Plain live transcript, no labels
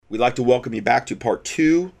We'd like to welcome you back to part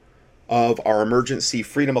 2 of our emergency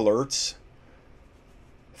freedom alerts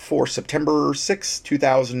for September 6,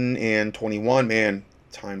 2021. Man,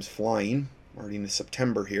 time's flying. We're already into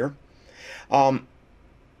September here.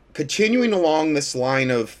 Continuing along this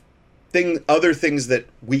line of other things that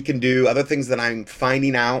we can do, other things that I'm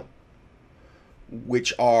finding out,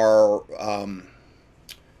 which are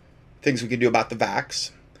things we can do about the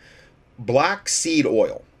vax. Black seed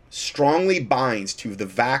oil strongly binds to the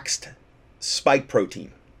vaxxed spike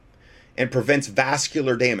protein and prevents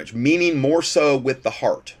vascular damage, meaning more so with the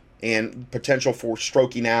heart and potential for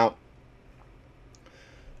stroking out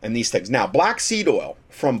and these things. Now, black seed oil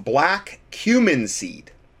from black cumin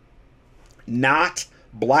seed, not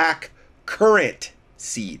black currant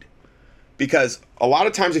seed. Because a lot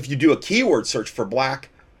of times if you do a keyword search for black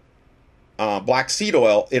seed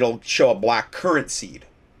oil, it'll show a black currant seed.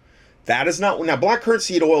 That is not, now black currant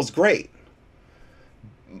seed oil is great.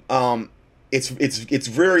 It's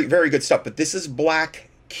very, very good stuff, but this is black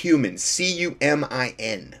cumin,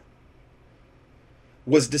 C-U-M-I-N.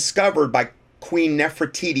 Was discovered by Queen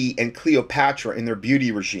Nefertiti and Cleopatra in their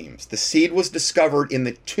beauty regimes. The seed was discovered in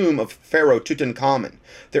the tomb of Pharaoh Tutankhamun.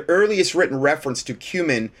 The earliest written reference to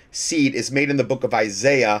cumin seed is made in the book of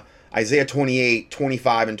Isaiah 28,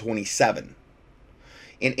 25, and 27.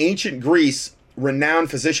 In ancient Greece, renowned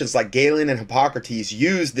physicians like Galen and Hippocrates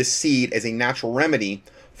used this seed as a natural remedy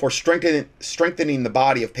for strengthening the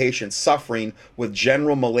body of patients suffering with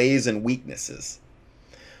general malaise and weaknesses.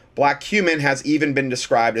 Black cumin has even been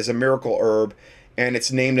described as a miracle herb, and it's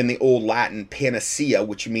named in the Old Latin panacea,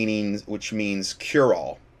 which means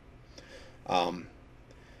cure-all. And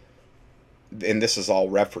this is all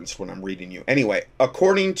referenced when I'm reading you. Anyway,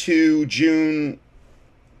 according to June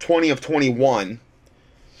 20 of 21,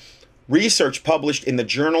 research published in the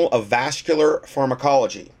Journal of Vascular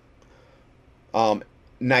Pharmacology,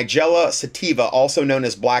 Nigella sativa, also known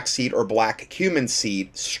as black seed or black cumin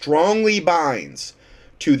seed, strongly binds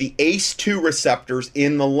to the ACE2 receptors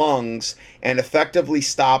in the lungs and effectively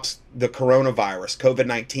stops the coronavirus,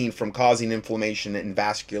 COVID-19, from causing inflammation and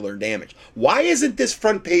vascular damage. Why isn't this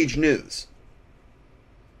front page news?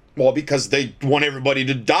 Well, because they want everybody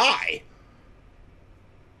to die.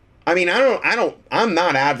 I mean, I'm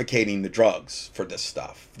not advocating the drugs for this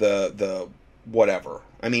stuff, the whatever.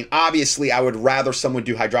 I mean, obviously, I would rather someone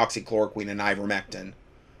do hydroxychloroquine and ivermectin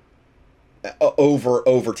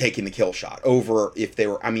over taking the kill shot. Over if they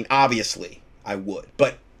were, I mean, obviously, I would.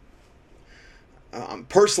 But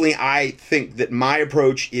personally, I think that my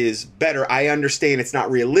approach is better. I understand it's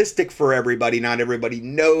not realistic for everybody. Not everybody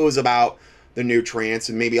knows about the nutrients,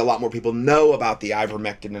 and maybe a lot more people know about the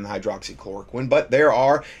ivermectin and hydroxychloroquine, but there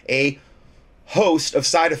are a host of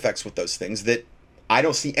side effects with those things that I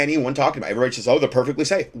don't see anyone talking about. Everybody says, oh, they're perfectly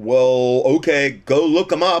safe. Well, okay, go look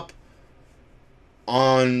them up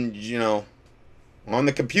on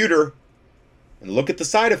the computer and look at the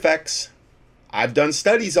side effects. I've done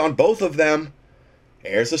studies on both of them.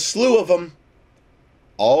 There's a slew of them.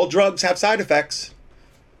 All drugs have side effects.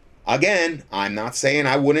 Again, I'm not saying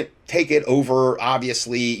I wouldn't take it over,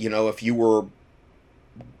 obviously, if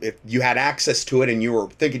you had access to it and you were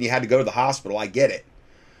thinking you had to go to the hospital, I get it.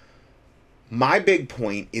 My big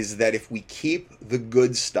point is that if we keep the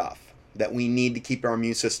good stuff that we need to keep our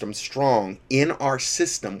immune system strong in our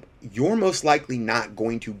system, you're most likely not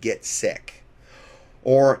going to get sick.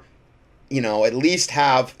 Or, at least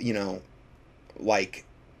have, like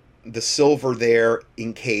the silver there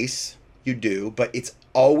in case you do, but it's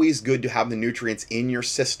always good to have the nutrients in your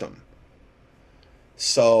system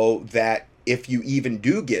so that if you even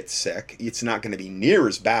do get sick, it's not going to be near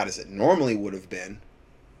as bad as it normally would have been.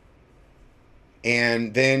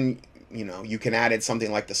 And then, you can add in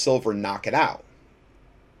something like the silver and knock it out.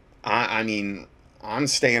 I mean, I'm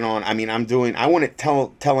staying on, I wouldn't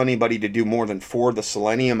tell anybody to do more than 4 of the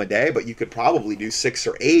selenium a day, but you could probably do 6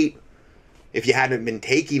 or 8 if you hadn't been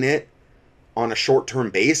taking it on a short-term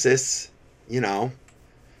basis,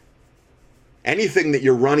 Anything that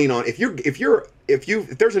you're running on, if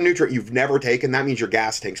there's a nutrient you've never taken, that means your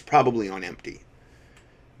gas tank's probably on empty.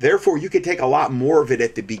 Therefore, you could take a lot more of it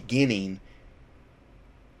at the beginning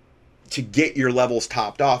to get your levels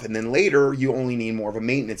topped off, and then later you only need more of a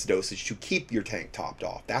maintenance dosage to keep your tank topped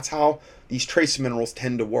off. That's how these trace minerals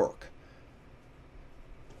tend to work.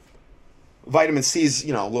 Vitamin C is,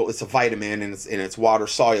 it's a vitamin and it's water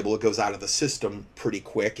soluble. It goes out of the system pretty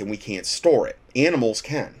quick and we can't store it. Animals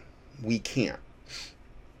can. We can't.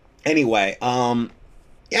 Anyway,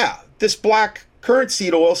 this black currant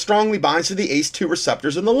seed oil strongly binds to the ACE2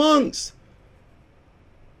 receptors in the lungs.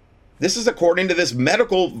 This is according to this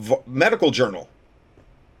medical journal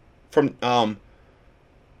from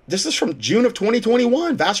This is from June of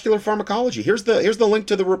 2021, Vascular Pharmacology. Here's the link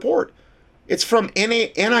to the report. It's from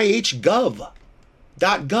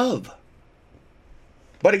NIHGov.gov.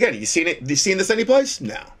 But again, you seen this anyplace?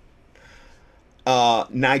 No.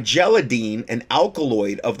 Nigeladine, an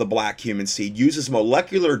alkaloid of the black cumin seed, uses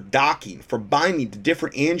molecular docking for binding to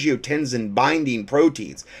different angiotensin binding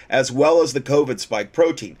proteins, as well as the COVID spike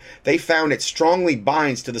protein. They found it strongly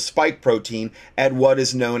binds to the spike protein at what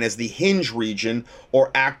is known as the hinge region or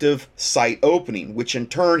active site opening, which in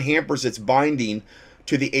turn hampers its binding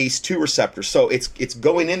to the ACE2 receptor. So it's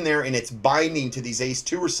going in there and it's binding to these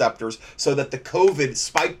ACE2 receptors so that the COVID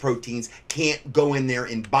spike proteins can't go in there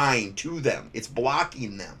and bind to them. It's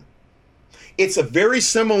blocking them. It's a very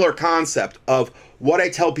similar concept of what I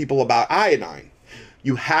tell people about iodine.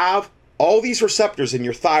 You have all these receptors in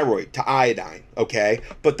your thyroid to iodine, okay?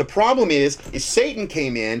 But the problem is Satan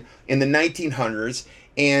came in the 1900s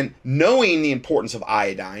and knowing the importance of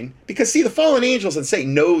iodine, because see, the fallen angels and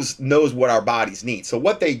Satan knows what our bodies need. So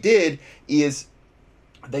what they did is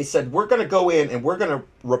they said, we're going to go in and we're going to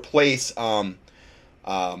replace iodine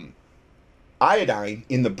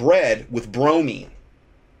in the bread with bromine.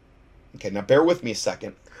 Okay, now bear with me a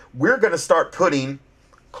second. We're going to start putting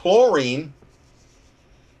chlorine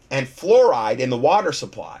and fluoride in the water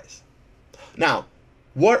supplies. Now,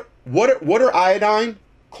 what are iodine,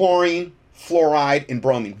 chlorine, fluoride, and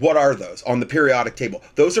bromine? What are those on the periodic table?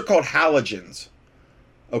 Those are called halogens.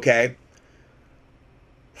 Okay?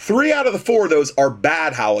 3 out of the 4 of those are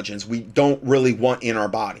bad halogens we don't really want in our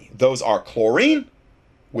body. Those are chlorine,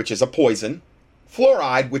 which is a poison,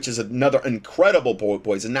 fluoride, which is another incredible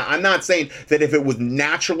poison. Now, I'm not saying that if it was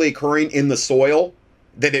naturally occurring in the soil,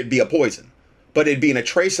 that it'd be a poison, but it'd be in a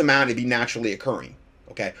trace amount, it'd be naturally occurring.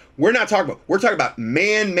 Okay? We're talking about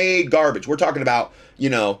man-made garbage. We're talking about,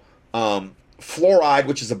 fluoride,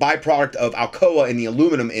 which is a byproduct of Alcoa in the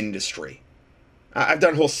aluminum industry. I've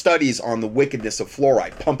done whole studies on the wickedness of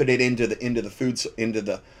fluoride, pumping it into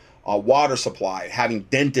the water supply, having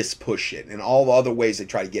dentists push it, and all the other ways they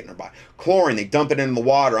try to get in our body. Chlorine, they dump it into the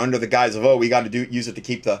water under the guise of, we got to use it to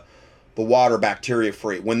keep the water bacteria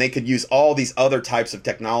free, when they could use all these other types of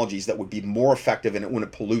technologies that would be more effective and it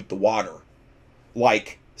wouldn't pollute the water,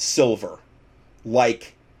 like silver,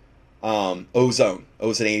 like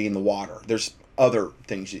ozonating the water. There's other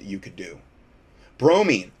things that you could do.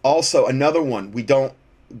 Bromine, also another one we don't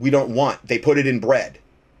want. They put it in bread.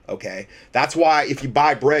 Okay, that's why if you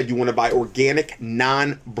buy bread, you want to buy organic,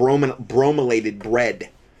 non-brominated bread.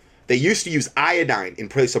 They used to use iodine in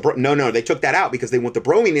place of no, they took that out because they want the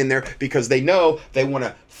bromine in there, because they know they want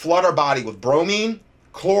to flood our body with bromine,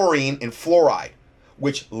 chlorine, and fluoride,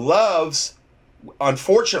 which loves,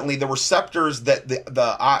 unfortunately, the receptors that the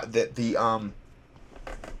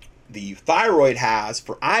thyroid has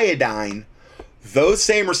for iodine. Those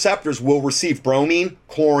same receptors will receive bromine,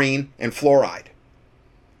 chlorine, and fluoride.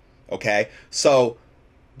 Okay, so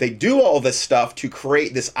they do all this stuff to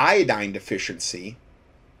create this iodine deficiency,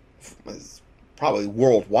 probably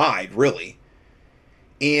worldwide, really,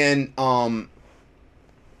 and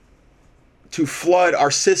to flood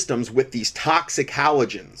our systems with these toxic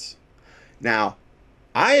halogens. Now,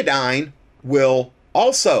 iodine will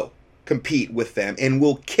also compete with them and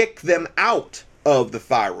will kick them out of the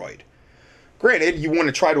thyroid. Granted, you want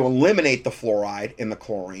to try to eliminate the fluoride and the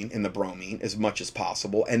chlorine and the bromine as much as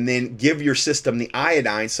possible, and then give your system the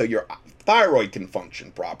iodine so your thyroid can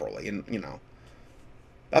function properly. And,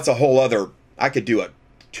 that's a whole other, I could do a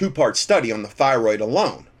 2-part study on the thyroid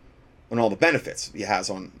alone, on all the benefits it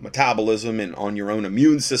has on metabolism and on your own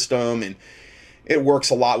immune system, and it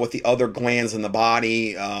works a lot with the other glands in the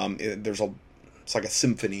body. It's like a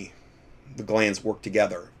symphony. The glands work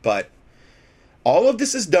together. But all of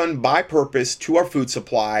this is done by purpose to our food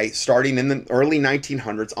supply, starting in the early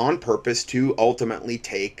 1900s, on purpose to ultimately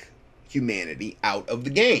take humanity out of the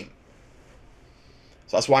game.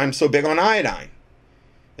 So that's why I'm so big on iodine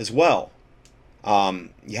as well.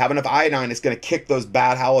 You have enough iodine, it's going to kick those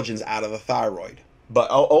bad halogens out of the thyroid. But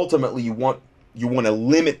ultimately, you want to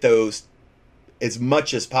limit those as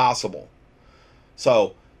much as possible.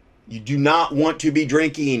 So you do not want to be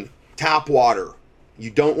drinking tap water. You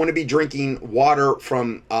don't want to be drinking water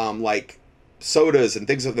from like sodas and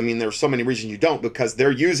things. There's so many reasons you don't, because they're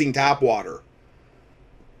using tap water.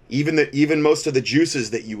 Even most of the juices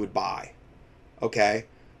that you would buy. Okay,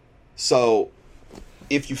 so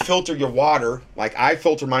if you filter your water, like I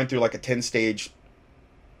filter mine through like a 10-stage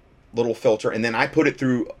little filter, and then I put it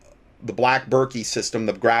through the Black Berkey system,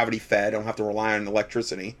 the gravity fed. I don't have to rely on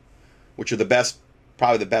electricity, which are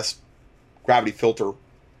probably the best gravity filters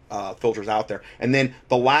out there. And then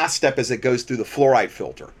the last step is it goes through the fluoride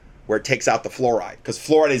filter. where it takes out the fluoride. Because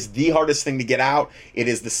fluoride is the hardest thing to get out. It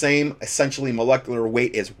is the same, essentially, molecular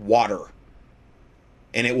weight as water.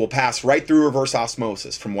 And it will pass right through reverse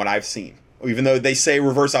osmosis, from what I've seen. Even though they say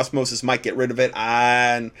reverse osmosis might get rid of it,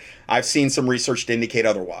 and I've seen some research to indicate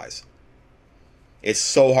otherwise. It's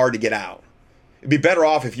so hard to get out. It'd be better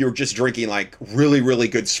off if you were just drinking like really, really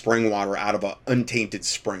good spring water out of an untainted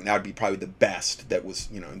spring. That would be probably the best that was,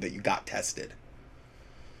 that you got tested.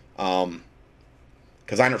 Because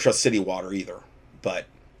I don't trust city water either. But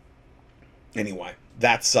anyway,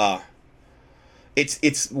 that's they're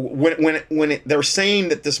saying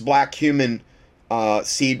that this black human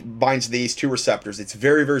seed binds to the ACE2 receptors. It's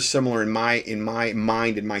very, very similar in my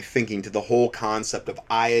mind and my thinking to the whole concept of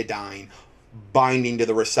iodine binding to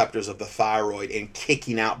the receptors of the thyroid and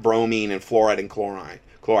kicking out bromine and fluoride and chloride.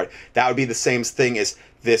 That would be the same thing as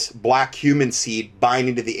this black human seed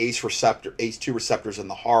binding to the ACE2 receptors in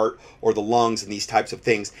the heart or the lungs and these types of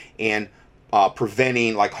things, and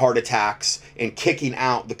preventing like heart attacks and kicking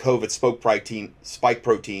out the COVID spike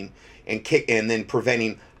protein and then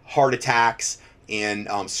preventing heart attacks and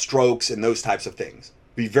strokes and those types of things.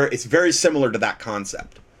 It's very similar to that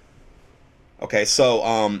concept. Okay,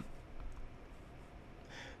 so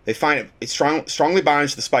they find it strongly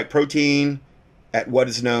binds to the spike protein at what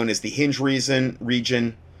is known as the hinge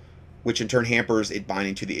region, which in turn hampers it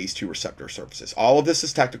binding to the ACE2 receptor surfaces. All of this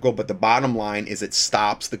is technical, but the bottom line is it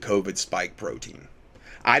stops the COVID spike protein.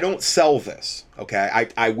 I don't sell this, okay?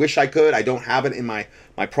 I wish I could. I don't have it in my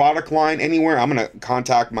product line anywhere. I'm going to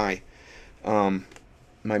contact my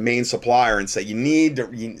main supplier and say,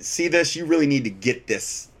 you see this? You really need to get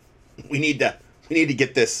this. We need to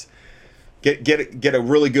get this. Get a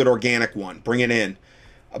really good organic one. Bring it in.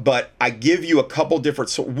 But I give you a couple different.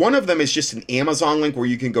 So one of them is just an Amazon link where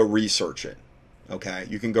you can go research it. Okay,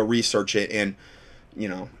 you can go research it and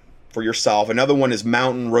for yourself. Another one is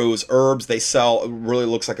Mountain Rose Herbs. They sell. It really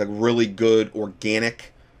looks like a really good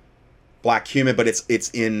organic black human, but it's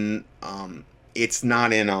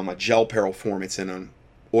not in a gel peril form. It's in an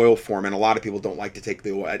oil form, and a lot of people don't like to take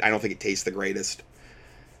the oil. I don't think it tastes the greatest,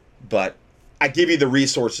 but I give you the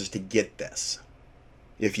resources to get this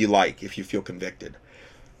if you feel convicted.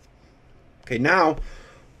 Okay, now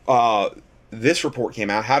this report came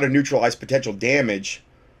out, how to neutralize potential damage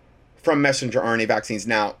from messenger RNA vaccines.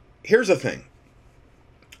 Now, here's the thing.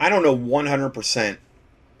 I don't know 100%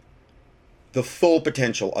 the full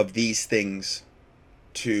potential of these things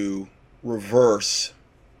to reverse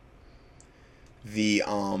the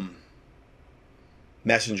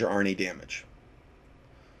messenger RNA damage.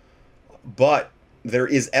 But there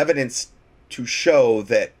is evidence to show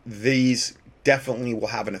that these definitely will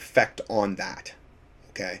have an effect on that.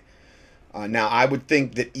 Okay. Now, I would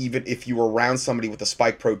think that even if you were around somebody with the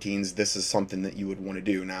spike proteins, this is something that you would want to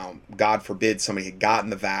do. Now, God forbid somebody had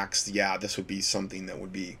gotten the vax. Yeah, this would be something that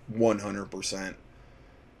would be 100%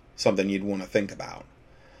 something you'd want to think about.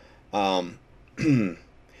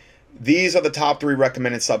 These are the top 3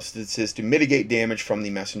 recommended substances to mitigate damage from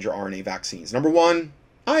the messenger RNA vaccines. Number 1,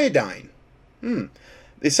 iodine. The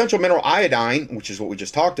essential mineral iodine, which is what we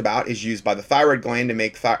just talked about, is used by the thyroid gland to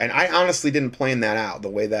make and I honestly didn't plan that out, the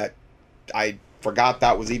way that I forgot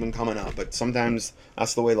that was even coming up, but sometimes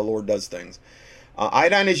that's the way the Lord does things.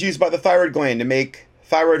 Iodine is used by the thyroid gland to make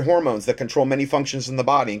thyroid hormones that control many functions in the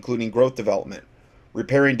body, including growth development,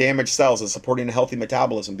 repairing damaged cells, and supporting a healthy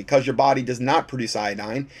metabolism. Because your body does not produce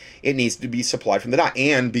iodine, it needs to be supplied from the diet.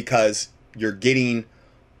 And because you're getting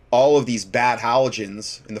all of these bad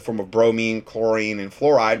halogens in the form of bromine, chlorine, and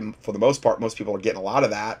fluoride, for the most part, most people are getting a lot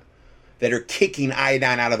of that are kicking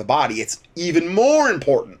iodine out of the body. It's even more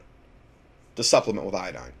important to supplement with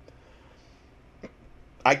iodine.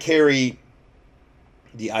 I carry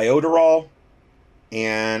the iodoral,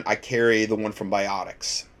 and I carry the one from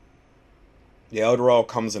Biotics. The iodoral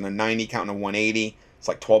comes in a 90 count and a 180. It's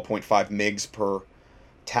like 12.5 mgs per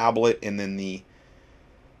tablet, and then the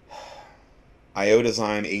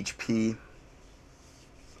Iodozyme HP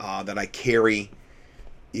that I carry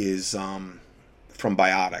is from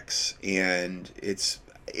Biotics, and it's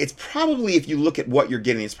probably, if you look at what you're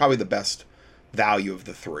getting, it's probably the best value of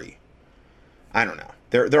the 3. I don't know.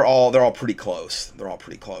 They're all pretty close. They're all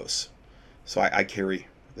pretty close. So I carry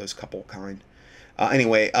those couple kind.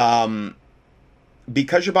 Anyway,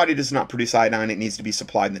 because your body does not produce iodine, it needs to be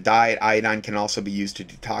supplied in the diet. Iodine can also be used to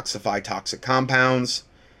detoxify toxic compounds,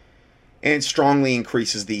 and it strongly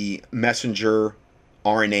increases the messenger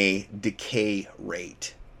RNA decay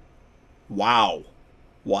rate. Wow.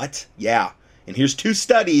 What? Yeah. And here's 2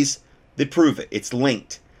 studies that prove it. It's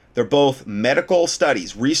linked. They're both medical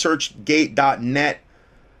studies. ResearchGate.net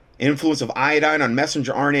Influence of iodine on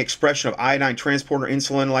messenger RNA expression of iodine transporter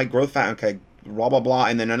insulin-like growth factor. Okay, blah, blah, blah.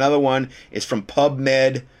 And then another one is from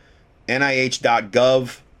PubMed,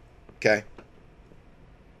 NIH.gov. Okay.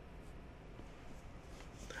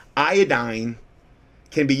 Iodine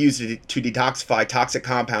can be used to detoxify toxic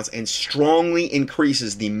compounds and strongly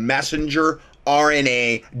increases the messenger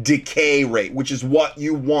RNA decay rate, which is what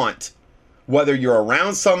you want. Whether you're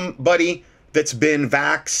around somebody that's been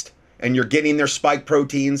vaxxed and you're getting their spike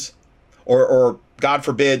proteins, or God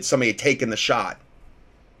forbid, somebody taking the shot.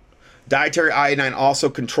 Dietary iodine also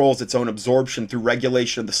controls its own absorption through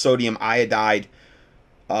regulation of the sodium iodide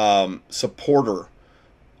symporter,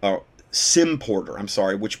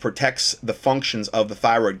 which protects the functions of the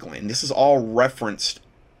thyroid gland. This is all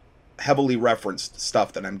heavily referenced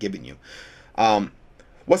stuff that I'm giving you.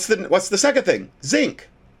 What's the second thing? Zinc.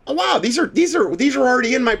 Oh wow, these are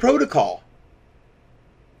already in my protocol.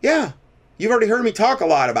 Yeah, you've already heard me talk a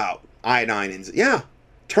lot about iodine and yeah.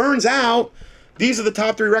 Turns out these are the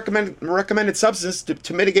top 3 recommended substances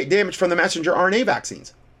to mitigate damage from the messenger RNA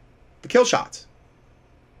vaccines, the kill shots,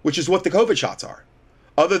 which is what the COVID shots are.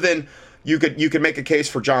 Other than you could make a case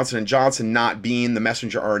for Johnson & Johnson not being the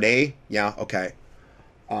messenger RNA. Yeah, okay.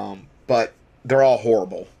 But they're all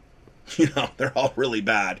horrible. They're all really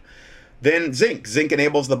bad. Then zinc. Zinc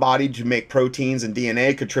enables the body to make proteins and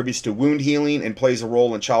DNA, contributes to wound healing, and plays a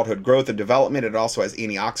role in childhood growth and development. It also has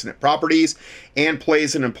antioxidant properties and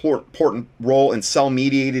plays an important role in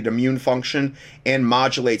cell-mediated immune function and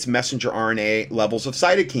modulates messenger RNA levels of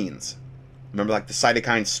cytokines. Remember, like the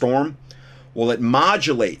cytokine storm? Well, it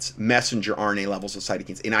modulates messenger RNA levels of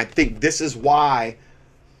cytokines. And I think this is why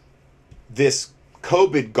this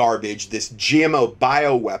COVID garbage, this GMO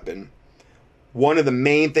bioweapon, one of the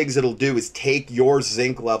main things it'll do is take your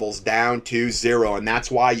zinc levels down to 0, and that's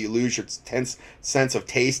why you lose your sense of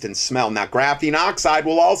taste and smell. Now, graphene oxide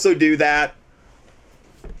will also do that.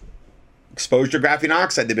 Exposure to graphene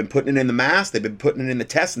oxide, they've been putting it in the mask, they've been putting it in the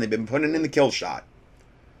test, and they've been putting it in the kill shot.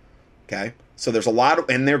 Okay? So there's a lot of,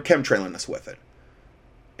 and they're chemtrailing us with it.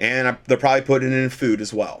 And they're probably putting it in food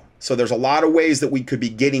as well. So there's a lot of ways that we could be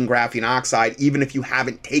getting graphene oxide, even if you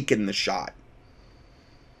haven't taken the shot.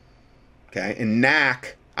 Okay, and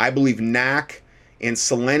NAC, I believe NAC and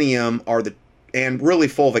selenium are and really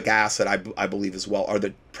fulvic acid, I believe as well, are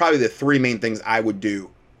probably the 3 main things I would do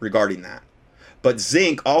regarding that. But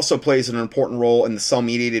zinc also plays an important role in the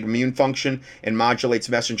cell-mediated immune function and modulates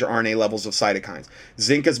messenger RNA levels of cytokines.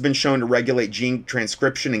 Zinc has been shown to regulate gene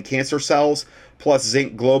transcription in cancer cells, plus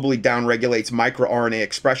zinc globally downregulates microRNA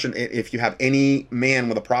expression. If you have any man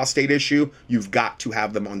with a prostate issue, you've got to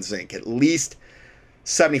have them on zinc. At least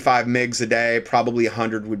 75 mgs a day, probably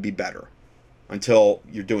 100 would be better until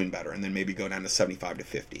you're doing better, and then maybe go down to 75 to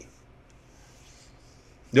 50.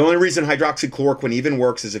 The only reason hydroxychloroquine even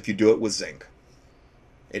works is if you do it with zinc.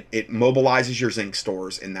 It mobilizes your zinc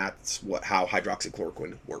stores, and that's how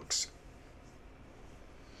hydroxychloroquine works.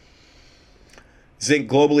 Zinc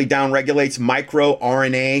globally downregulates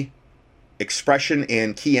microRNA expression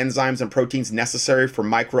and key enzymes and proteins necessary for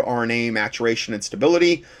microRNA maturation and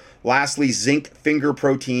stability. Lastly, zinc finger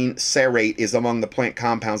protein serrate is among the plant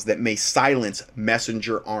compounds that may silence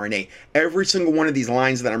messenger RNA. Every single one of these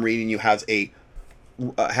lines that I'm reading you has a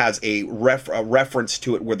reference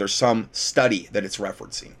to it where there's some study that it's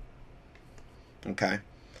referencing. Okay.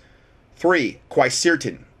 3,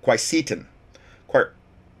 quercetin. Quercetin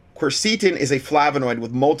is a flavonoid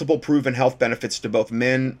with multiple proven health benefits to both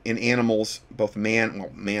men and animals,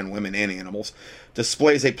 women, and animals.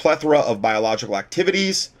 Displays a plethora of biological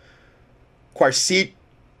activities. Quercetin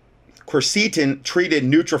treated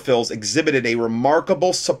neutrophils exhibited a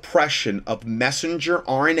remarkable suppression of messenger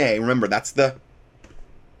RNA. Remember, that's the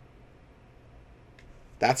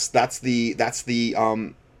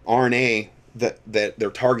RNA that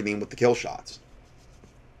they're targeting with the kill shots.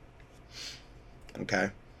 Okay,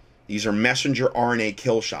 these are messenger RNA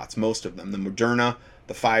kill shots, most of them. The Moderna,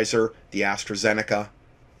 the Pfizer, the AstraZeneca.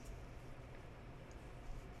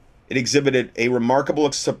 It exhibited a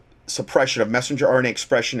remarkable suppression of messenger RNA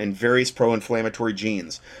expression in various pro-inflammatory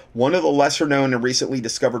genes. One of the lesser known and recently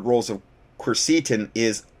discovered roles of quercetin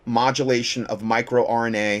is modulation of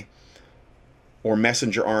microRNA or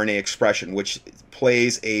messenger RNA expression, which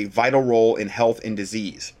plays a vital role in health and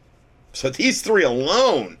disease. So these 3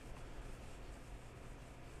 alone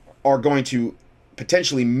are going to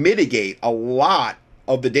potentially mitigate a lot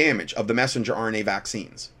of the damage of the messenger RNA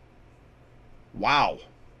vaccines. Wow.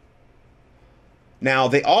 Now,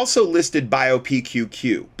 they also listed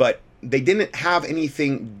BioPQQ, but they didn't have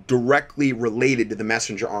anything directly related to the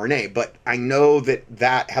messenger RNA. But I know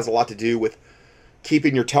that has a lot to do with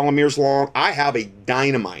keeping your telomeres long. I have a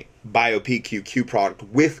dynamite BioPQ product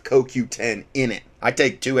with CoQ10 in it. I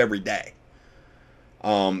take 2 every day.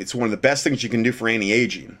 It's one of the best things you can do for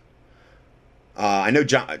anti-aging. I know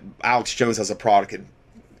Alex Jones has a product, and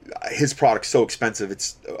his product's so expensive.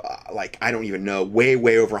 It's like, I don't even know, way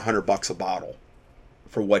over $100 a bottle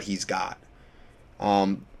for what he's got.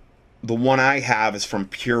 The one I have is from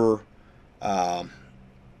Pure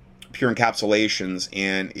Encapsulations,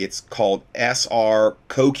 and it's called SR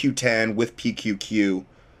CoQ10 with PQQ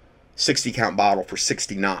 60 count bottle for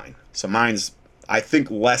 $69. So mine's, I think,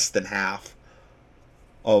 less than half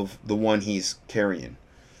of the one he's carrying.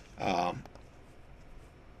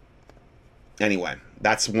 Anyway,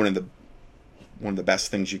 that's one of the best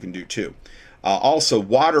things you can do too. Also,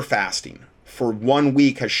 water fasting for 1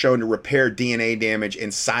 week has shown to repair DNA damage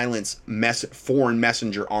and silence foreign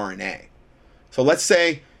messenger RNA. So let's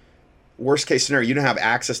say, worst case scenario, you don't have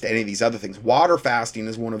access to any of these other things. Water fasting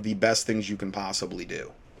is one of the best things you can possibly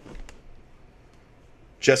do,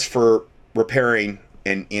 just for repairing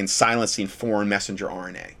and silencing foreign messenger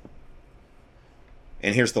RNA.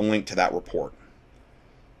 And here's the link to that report.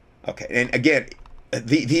 Okay, and again,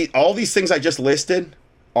 all these things I just listed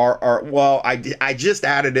are well, I just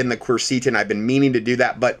added in the quercetin. I've been meaning to do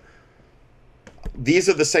that, but these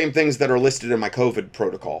are the same things that are listed in my COVID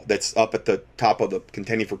protocol that's up at the top of the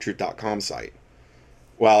contendingfortruth.com site.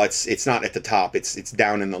 Well, it's not at the top. It's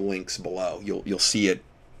down in the links below. You'll see it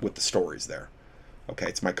with the stories there. Okay,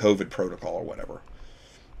 it's my COVID protocol or whatever.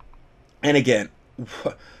 And again,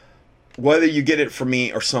 whether you get it from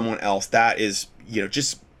me or someone else, that is,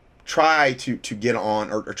 just try to get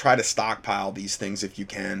on or try to stockpile these things if you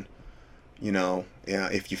can.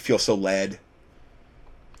 If you feel so led.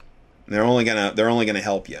 They're only gonna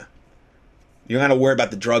help you. You don't got to worry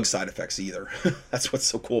about the drug side effects either. That's what's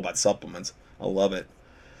so cool about supplements. I love it.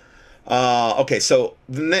 Okay, so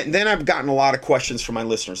then I've gotten a lot of questions from my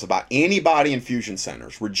listeners about antibody infusion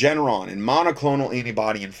centers, Regeneron, and monoclonal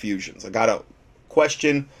antibody infusions. I got a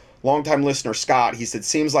question, longtime listener Scott. He said,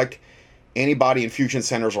 seems like antibody infusion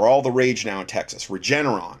centers are all the rage now in Texas.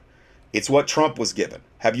 Regeneron, it's what Trump was given.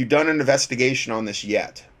 Have you done an investigation on this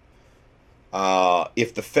yet?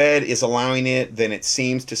 If the Fed is allowing it, then it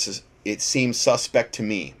seems suspect to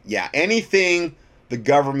me. Yeah, anything the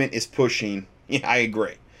government is pushing, yeah, I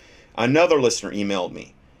agree. Another listener emailed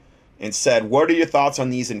me and said, what are your thoughts on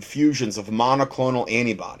these infusions of monoclonal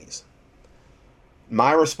antibodies?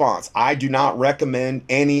 My response, I do not recommend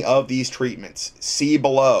any of these treatments. See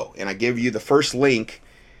below, and I give you the first link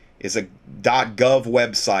is a .gov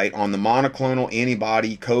website on the monoclonal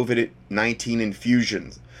antibody COVID-19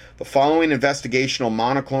 infusions. The following investigational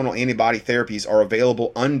monoclonal antibody therapies are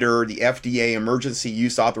available under the FDA emergency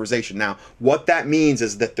use authorization. Now, what that means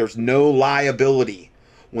is that there's no liability.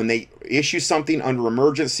 When they issue something under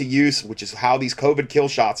emergency use, which is how these COVID kill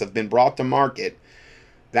shots have been brought to market,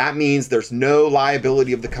 that means there's no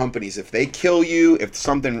liability of the companies. If they kill you, if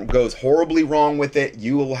something goes horribly wrong with it,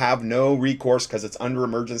 you will have no recourse because it's under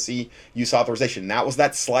emergency use authorization. And that was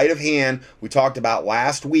that sleight of hand we talked about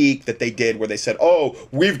last week that they did where they said, oh,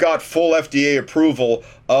 we've got full FDA approval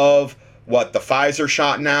of the Pfizer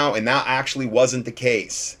shot now, and that actually wasn't the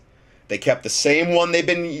case. They kept the same one they've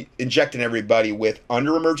been injecting everybody with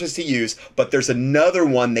under emergency use, but there's another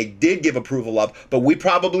one they did give approval of, but we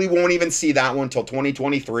probably won't even see that one until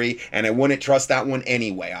 2023, and I wouldn't trust that one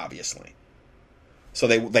anyway, obviously. So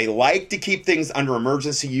they like to keep things under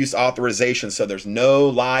emergency use authorization so there's no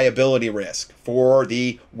liability risk for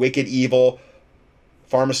the wicked, evil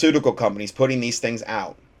pharmaceutical companies putting these things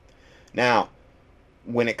out. Now,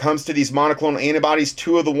 when it comes to these monoclonal antibodies,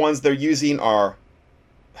 2 of the ones they're using are,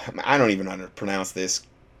 I don't even know how to pronounce this,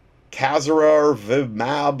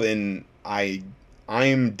 Casirivimab and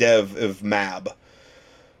Imdevimab.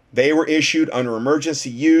 They were issued under emergency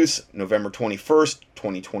use November 21st,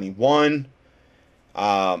 2021.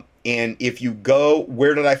 And if you go,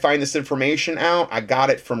 where did I find this information out? I got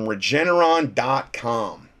it from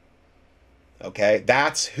Regeneron.com. Okay,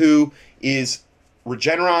 that's who is,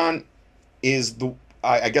 Regeneron is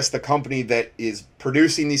I guess the company that is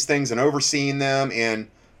producing these things and overseeing them and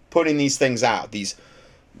putting these things out, these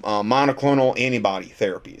monoclonal antibody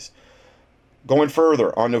therapies. Going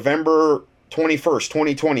further, on November 21st,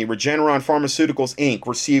 2020, Regeneron Pharmaceuticals, Inc.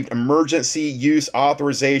 received emergency use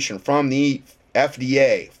authorization from the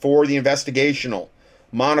FDA for the investigational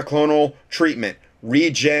monoclonal treatment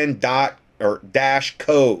Regen-CoV.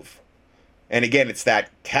 And again, it's that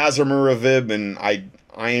Casirivimab and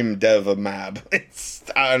Imdevimab. It's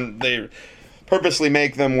they purposely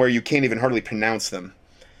make them where you can't even hardly pronounce them.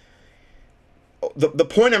 the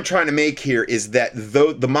point I'm trying to make here is that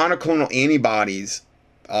though the monoclonal antibodies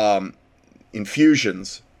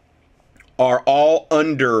infusions are all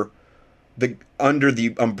under the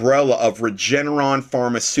umbrella of Regeneron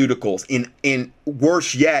Pharmaceuticals. In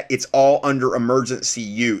worse yet, it's all under emergency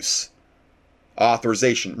use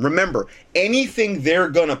authorization. Remember, anything they're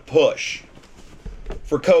gonna push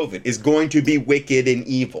for COVID is going to be wicked and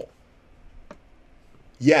evil.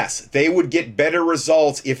 Yes, they would get better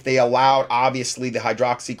results if they allowed, obviously, the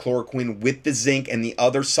hydroxychloroquine with the zinc and the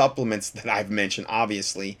other supplements that I've mentioned,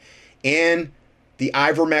 obviously, and the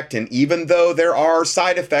ivermectin. Even though there are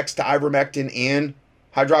side effects to ivermectin and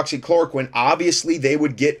hydroxychloroquine, obviously they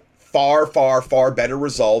would get far, far, far better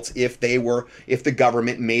results if the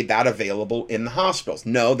government made that available in the hospitals.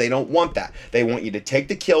 No, they don't want that. They want you to take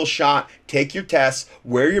the kill shot, take your tests,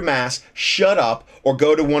 wear your mask, shut up, or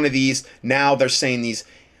go to one of these, now they're saying these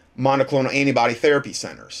monoclonal antibody therapy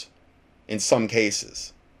centers in some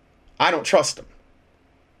cases. I don't trust them.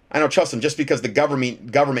 I don't trust them just because the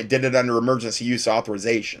government did it under emergency use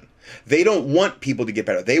authorization. They don't want people to get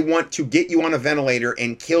better. They want to get you on a ventilator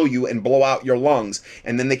and kill you and blow out your lungs.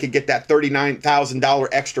 And then they could get that $39,000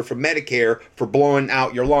 extra from Medicare for blowing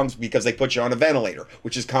out your lungs because they put you on a ventilator,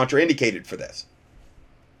 which is contraindicated for this.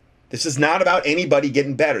 This is not about anybody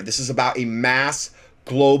getting better. This is about a mass,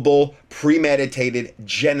 global, premeditated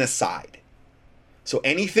genocide. So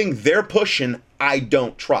anything they're pushing, I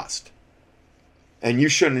don't trust. And you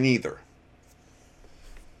shouldn't either.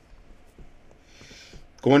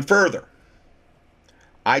 Going further,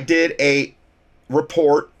 I did a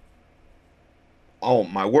report. Oh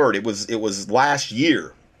my word! It was last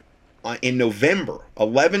year, in November,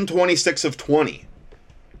 11/26 of 20.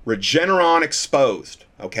 Regeneron exposed.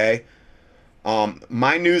 Okay,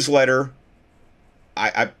 my newsletter.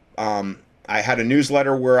 I had a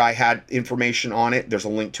newsletter where I had information on it. There's a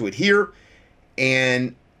link to it here,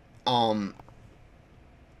 and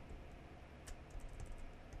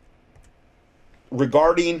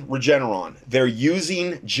regarding Regeneron, they're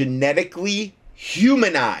using genetically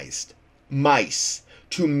humanized mice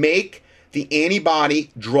to make the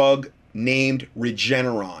antibody drug named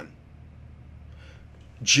Regeneron.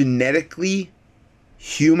 Genetically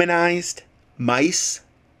humanized mice?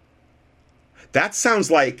 That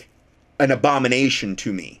sounds like an abomination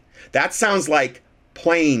to me. That sounds like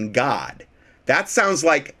playing God. That sounds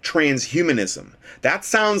like transhumanism. That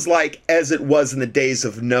sounds like as it was in the days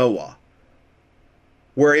of Noah,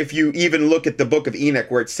 where if you even look at the book of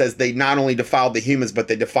Enoch, where it says they not only defiled the humans, but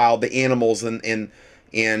they defiled the animals and the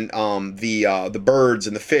birds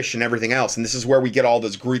and the fish and everything else. And this is where we get all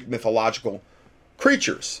those Greek mythological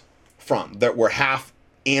creatures from, that were half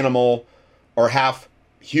animal or half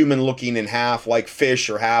human looking and half like fish,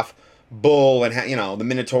 or half bull and the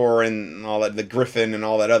Minotaur and all that, the griffin and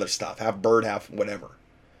all that other stuff, half bird, half whatever.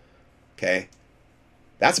 Okay,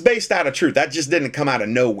 that's based out of truth. That just didn't come out of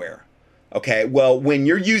nowhere. Okay, well, when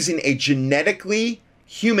you're using a genetically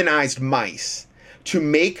humanized mice to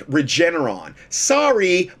make Regeneron,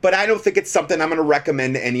 sorry, but I don't think it's something I'm going to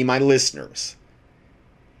recommend to any of my listeners.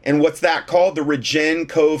 And what's that called? The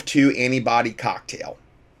RegenCov2 antibody cocktail.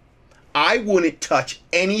 I wouldn't touch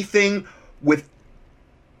anything with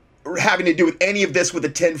having to do with any of this with a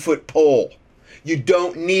 10-foot pole. You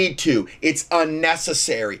don't need to. It's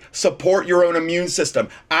unnecessary. Support your own immune system.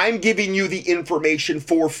 I'm giving you the information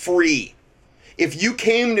for free. If you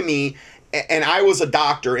came to me and I was a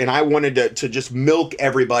doctor and I wanted to just milk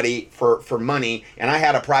everybody for money, and I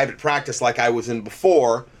had a private practice like I was in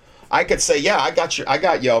before, I could say, yeah, I got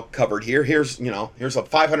you all covered here. Here's a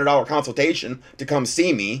 $500 consultation to come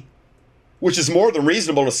see me, which is more than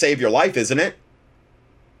reasonable to save your life, isn't it?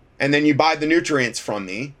 And then you buy the nutrients from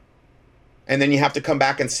me, and then you have to come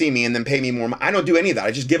back and see me and then pay me more money. I don't do any of that.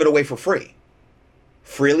 I just give it away for free.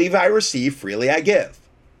 Freely I receive, freely I give.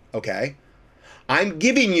 Okay? I'm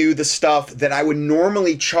giving you the stuff that I would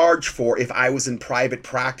normally charge for if I was in private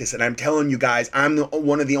practice. And I'm telling you guys, I'm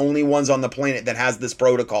one of the only ones on the planet that has this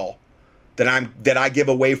protocol that I give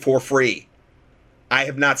away for free. I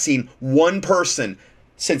have not seen one person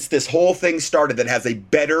since this whole thing started that has a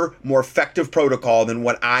better, more effective protocol than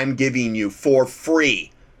what I'm giving you for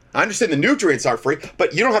free. I understand the nutrients aren't free,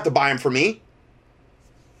 but you don't have to buy them from me.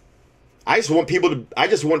 I just want people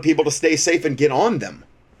to stay safe and get on them.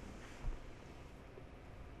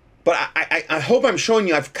 But I hope I'm showing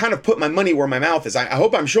you, I've kind of put my money where my mouth is. I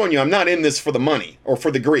hope I'm showing you I'm not in this for the money or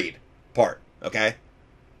for the greed part, okay?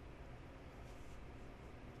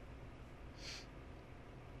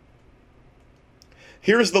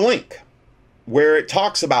 Here's the link where it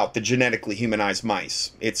talks about the genetically humanized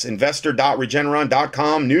mice. It's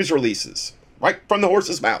investor.regeneron.com news releases, right from the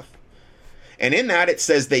horse's mouth. And in that, it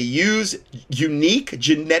says they use unique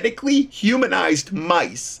genetically humanized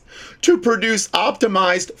mice to produce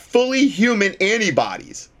optimized, fully human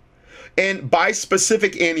antibodies and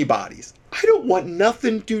bispecific antibodies. I don't want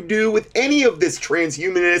nothing to do with any of this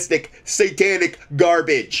transhumanistic, satanic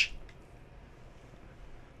garbage.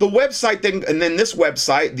 The website then, and then this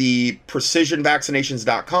website, the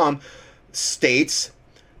precisionvaccinations.com, states,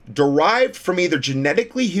 derived from either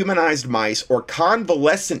genetically humanized mice or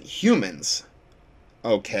convalescent humans.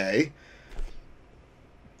 Okay.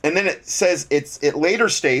 And then it says it later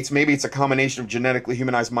states, maybe it's a combination of genetically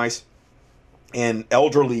humanized mice and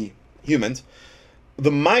elderly humans. The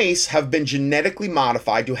mice have been genetically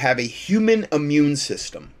modified to have a human immune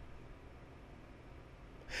system,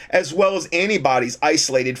 as well as antibodies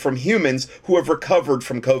isolated from humans who have recovered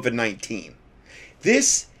from COVID-19.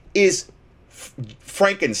 This is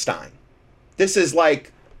Frankenstein. This is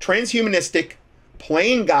like transhumanistic,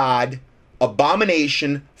 playing God,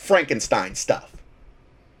 abomination, Frankenstein stuff.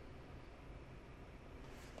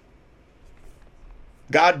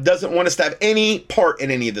 God doesn't want us to have any part in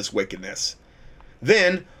any of this wickedness.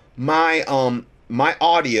 Then my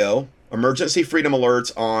audio emergency freedom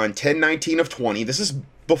alerts on 10/19 of 20. This is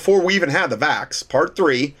before we even had the vax. Part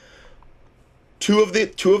 3. Two of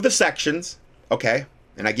the sections. Okay,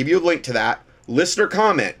 and I give you a link to that. Listener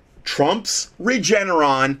comment: Trump's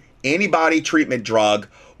Regeneron antibody treatment drug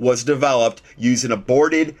was developed using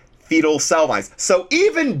aborted fetal cell lines. So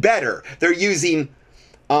even better, they're using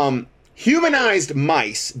humanized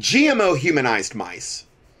mice, GMO humanized mice,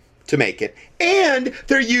 to make it, and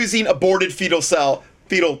they're using aborted fetal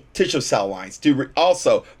tissue cell lines to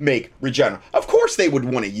also make Regeneron. Of course they would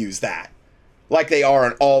want to use that, like they are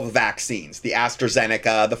on all the vaccines, the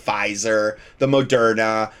AstraZeneca, the Pfizer, the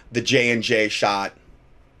Moderna, the J&J shot.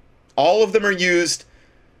 All of them are used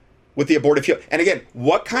with the aborted fetal. And again,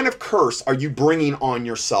 what kind of curse are you bringing on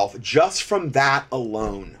yourself just from that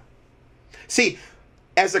alone? See,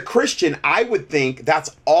 as a Christian, I would think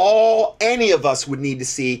that's all any of us would need to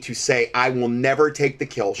see to say, I will never take the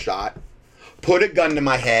kill shot. Put a gun to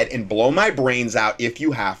my head and blow my brains out if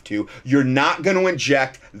you have to. You're not going to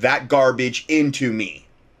inject that garbage into me.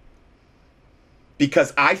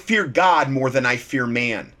 Because I fear God more than I fear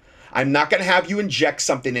man. I'm not going to have you inject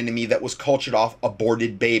something into me that was cultured off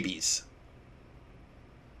aborted babies.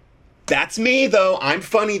 That's me, though. I'm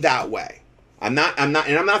funny that way. I'm not, and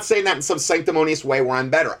I'm not saying that in some sanctimonious way where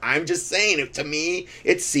I'm better. I'm just saying it, to me,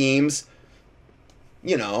 it seems,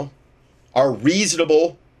 a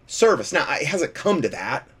reasonable service. Now, it hasn't come to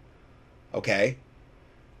that, okay?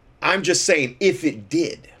 I'm just saying, if it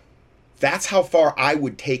did, that's how far I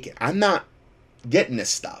would take it. I'm not getting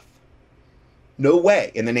this stuff. No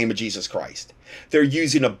way, in the name of Jesus Christ. They're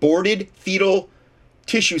using aborted fetal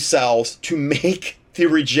tissue cells to make the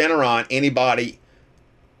Regeneron antibody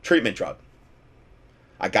treatment drug.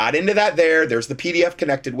 I got into that there. There's the PDF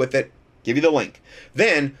connected with it. Give you the link.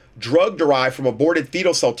 Then, drug derived from aborted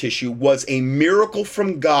fetal cell tissue was a miracle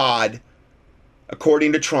from God,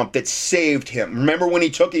 according to Trump, that saved him. Remember when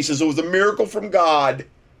he says it was a miracle from God.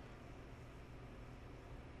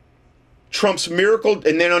 Trump's miracle,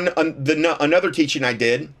 and then on another teaching I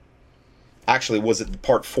did, actually, was it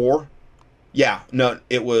part 4? Yeah, no,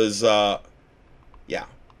 it was, it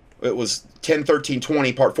was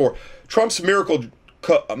 10/13/20, part 4. Trump's miracle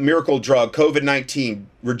drug, COVID-19,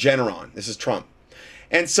 Regeneron. This is Trump.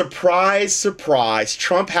 And surprise, surprise,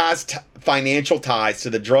 Trump has financial ties to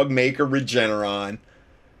the drug maker Regeneron.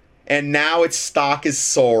 And now its stock is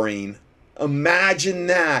soaring. Imagine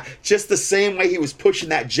that. Just the same way he was pushing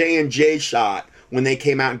that J&J shot when they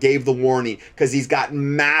came out and gave the warning, because he's got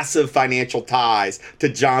massive financial ties to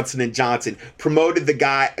Johnson & Johnson. Promoted the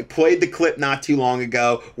guy, played the clip not too long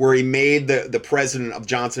ago where he made the president of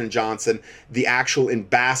Johnson & Johnson the actual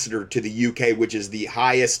ambassador to the UK, which is the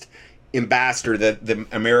highest ambassador that the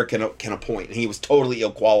American can appoint. And he was totally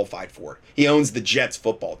ill-qualified for it. He owns the Jets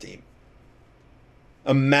football team.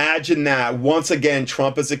 Imagine that. Once again,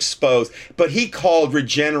 Trump is exposed. But he called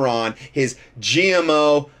Regeneron his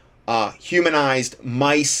GMO humanized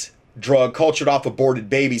mice drug, cultured off aborted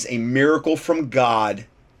babies, a miracle from God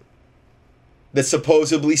that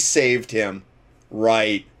supposedly saved him.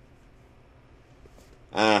 Right.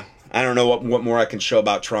 I don't know what more I can show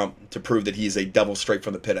about Trump to prove that he's a devil straight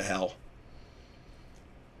from the pit of hell.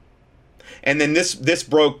 And then this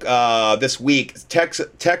broke this week.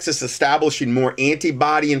 Texas establishing more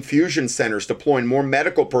antibody infusion centers, deploying more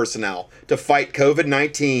medical personnel to fight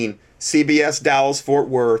COVID-19. CBS, Dallas, Fort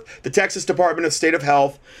Worth. The Texas Department of State of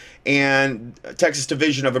Health and Texas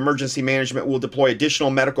Division of Emergency Management will deploy additional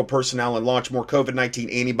medical personnel and launch more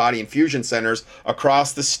COVID-19 antibody infusion centers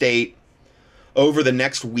across the state. over the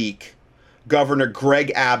next week, Governor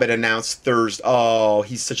Greg Abbott announced Thursday, oh,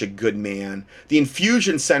 he's such a good man. The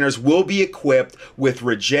infusion centers will be equipped with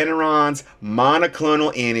Regeneron's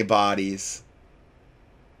monoclonal antibodies,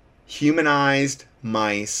 humanized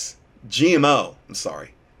mice,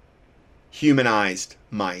 humanized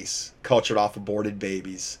mice, cultured off aborted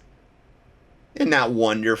babies. Isn't that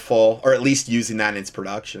wonderful? Or at least using that in its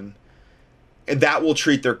production. And that will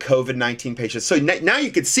treat their COVID-19 patients. So now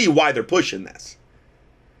you can see why they're pushing this.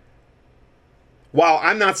 While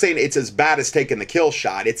I'm not saying it's as bad as taking the kill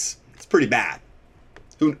shot, it's pretty bad.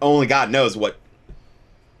 Only God knows what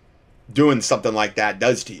doing something like that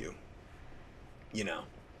does to you. You know,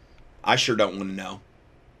 I sure don't want to know.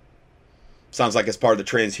 Sounds like it's part of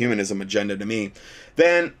the transhumanism agenda to me.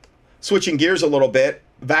 Then, switching gears a little bit,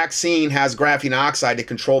 vaccine has graphene oxide to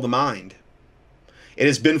control the mind. It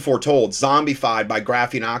has been foretold, zombified by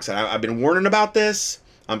graphene oxide. I've been warning about this.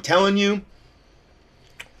 I'm telling you.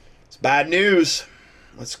 It's bad news.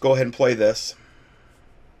 Let's go ahead and play this.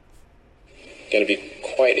 Going to be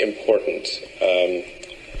quite important.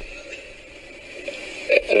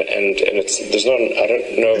 And there's not, I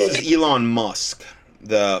don't know. This is Elon Musk,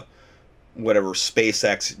 the whatever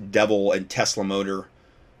SpaceX devil and Tesla motor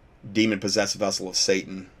demon possessed vessel of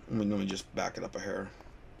Satan. Let me just back it up a hair.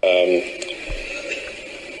 And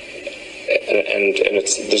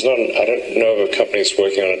there's not, I don't know of a company that's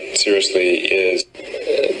working on it seriously, is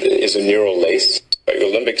a neural lace,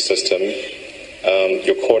 your limbic system,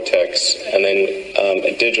 your cortex, and then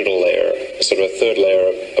a digital layer, sort of a third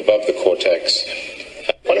layer above the cortex.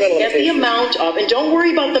 Get the amount of, and don't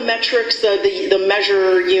worry about the metrics, the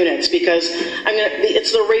measure units, because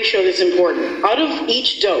it's the ratio that's important. Out of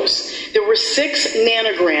each dose, there were 6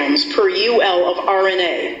 nanograms per UL of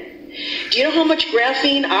RNA. Do you know how much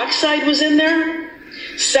graphene oxide was in there?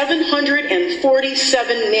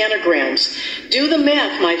 747 nanograms. Do the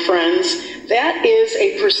math, my friends. That is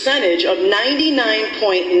a percentage of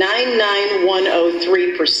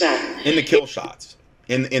 99.99103%. In the kill shots.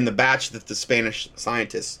 In the batch that the Spanish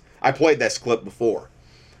scientists, I played this clip before,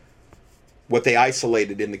 what they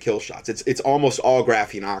isolated in the kill shots. It's almost all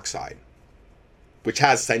graphene oxide, which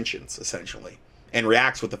has sentience, essentially, and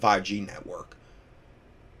reacts with the 5G network.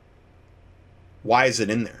 Why is it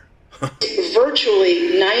in there?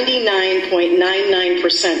 Virtually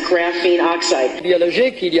 99.99% graphene oxide.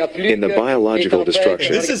 In the biological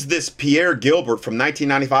destruction. This is this Pierre Gilbert from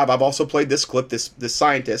 1995. I've also played this clip, this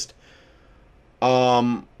scientist,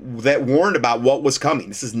 that warned about what was coming.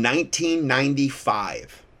 This is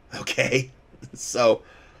 1995. Okay, so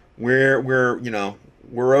we're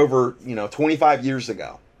over 25 years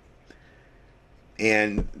ago,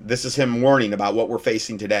 and this is him warning about what we're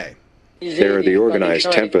facing today. There are the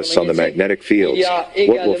organized tempests on the magnetic fields.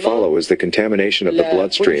 What will follow is the contamination of the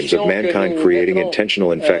bloodstreams of mankind, creating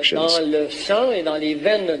intentional infections. This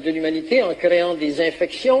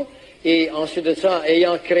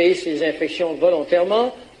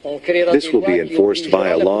will be enforced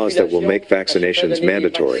via laws that will make vaccinations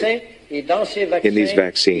mandatory. In these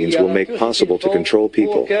vaccines will make possible to control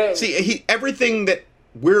people. See, everything that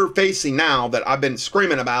we're facing now, that I've been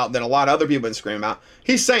screaming about, that a lot of other people have been screaming about,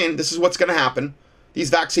 he's saying this is what's going to happen. These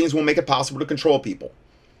vaccines will make it possible to control people.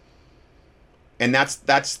 And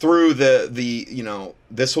that's through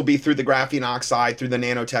this will be through the graphene oxide, through the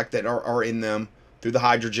nanotech that are in them, through the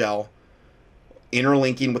hydrogel,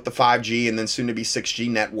 interlinking with the 5G and then soon to be 6G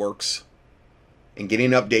networks, and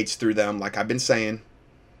getting updates through them, like I've been saying.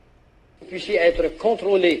 The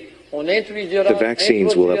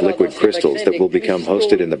vaccines will have liquid crystals that will become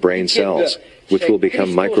hosted in the brain cells, which will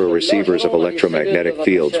become micro-receivers of electromagnetic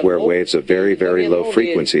fields where waves of very, very low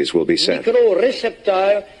frequencies will be sent.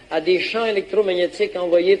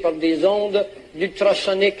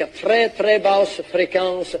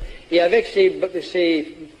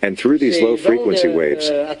 And through these low frequency waves,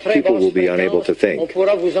 people will be unable to think.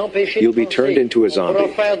 You'll be turned into a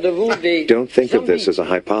zombie. Don't think of this as a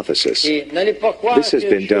hypothesis. This has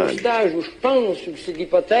been done.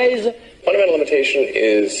 Fundamental limitation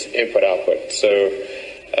is input-output. So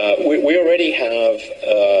we already have,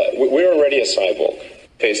 we're already a cyborg,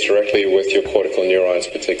 faced directly with your cortical neurons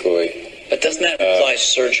particularly. But doesn't that imply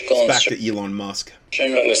surgical back to Elon Musk?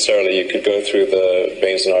 Not necessarily. You could go through the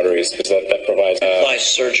veins and arteries because that provides... implies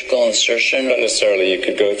surgical insertion? Not necessarily. You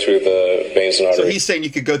could go through the veins and arteries. So he's saying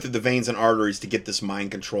you could go through the veins and arteries to get this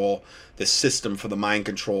mind control, this system for the mind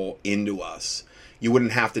control into us. You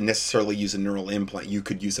wouldn't have to necessarily use a neural implant. You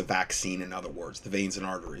could use a vaccine, in other words, the veins and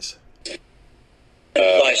arteries.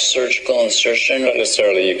 Apply surgical insertion. Not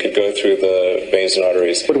necessarily. You could go through the veins and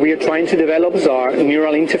arteries. What we are trying to develop are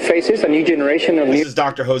neural interfaces, a new generation of This is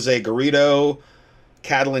Dr. Jose Garrido,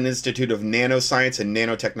 Catalan Institute of Nanoscience and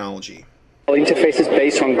Nanotechnology. interfaces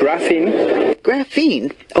based on graphene.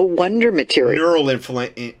 Graphene, a wonder material. Neural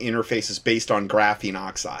interfaces based on graphene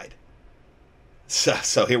oxide.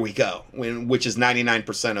 So here we go, which is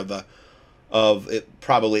 99% of it,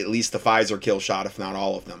 probably at least the Pfizer kill shot, if not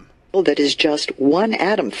all of them. That is just 1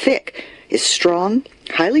 atom thick, is strong,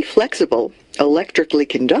 highly flexible, electrically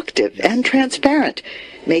conductive, and transparent,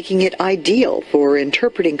 making it ideal for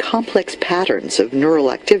interpreting complex patterns of neural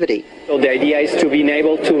activity. So the idea is to be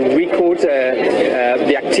able to record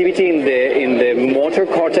the activity in the motor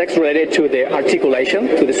cortex related to the articulation,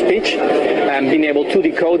 to the speech, and being able to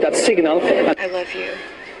decode that signal. I love you,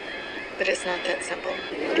 but it's not that simple.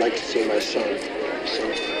 I'd like to see my son.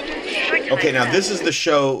 Okay, now this is the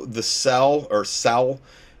show The Cell,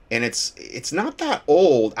 and it's not that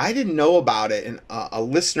old. I didn't know about it, and a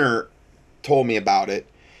listener told me about it,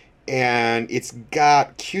 and it's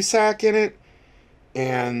got Cusack in it,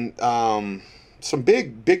 and some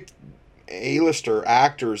big A-lister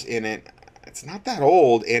actors in it. It's not that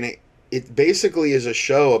old, and it basically is a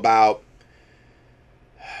show about.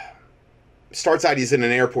 Starts out, he's in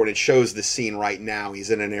an airport. It shows the scene right now.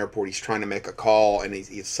 He's in an airport. He's trying to make a call, and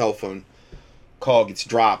his cell phone call gets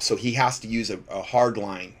dropped. So he has to use a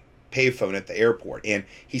hardline payphone at the airport. And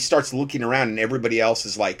he starts looking around, and everybody else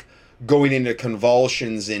is like going into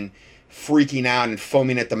convulsions and freaking out and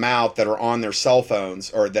foaming at the mouth that are on their cell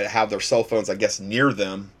phones, or that have their cell phones, I guess, near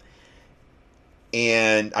them.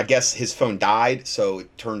 And I guess his phone died, so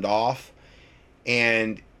it turned off.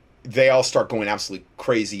 And they all start going absolutely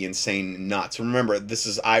crazy, insane, nuts. Remember, this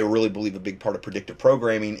is, I really believe, a big part of predictive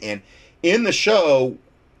programming. And in the show,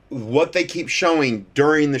 what they keep showing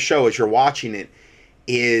during the show as you're watching it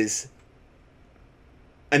is,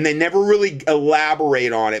 and they never really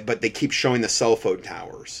elaborate on it, but they keep showing the cell phone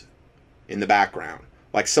towers in the background.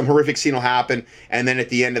 Like some horrific scene will happen, and then at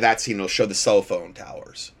the end of that scene, it'll show the cell phone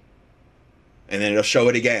towers. And then it'll show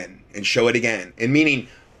it again, and show it again. And meaning,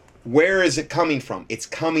 where is it coming from? It's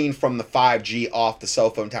coming from the 5G off the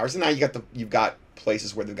cell phone towers. And now you've got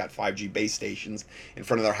places where they've got 5G base stations in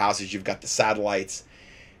front of their houses. You've got the satellites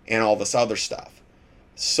and all this other stuff.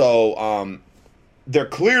 So they're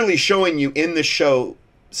clearly showing you in the show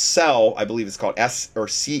Cell, I believe it's called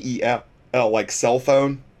CEL, like cell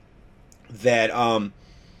phone, that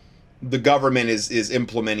the government is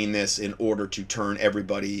implementing this in order to turn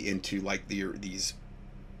everybody into like these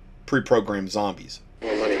pre-programmed zombies.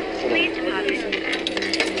 More money.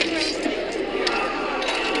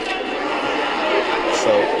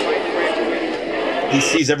 So he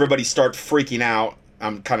sees everybody start freaking out.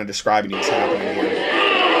 I'm kind of describing what's happening here.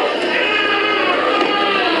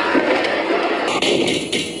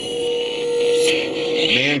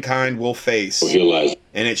 Mankind will face.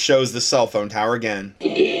 And it shows the cell phone tower again.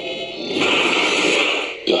 The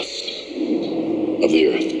dust of the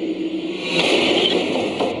earth.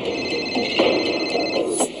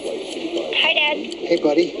 Hi, Dad. Hey,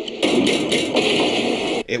 buddy.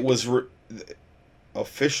 It was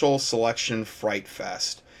official selection Fright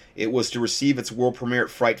Fest. It was to receive its world premiere at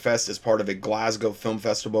Fright Fest as part of a Glasgow Film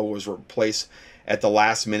Festival. Was replaced at the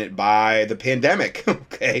last minute by the pandemic.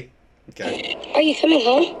 Okay. Are you coming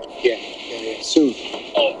home? Yeah. Soon.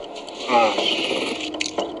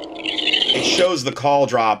 It shows the call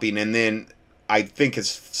dropping, and then I think his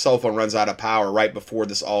cell phone runs out of power right before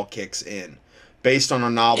this all kicks in. Based on a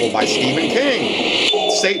novel by Stephen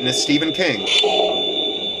King. Satanist Stephen King.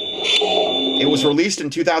 It was released in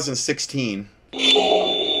 2016.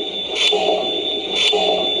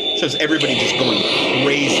 Shows everybody just going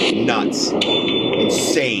crazy, nuts,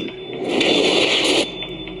 insane.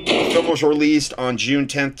 The film was released on June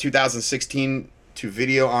 10th, 2016 to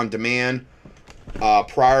video on demand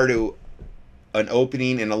prior to an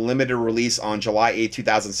opening and a limited release on July 8th,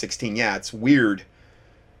 2016. Yeah, it's weird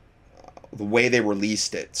the way they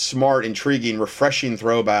released it. Smart, intriguing, refreshing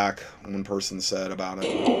throwback, one person said about it.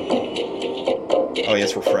 Oh,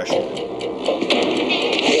 yes, refreshing.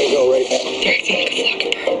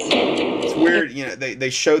 It's weird, you know, they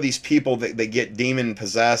show these people that they get demon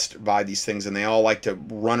possessed by these things, and they all like to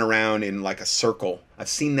run around in like a circle. I've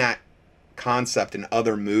seen that concept in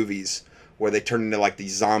other movies where they turn into like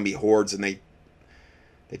these zombie hordes, and they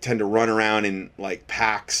tend to run around in like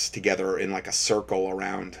packs together in like a circle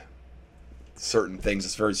around certain things.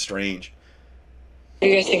 It's very strange. What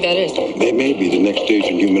do you guys think that is? They may be the next stage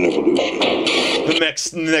in human evolution. The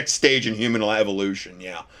next stage in human evolution,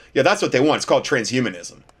 yeah. Yeah, that's what they want. It's called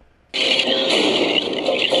transhumanism.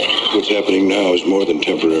 What's happening now is more than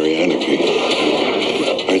temporary anarchy.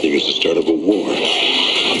 I think it's the start of a war.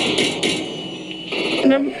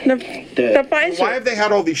 Why have they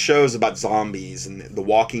had all these shows about zombies and The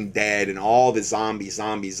Walking Dead and all the zombie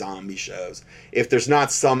shows if there's not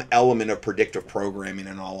some element of predictive programming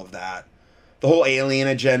and all of that? The whole alien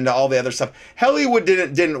agenda, all the other stuff. Hollywood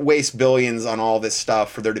didn't waste billions on all this stuff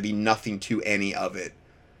for there to be nothing to any of it.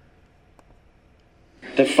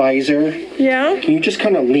 The Pfizer. Yeah. Can you just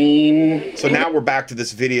kind of lean? So now we're back to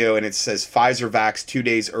this video, and it says Pfizer vax 2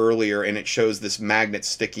 days earlier, and it shows this magnet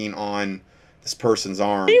sticking on this person's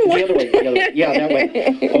arm. The other way. Yeah, that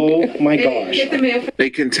way. Oh my gosh. A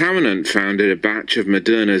contaminant found in a batch of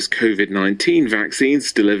Moderna's COVID-19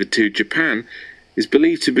 vaccines delivered to Japan is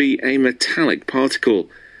believed to be a metallic particle.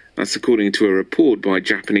 That's according to a report by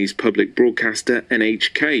Japanese public broadcaster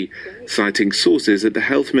NHK, citing sources at the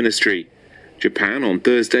health ministry. Japan on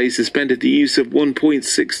Thursday suspended the use of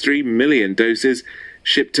 1.63 million doses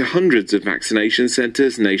shipped to hundreds of vaccination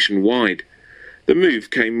centres nationwide. The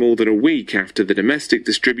move came more than a week after the domestic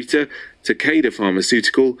distributor, Takeda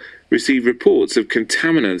Pharmaceutical, received reports of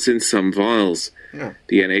contaminants in some vials. Yeah.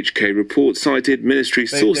 The NHK report cited ministry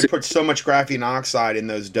sources. They put so much graphene oxide in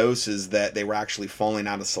those doses that they were actually falling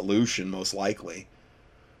out of solution, most likely.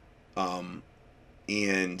 And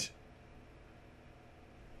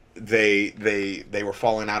they were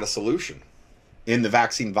falling out of solution in the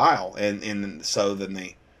vaccine vial, and so then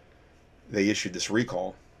they issued this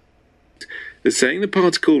recall. They're saying the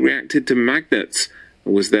particle reacted to magnets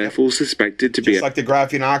and was therefore suspected to be like the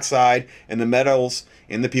graphene oxide and the metals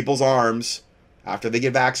in the people's arms after they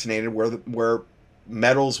get vaccinated, where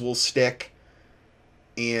metals will stick.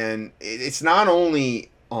 And it's not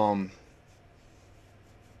only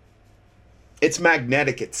it's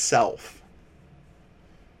magnetic itself,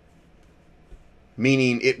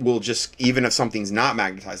 meaning it will just, even if something's not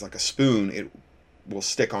magnetized like a spoon, it will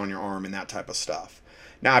stick on your arm and that type of stuff.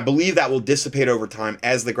 Now, I believe that will dissipate over time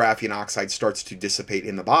as the graphene oxide starts to dissipate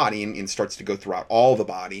in the body and starts to go throughout all the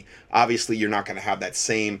body. Obviously, you're not going to have that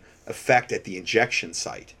same effect at the injection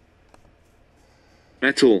site.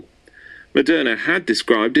 Metal. Moderna had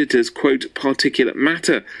described it as, quote, particulate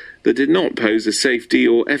matter that did not pose a safety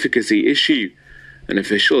or efficacy issue. An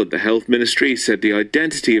official at the health ministry said the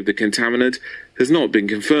identity of the contaminant has not been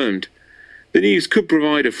confirmed. The news could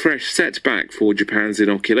provide a fresh setback for Japan's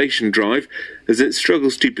inoculation drive as it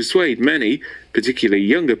struggles to persuade many, particularly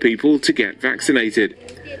younger people, to get vaccinated.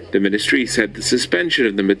 The ministry said the suspension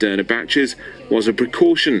of the Moderna batches was a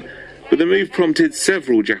precaution, but the move prompted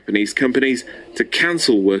several Japanese companies to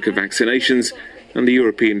cancel worker vaccinations and the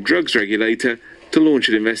European drugs regulator to launch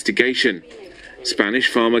an investigation.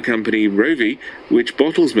 Spanish pharma company Rovi, which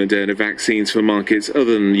bottles Moderna vaccines for markets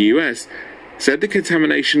other than the US, said the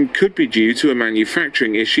contamination could be due to a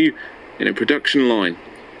manufacturing issue in a production line.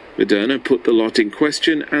 Moderna put the lot in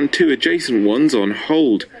question and 2 adjacent ones on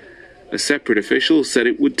hold. A separate official said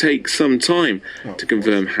it would take some time to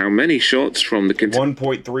confirm how many shots from the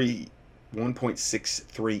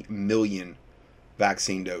 1.63 million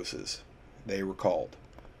vaccine doses they recalled.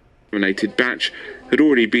 Contaminated batch had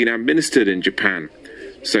already been administered in Japan.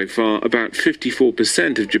 So far, about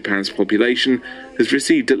 54% of Japan's population has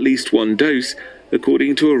received at least 1 dose,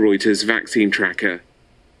 according to a Reuters vaccine tracker.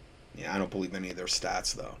 Yeah, I don't believe any of their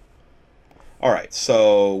stats, though. All right,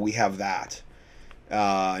 so we have that.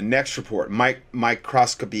 Next report.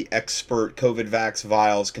 Microscopy expert COVID vax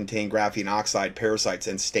vials contain graphene oxide, parasites,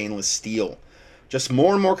 and stainless steel. Just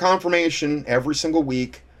more and more confirmation every single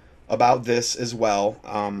week about this as well.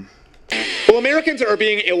 Well, Americans are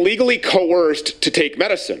being illegally coerced to take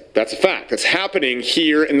medicine. That's a fact. That's happening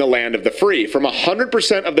here in the land of the free. From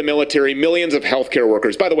 100% of the military, millions of healthcare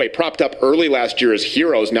workers, by the way, propped up early last year as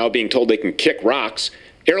heroes, now being told they can kick rocks.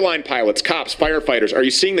 Airline pilots, cops, firefighters. Are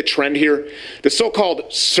you seeing the trend here? The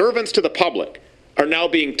so-called servants to the public are now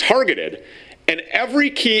being targeted, and every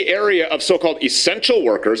key area of so-called essential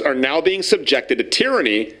workers are now being subjected to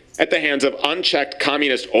tyranny at the hands of unchecked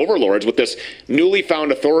communist overlords with this newly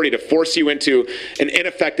found authority to force you into an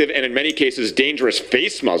ineffective and in many cases dangerous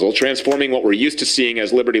face muzzle, transforming what we're used to seeing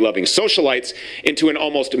as liberty-loving socialites into an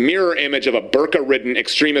almost mirror image of a burqa-ridden,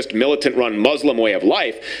 extremist, militant-run Muslim way of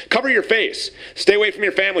life. Cover your face, stay away from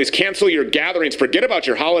your families, cancel your gatherings, forget about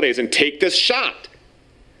your holidays, and take this shot.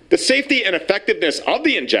 The safety and effectiveness of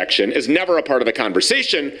the injection is never a part of the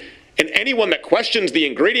conversation. And anyone that questions the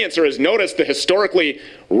ingredients or has noticed the historically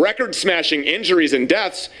record-smashing injuries and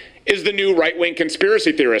deaths is the new right-wing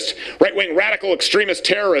conspiracy theorist, right-wing radical extremist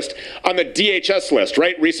terrorist on the DHS list,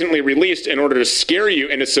 right? Recently released in order to scare you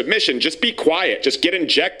into submission. Just be quiet. Just get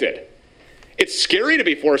injected. It's scary to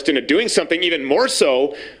be forced into doing something, even more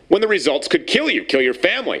so when the results could kill you, kill your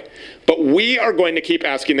family. But we are going to keep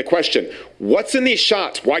asking the question, what's in these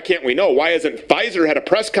shots? Why can't we know? Why hasn't Pfizer had a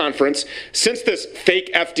press conference since this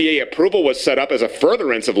fake FDA approval was set up as a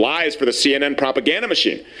furtherance of lies for the CNN propaganda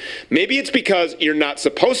machine? Maybe it's because you're not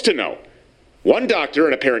supposed to know. One doctor,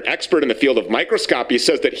 an apparent expert in the field of microscopy,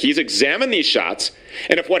 says that he's examined these shots,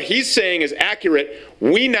 and if what he's saying is accurate,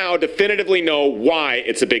 we now definitively know why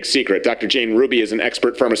it's a big secret. Dr. Jane Ruby is an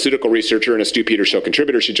expert pharmaceutical researcher and a Stu Peters Show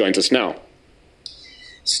contributor. She joins us now.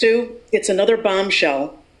 Stu, it's another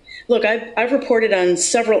bombshell. Look, I've reported on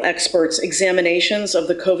several experts' examinations of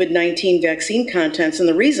the COVID-19 vaccine contents, and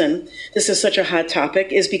the reason this is such a hot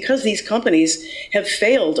topic is because these companies have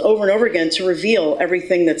failed over and over again to reveal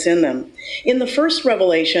everything that's in them. In the first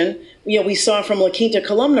revelation, we saw from La Quinta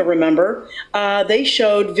Columna, remember, they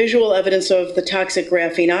showed visual evidence of the toxic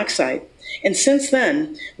graphene oxide. And since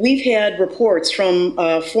then, we've had reports from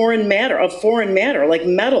foreign matter like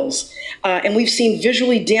metals, and we've seen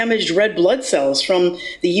visually damaged red blood cells from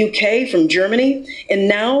the UK, from Germany, and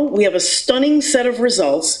now we have a stunning set of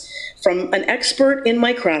results from an expert in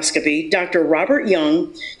microscopy, Dr. Robert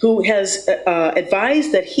Young, who has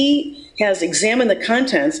advised that he has examined the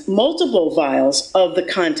contents, multiple vials of the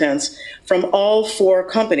contents from all four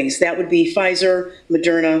companies. That would be Pfizer,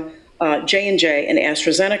 Moderna, J&J, and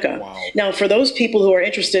AstraZeneca. Wow. Now, for those people who are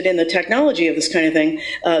interested in the technology of this kind of thing,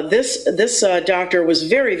 this doctor was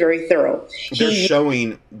very, very thorough. They're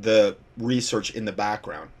showing the research in the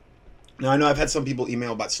background. Now, I know I've had some people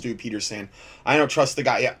email about Stu Peters saying, I don't trust the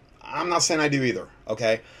guy. Yeah, I'm not saying I do either,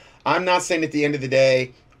 okay? I'm not saying at the end of the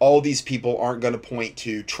day, all these people aren't going to point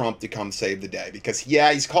to Trump to come save the day. Because,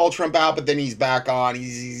 yeah, he's called Trump out, but then he's back on.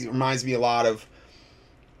 He reminds me a lot of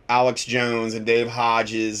Alex Jones and Dave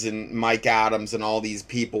Hodges and Mike Adams and all these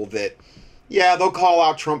people that, yeah, they'll call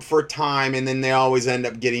out Trump for a time and then they always end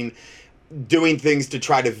up doing things to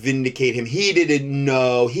try to vindicate him. He didn't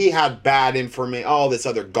know. He had bad information, all this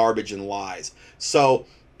other garbage and lies. So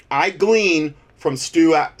I glean from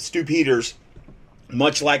Stu Peters,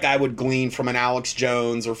 much like I would glean from an Alex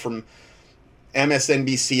Jones or from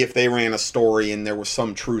MSNBC if they ran a story and there was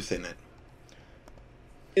some truth in it.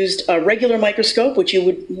 Used a regular microscope, which you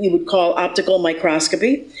would call optical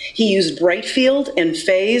microscopy. He used bright field and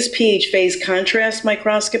pH phase contrast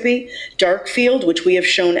microscopy, dark field, which we have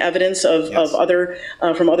shown evidence of, yes, of other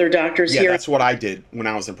from other doctors here. Yeah, that's what I did when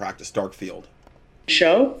I was in practice, dark field.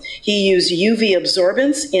 He used UV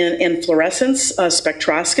absorbance in fluorescence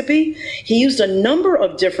spectroscopy. He used a number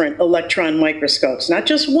of different electron microscopes, not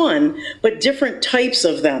just one, but different types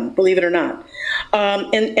of them, believe it or not.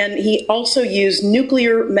 And he also used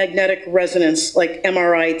nuclear magnetic resonance, like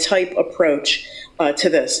MRI type approach to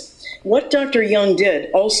this. What Dr. Young did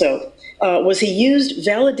also was he used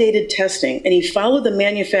validated testing, and he followed the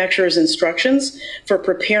manufacturer's instructions for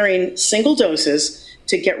preparing single doses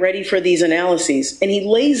to get ready for these analyses. And he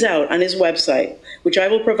lays out on his website, which I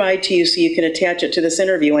will provide to you so you can attach it to this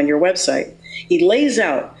interview on your website. He lays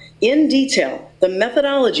out in detail the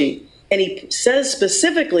methodology, and he says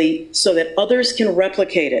specifically so that others can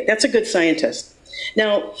replicate it. That's a good scientist.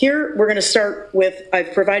 Now, here we're going to start with,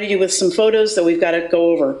 I've provided you with some photos that we've got to go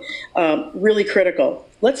over, really critical.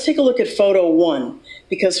 Let's take a look at photo 1,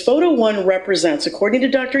 because photo 1 represents, according to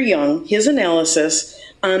Dr. Young, his analysis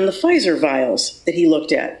on the Pfizer vials that he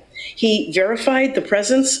looked at. He verified the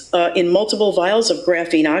presence in multiple vials of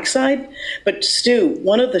graphene oxide, but Stu,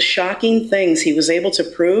 one of the shocking things he was able to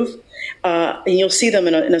prove, and you'll see them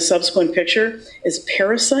in a subsequent picture, is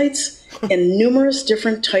parasites and numerous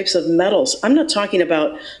different types of metals. I'm not talking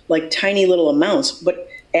about like tiny little amounts, but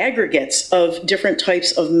aggregates of different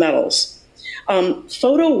types of metals.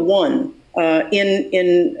 Photo 1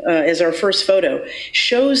 as our first photo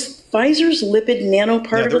shows Pfizer's lipid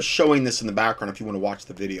nanoparticles. Yeah, they're showing this in the background if you want to watch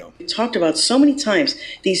the video. We talked about so many times,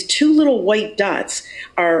 these two little white dots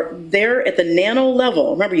are there at the nano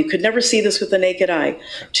level. Remember, you could never see this with the naked eye.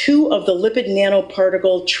 Two of the lipid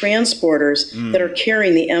nanoparticle transporters that are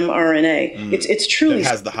carrying the mRNA. It's truly... It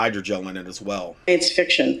has the hydrogel in it as well. It's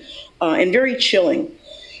fiction and very chilling.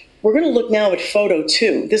 We're going to look now at photo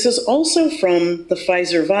 2. This is also from the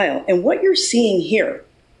Pfizer vial. And what you're seeing here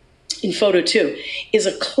in photo 2 is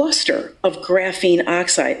a cluster of graphene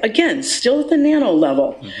oxide. Again, still at the nano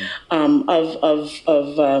level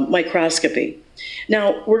of microscopy.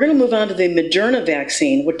 Now, we're going to move on to the Moderna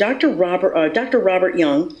vaccine. What Dr. Robert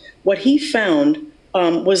Young, what he found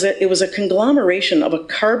was that it was a conglomeration of a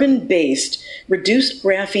carbon-based reduced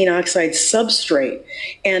graphene oxide substrate,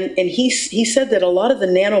 and he said that a lot of the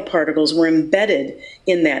nanoparticles were embedded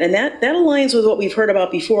in that, and that aligns with what we've heard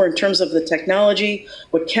about before in terms of the technology,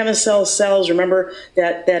 what Chemicell sells. Remember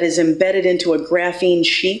that is embedded into a graphene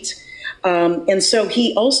sheet. And so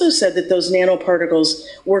he also said that those nanoparticles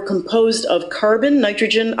were composed of carbon,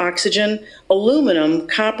 nitrogen, oxygen, aluminum,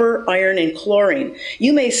 copper, iron, and chlorine.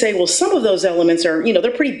 You may say, well, some of those elements are,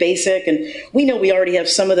 they're pretty basic, and we know we already have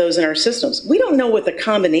some of those in our systems. We don't know what the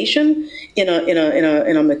combination in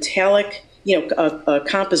a metallic,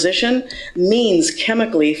 composition means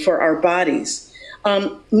chemically for our bodies.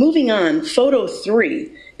 Moving on, photo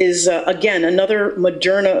 3 is, again, another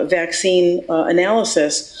Moderna vaccine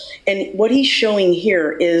analysis. And what he's showing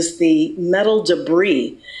here is the metal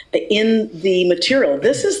debris in the material.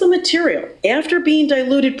 This is the material. After being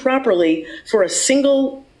diluted properly for a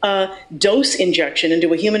single dose injection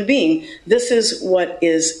into a human being, this is what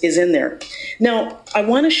is in there. Now, I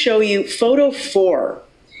want to show you photo 4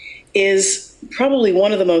 is probably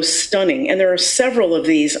one of the most stunning, and there are several of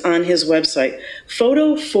these on his website.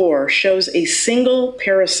 Photo 4 shows a single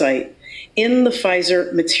parasite in the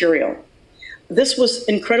Pfizer material. This was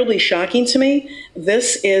incredibly shocking to me.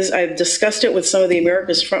 I've discussed it with some of the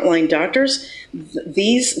America's Frontline Doctors.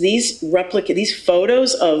 These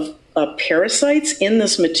photos of parasites in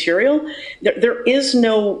this material, there is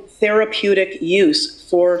no therapeutic use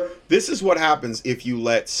for. This is what happens if you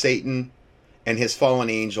let Satan and his fallen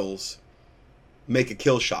angels make a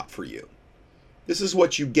kill shot for you. This is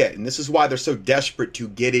what you get, and this is why they're so desperate to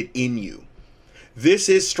get it in you. This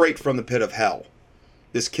is straight from the pit of hell,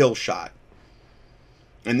 this kill shot.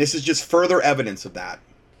 And this is just further evidence of that.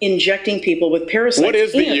 Injecting people with parasites. What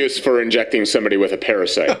is the use for injecting somebody with a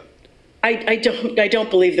parasite? I don't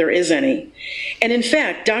believe there is any. And in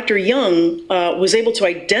fact, Dr. Young was able to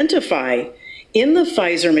identify in the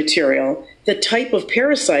Pfizer material the type of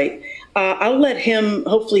parasite. I'll let him,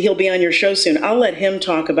 hopefully he'll be on your show soon, I'll let him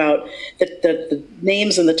talk about the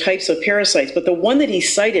names and the types of parasites. But the one that he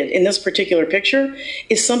cited in this particular picture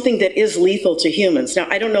is something that is lethal to humans. Now,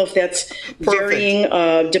 I don't know if that's varying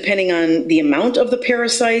depending on the amount of the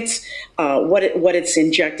parasites, what it's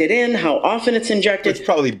injected in, how often it's injected. It's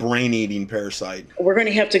probably brain-eating parasite. We're going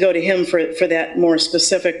to have to go to him for that more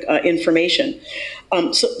specific information.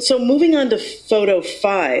 So moving on to photo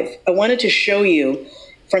 5, I wanted to show you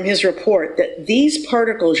from his report that these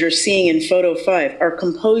particles you're seeing in photo 5 are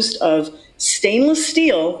composed of stainless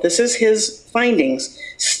steel. This is his findings,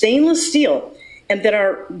 stainless steel, and that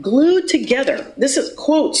are glued together. This is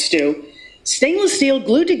quote, Stu, stainless steel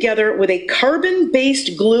glued together with a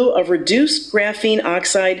carbon-based glue of reduced graphene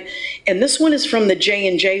oxide. And this one is from the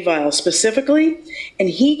J&J vial specifically. And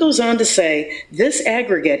he goes on to say, this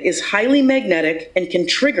aggregate is highly magnetic and can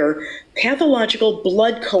trigger pathological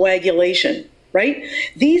blood coagulation. Right?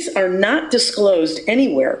 These are not disclosed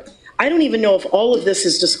anywhere. I don't even know if all of this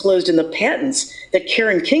is disclosed in the patents that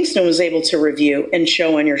Karen Kingston was able to review and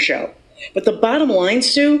show on your show. But the bottom line,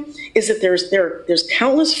 Stu, is that there's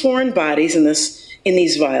countless foreign bodies in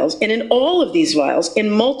these vials, and in all of these vials,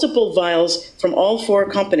 in multiple vials from all 4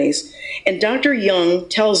 companies. And Dr. Young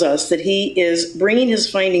tells us that he is bringing his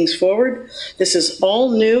findings forward. This is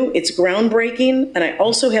all new. It's groundbreaking. And I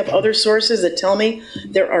also have other sources that tell me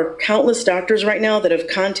there are countless doctors right now that have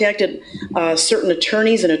contacted certain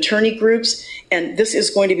attorneys and attorney groups. And this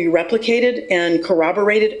is going to be replicated and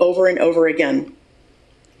corroborated over and over again.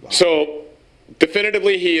 So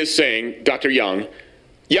definitively he is saying, Dr. Young,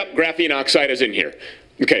 yep, graphene oxide is in here.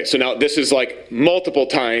 Okay, so now this is like multiple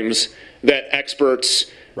times that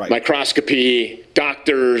experts, microscopy,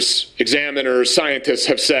 doctors, examiners, scientists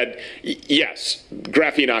have said, yes,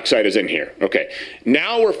 graphene oxide is in here. Okay,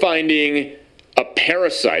 now we're finding a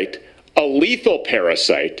parasite, a lethal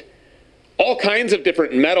parasite, all kinds of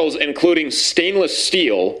different metals, including stainless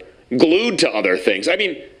steel, glued to other things. I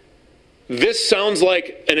mean, this sounds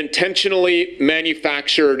like an intentionally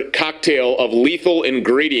manufactured cocktail of lethal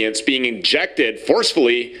ingredients being injected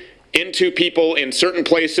forcefully into people in certain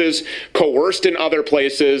places, coerced in other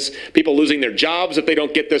places, people losing their jobs if they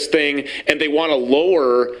don't get this thing, and they want to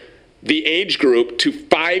lower the age group to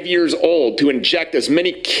 5 years old to inject as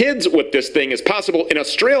many kids with this thing as possible. In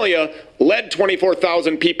Australia, led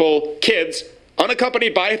 24,000 people, kids,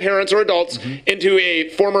 unaccompanied by parents or adults, into a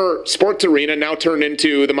former sports arena, now turned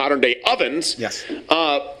into the modern day ovens,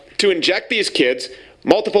 to inject these kids,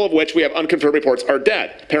 multiple of which we have unconfirmed reports are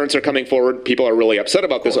dead. Parents are coming forward. People are really upset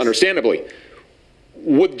about this, understandably.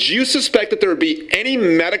 Would you suspect that there would be any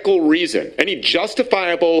medical reason, any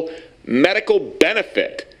justifiable medical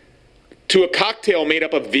benefit to a cocktail made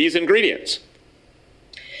up of these ingredients?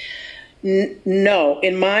 No,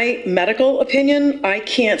 in my medical opinion, I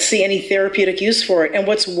can't see any therapeutic use for it. And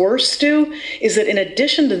what's worse, Stu, is that in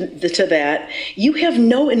addition to that, you have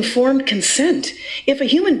no informed consent. If a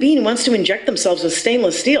human being wants to inject themselves with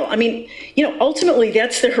stainless steel, I mean, ultimately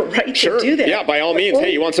that's their right to do that. Yeah, by all means.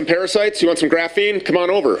 Hey, you want some parasites? You want some graphene? Come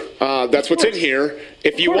on over. That's what's in here.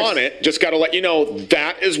 If you want it, just got to let you know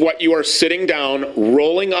that is what you are sitting down,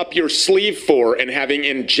 rolling up your sleeve for, and having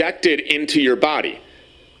injected into your body.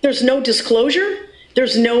 There's no disclosure.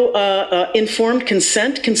 There's no informed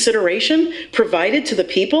consent consideration provided to the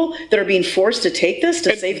people that are being forced to take this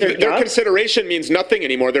to save their jobs. Their consideration means nothing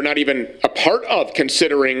anymore. They're not even a part of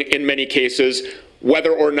considering, in many cases,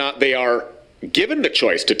 whether or not they are given the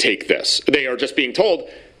choice to take this. They are just being told,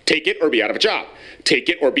 take it or be out of a job. Take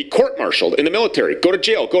it or be court-martialed in the military. Go to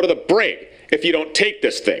jail. Go to the brig if you don't take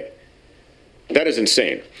this thing. That is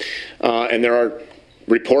insane. And there are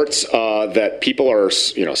reports that people are,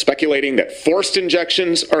 speculating that forced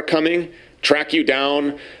injections are coming, track you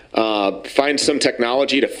down, find some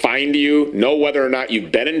technology to find you, know whether or not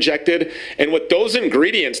you've been injected. And with those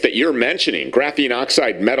ingredients that you're mentioning, graphene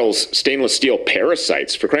oxide, metals, stainless steel,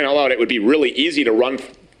 parasites, for crying out loud, it would be really easy to run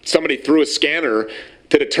somebody through a scanner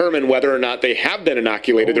to determine whether or not they have been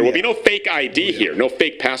inoculated. There will be no fake ID here, no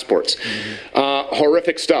fake passports.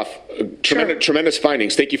 Horrific stuff. Tremendous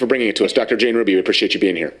findings. Thank you for bringing it to us. Dr. Jane Ruby, we appreciate you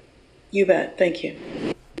being here. You bet. Thank you.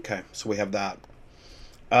 Okay, so we have that.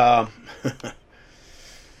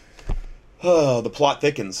 Oh, the plot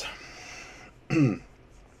thickens.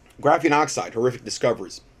 Graphene oxide, horrific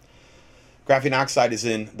discoveries. Graphene oxide is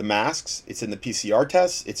in the masks, it's in the PCR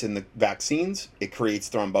tests, it's in the vaccines, it creates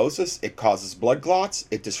thrombosis, it causes blood clots,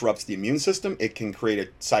 it disrupts the immune system, it can create a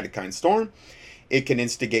cytokine storm, it can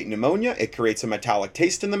instigate pneumonia, it creates a metallic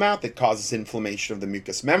taste in the mouth, it causes inflammation of the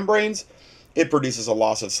mucous membranes, it produces a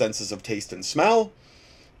loss of senses of taste and smell,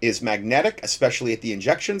 is magnetic, especially at the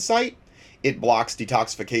injection site, it blocks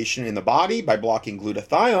detoxification in the body by blocking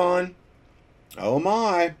glutathione. Oh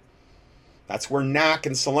my. That's where NAC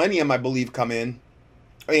and selenium, I believe, come in.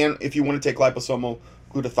 And if you want to take liposomal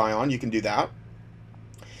glutathione, you can do that.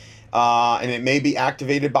 And it may be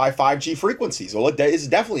activated by 5G frequencies. Well, it is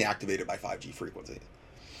definitely activated by 5G frequencies.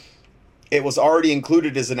 It was already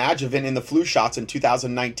included as an adjuvant in the flu shots in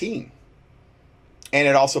 2019. And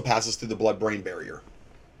it also passes through the blood-brain barrier.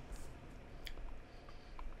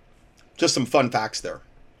 Just some fun facts there.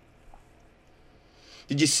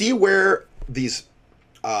 Did you see where these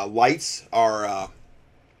lights are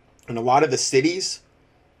in a lot of the cities,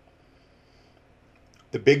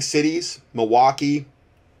 the big cities, Milwaukee?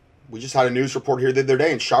 We just had a news report here the other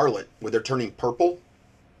day in Charlotte where they're turning purple.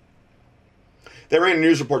 They ran a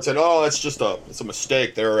news report said, "Oh, it's a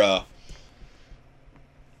mistake. They're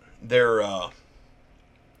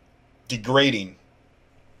degrading."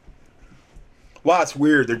 Wow, it's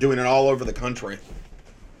weird. They're doing it all over the country.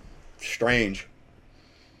 Strange.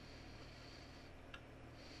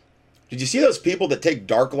 Did you see those people that take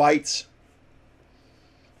dark lights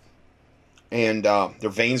and their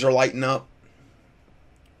veins are lighting up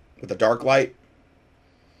with a dark light?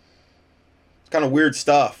 It's kind of weird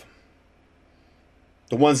stuff.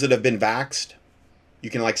 The ones that have been vaxxed, you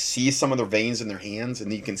can like see some of their veins in their hands,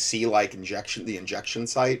 and you can see like the injection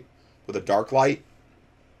site with a dark light.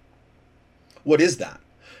 What is that?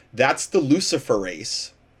 That's the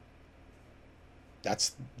luciferase.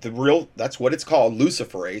 That's what it's called,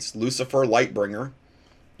 luciferase. Lucifer, light bringer,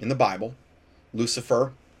 in the Bible.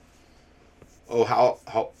 Lucifer. Oh,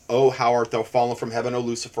 how art thou fallen from heaven, O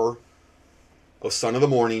Lucifer, O son of the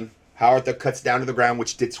morning. How art thou cuts down to the ground,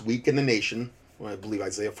 which didst weaken the nation. Well, I believe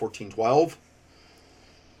Isaiah 14:12.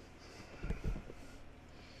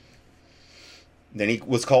 Then he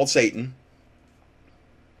was called Satan.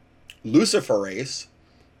 Luciferase,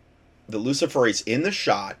 the luciferase in the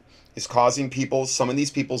shot is causing some of these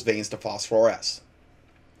people's veins to phosphoresce.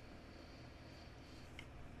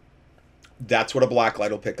 That's what a black light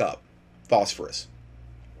will pick up, phosphorus.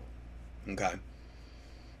 Okay.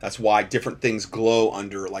 That's why different things glow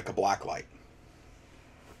under like a black light.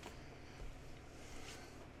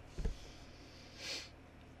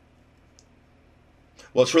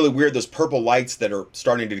 Well, it's really weird. Those purple lights that are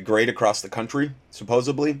starting to degrade across the country,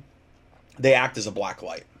 supposedly, they act as a black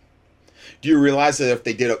light. Do you realize that if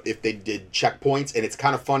they did checkpoints, and it's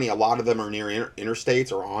kind of funny, a lot of them are near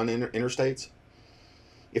interstates or on interstates.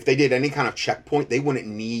 If they did any kind of checkpoint, they wouldn't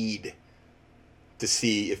need to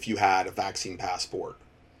see if you had a vaccine passport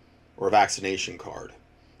or a vaccination card.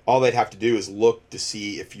 All they'd have to do is look to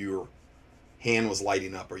see if your hand was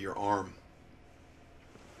lighting up or your arm,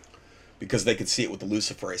 because they could see it with the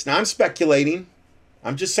luciferase. Now, I'm speculating.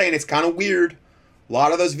 I'm just saying it's kind of weird. A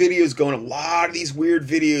lot of those videos going, a lot of these weird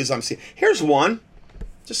videos I'm seeing. Here's one.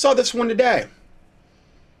 Just saw this one today.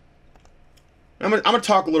 I'm gonna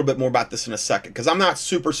talk a little bit more about this in a second because I'm not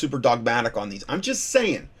super dogmatic on these. I'm just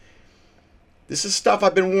saying this is stuff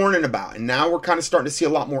I've been warning about, and now we're kind of starting to see a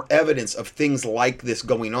lot more evidence of things like this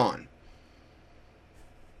going on.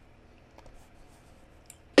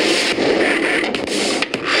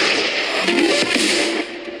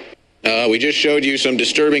 We just showed you some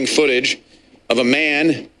disturbing footage of a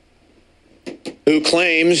man who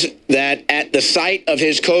claims that at the site of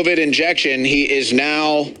his COVID injection, he is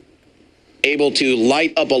now able to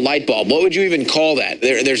light up a light bulb. What would you even call that?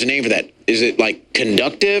 There's a name for that. Is it like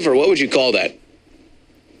conductive, or what would you call that?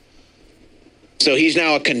 So he's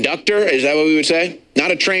now a conductor? Is that what we would say?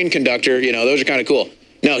 Not a trained conductor. You know, those are kind of cool.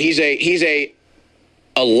 No, he's a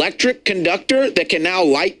electric conductor that can now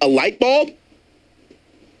light a light bulb.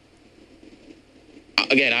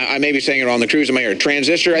 Again, I may be saying it on the cruise in my ear.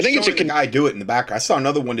 Transistor. I think it's a guy do it in the background. I saw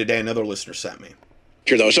another one today. Another listener sent me.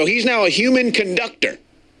 Sure, though. So he's now a human conductor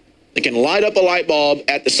that can light up a light bulb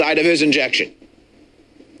at the site of his injection.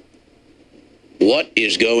 What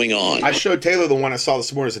is going on? I showed Taylor the one I saw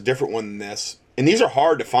this morning is a different one than this, and these are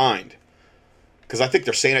hard to find because I think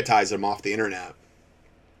they're sanitizing them off the internet.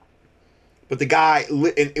 But the guy,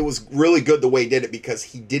 and it was really good the way he did it because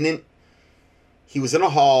he was in a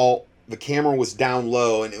hall. The camera was down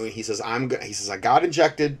low, and he says, I got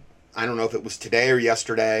injected. I don't know if it was today or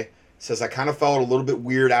yesterday. He says, I kind of felt a little bit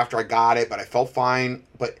weird after I got it, but I felt fine.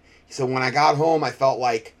 But he said, when I got home, I felt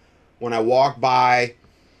like when I walked by,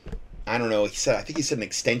 I don't know, I think he said an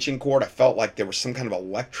extension cord. I felt like there was some kind of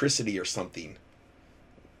electricity or something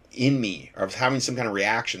in me, or I was having some kind of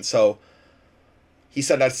reaction. So he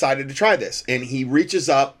said, I decided to try this. And he reaches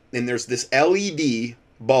up, and there's this LED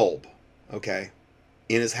bulb, okay,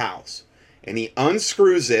 in his house, and he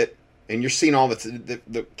unscrews it, and you're seeing all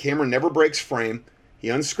the camera never breaks frame. He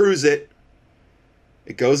unscrews it,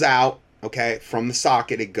 it goes out, okay, from the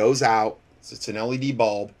socket, it goes out. So it's an LED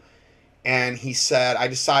bulb, and he said, I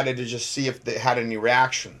decided to just see if it had any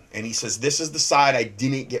reaction. And he says, this is the side I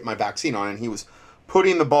didn't get my vaccine on, and he was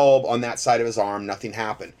putting the bulb on that side of his arm, nothing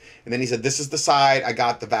happened. And then he said, this is the side I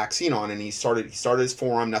got the vaccine on, and he started his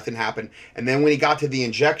forearm, nothing happened. And then when he got to the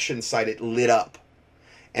injection site, it lit up.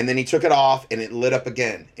 And then he took it off, and it lit up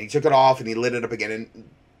again. And he took it off, and he lit it up again. And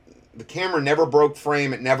the camera never broke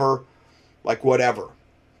frame. It never, like, whatever.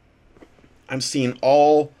 I'm seeing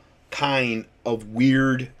all kind of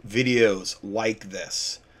weird videos like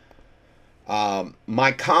this.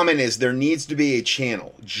 My comment is there needs to be a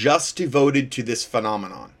channel just devoted to this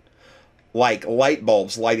phenomenon. Like light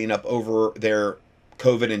bulbs lighting up over their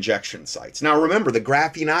COVID injection sites. Now remember, the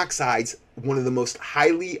graphene oxide's one of the most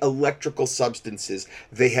highly electrical substances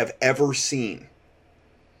they have ever seen.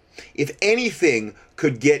 If anything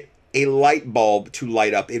could get a light bulb to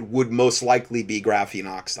light up, it would most likely be graphene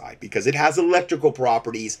oxide because it has electrical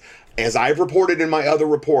properties, as I've reported in my other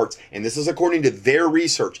reports, and this is according to their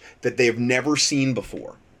research, that they've never seen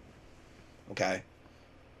before. Okay?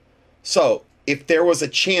 So, if there was a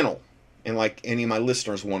channel, and like any of my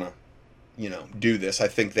listeners want to, do this, I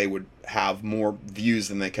think they would have more views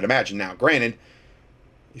than they could imagine. Now, granted,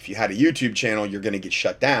 if you had a YouTube channel, you're going to get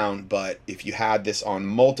shut down, but if you had this on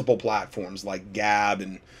multiple platforms like Gab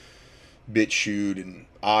and BitChute and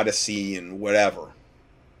Odyssey and whatever,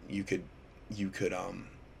 you could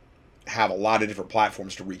have a lot of different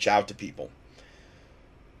platforms to reach out to people.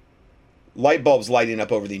 Light bulbs lighting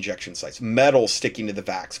up over the injection sites, metal sticking to the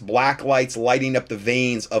vax, black lights lighting up the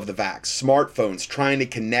veins of the vax, smartphones trying to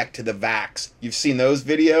connect to the vax. You've seen those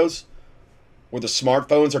videos where the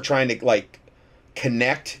smartphones are trying to like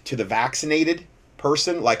connect to the vaccinated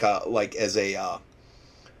person, like a Bluetooth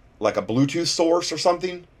source or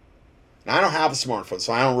something. Now, I don't have a smartphone,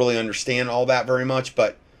 so I don't really understand all that very much,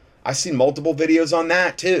 but I've seen multiple videos on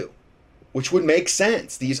that too, which would make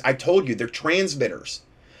sense. I told you, they're transmitters.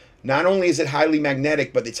 Not only is it highly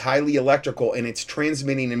magnetic, but it's highly electrical, and it's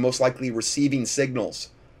transmitting and most likely receiving signals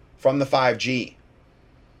from the 5G.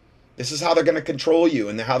 This is how they're going to control you,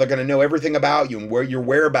 and how they're going to know everything about you and where your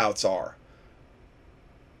whereabouts are.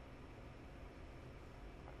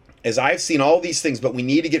 As I've seen all these things, but we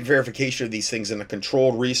need to get verification of these things in a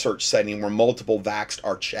controlled research setting where multiple vaxxed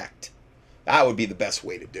are checked. That would be the best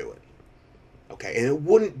way to do it. Okay, and it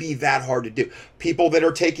wouldn't be that hard to do. People that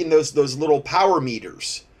are taking those little power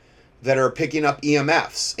meters that are picking up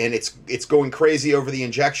EMFs, and it's going crazy over the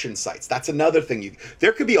injection sites. That's another thing.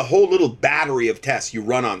 There could be a whole little battery of tests you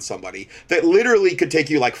run on somebody that literally could take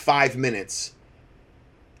you like 5 minutes.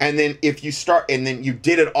 And then if you start, and then you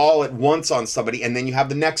did it all at once on somebody, and then you have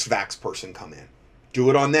the next vax person come in. Do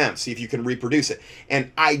it on them. See if you can reproduce it.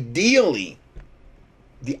 And ideally,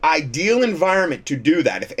 the ideal environment to do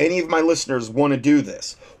that, if any of my listeners want to do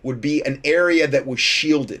this, would be an area that was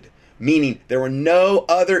shielded, meaning there were no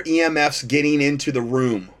other EMFs getting into the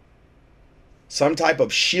room. Some type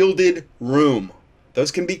of shielded room.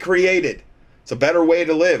 Those can be created. It's a better way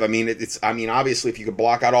to live. I mean, obviously, if you could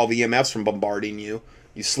block out all the EMFs from bombarding you,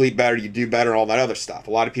 you sleep better, you do better, all that other stuff.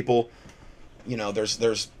 A lot of people, you know,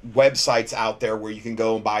 there's websites out there where you can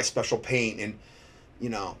go and buy special paint and, you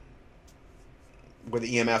know, where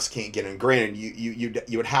the EMFs can't get in. Granted,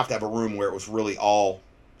 you would have to have a room where it was really all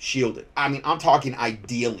shielded. I mean, I'm talking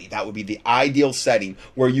ideally. That would be the ideal setting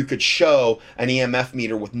where you could show an EMF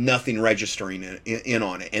meter with nothing registering in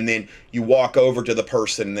on it. And then you walk over to the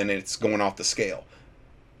person and then it's going off the scale.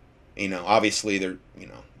 You know, obviously they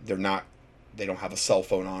don't have a cell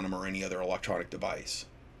phone on them or any other electronic device.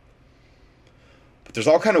 But there's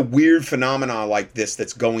all kind of weird phenomena like this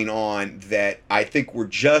that's going on that I think we're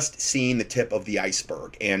just seeing the tip of the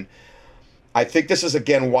iceberg. And I think this is,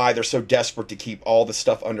 again, why they're so desperate to keep all the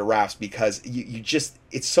stuff under wraps, because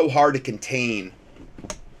it's so hard to contain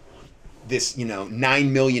this,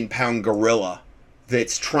 9 million pound gorilla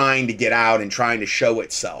that's trying to get out and trying to show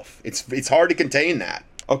itself. It's hard to contain that.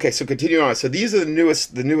 Okay, so continuing on. So these are the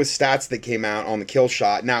newest stats that came out on the kill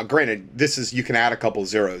shot. Now, granted, you can add a couple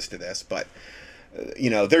zeros to this, but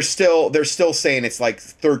they're still saying it's like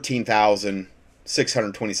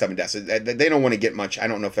 13,627 deaths. They don't want to get much. I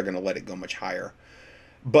don't know if they're going to let it go much higher.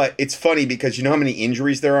 But it's funny because you know how many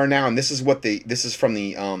injuries there are now, and this is from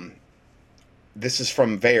VAERS.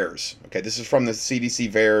 Okay, this is from the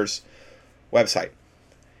CDC VAERS website.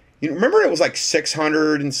 You remember it was like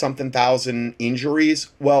 600 and something thousand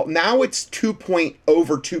injuries? Well, now it's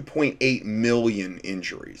over 2.8 million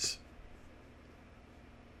injuries.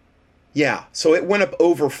 Yeah, so it went up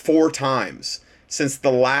over 4 times since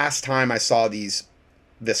the last time I saw this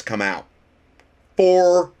come out.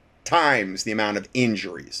 4 times the amount of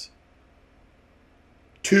injuries.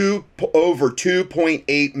 Over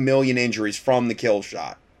 2.8 million injuries from the kill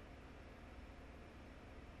shot.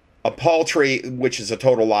 A paltry, which is a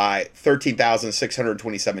total lie,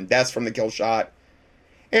 13,627 deaths from the kill shot,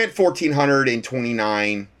 and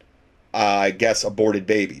 1,429, I guess, aborted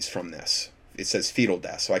babies from this. It says fetal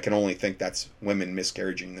death, so I can only think that's women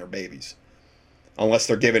miscarrying their babies. Unless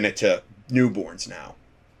they're giving it to newborns now.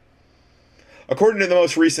 According to the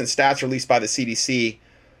most recent stats released by the CDC,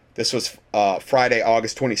 this was Friday,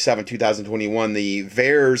 August 27, 2021, the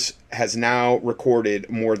VAERS has now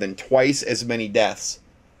recorded more than twice as many deaths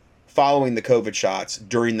following the COVID shots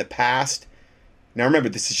during the past. Now remember,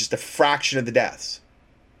 this is just a fraction of the deaths.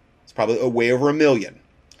 It's probably way over 1 million.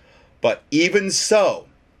 But even so,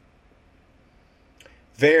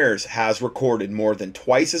 VAERS has recorded more than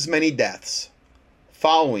twice as many deaths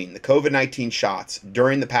following the COVID-19 shots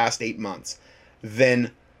during the past 8 months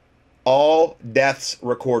than all deaths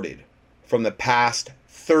recorded from the past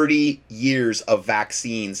 30 years of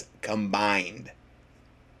vaccines combined.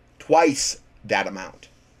 Twice that amount.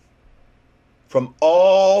 From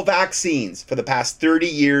all vaccines for the past 30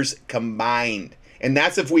 years combined. And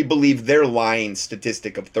that's if we believe their lying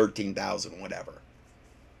statistic of 13,000 whatever.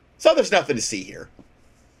 So there's nothing to see here.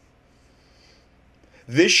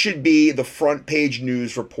 This should be the front page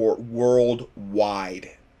news report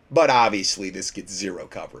worldwide. But obviously this gets zero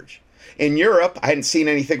coverage. In Europe, I hadn't seen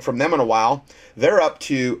anything from them in a while. They're up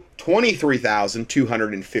to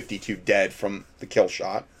 23,252 dead from the kill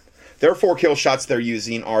shot. Their 4 kill shots they're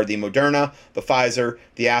using are the Moderna, the Pfizer,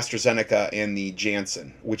 the AstraZeneca, and the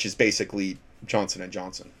Janssen, which is basically Johnson &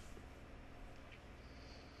 Johnson.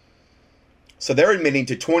 So they're admitting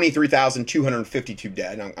to 23,252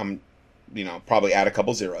 dead. I'm probably add a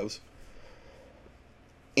couple zeros.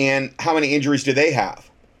 And how many injuries do they have?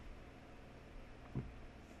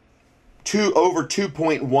 Over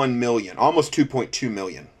 2.1 million, almost 2.2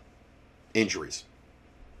 million injuries.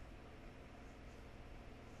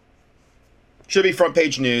 Should be front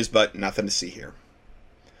page news, but nothing to see here.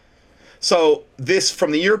 So this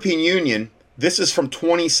from the European Union, this is from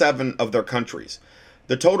 27 of their countries.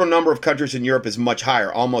 The total number of countries in Europe is much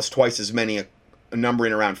higher, almost twice as many,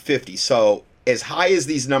 numbering around 50. So as high as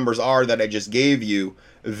these numbers are that I just gave you,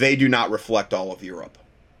 they do not reflect all of Europe.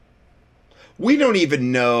 We don't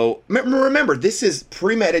even know. Remember, this is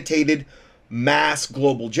premeditated mass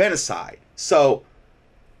global genocide. So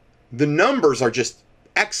the numbers are just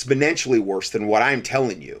exponentially worse than what I'm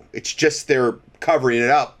telling you. It's just they're covering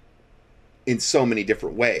it up in so many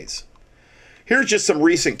different ways. Here's just some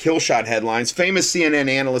recent kill shot headlines. Famous CNN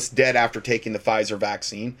analyst dead after taking the Pfizer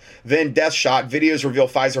vaccine. Then death shot. Videos reveal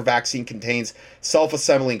Pfizer vaccine contains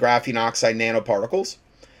self-assembling graphene oxide nanoparticles,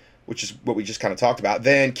 which is what we just kind of talked about.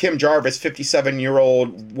 Then Kim Jarvis,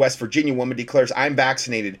 57-year-old West Virginia woman, declares, I'm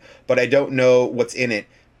vaccinated, but I don't know what's in it.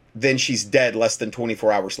 Then she's dead less than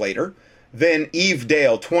 24 hours later. Then Eve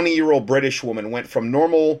Dale, 20-year-old British woman, went from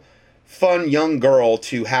normal, fun young girl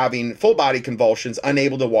to having full-body convulsions,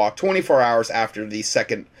 unable to walk 24 hours after the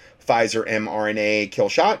second Pfizer mRNA kill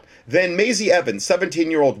shot. Then Maisie Evans,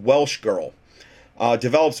 17-year-old Welsh girl,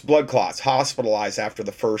 develops blood clots, hospitalized after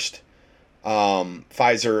the first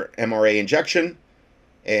Pfizer mRNA injection,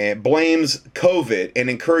 and blames COVID and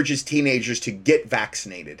encourages teenagers to get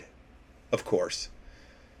vaccinated, of course.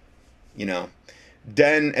 You know.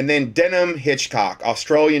 And then Denham Hitchcock,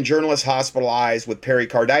 Australian journalist hospitalized with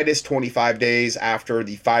pericarditis 25 days after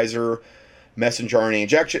the Pfizer messenger RNA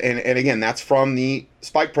injection. And again, that's from the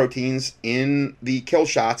spike proteins in the kill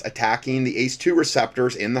shots attacking the ACE2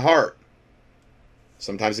 receptors in the heart.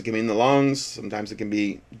 Sometimes it can be in the lungs. Sometimes it can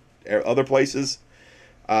be other places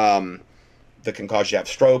that can cause you to have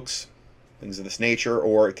strokes, things of this nature,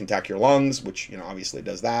 or it can attack your lungs, which, you know, obviously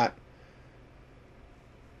does that.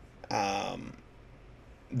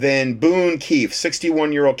 Then Boone Keefe,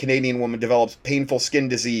 61-year-old Canadian woman, develops painful skin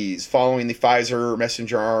disease following the Pfizer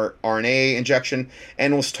messenger RNA injection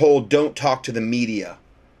and was told don't talk to the media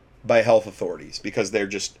by health authorities because they're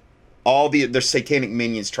just they're satanic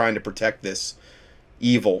minions trying to protect this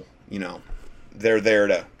evil, you know. They're there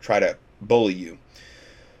to try to bully you.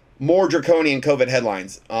 More draconian COVID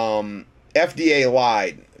headlines. FDA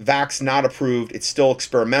lied. Vax not approved. It's still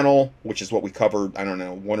experimental, which is what we covered, I don't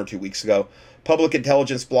know, 1 or 2 weeks ago. Public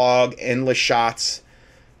intelligence blog, endless shots.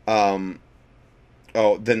 Then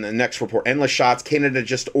the next report, endless shots. Canada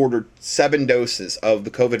just ordered 7 doses of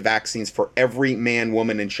the COVID vaccines for every man,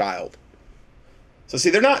 woman, and child. So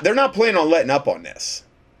see, they're not planning on letting up on this.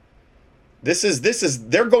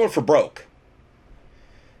 They're going for broke.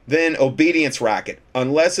 Then obedience racket.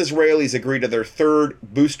 Unless Israelis agree to their 3rd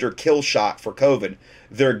booster kill shot for COVID,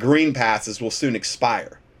 their green passes will soon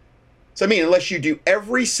expire. So I mean, unless you do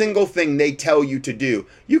every single thing they tell you to do,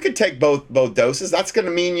 you could take both doses. That's going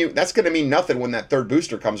to mean nothing when that 3rd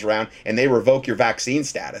booster comes around and they revoke your vaccine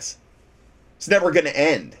status. It's never going to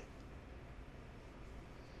end.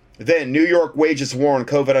 Then New York wages war on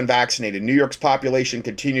COVID unvaccinated. New York's population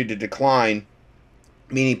continued to decline,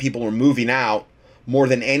 meaning people are moving out more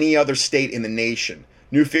than any other state in the nation.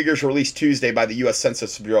 New figures released Tuesday by the U.S.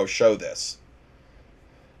 Census Bureau show this.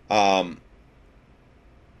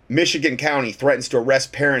 Michigan County threatens to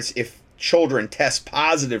arrest parents if children test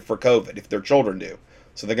positive for COVID, if their children do.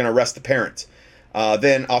 So they're going to arrest the parents.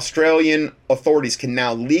 Then Australian authorities can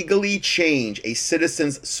now legally change a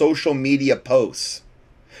citizen's social media posts,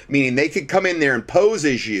 meaning they could come in there and pose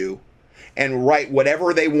as you and write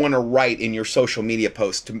whatever they want to write in your social media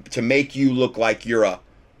post to make you look like you're a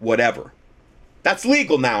whatever. That's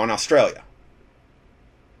legal now in Australia.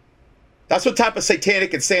 That's what type of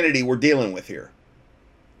satanic insanity we're dealing with here.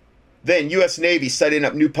 Then U.S. Navy setting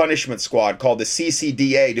up new punishment squad called the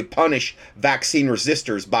CCDA to punish vaccine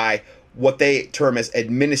resistors by what they term as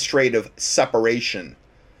administrative separation.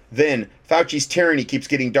 Then Fauci's tyranny keeps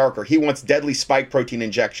getting darker. He wants deadly spike protein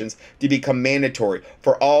injections to become mandatory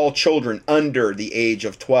for all children under the age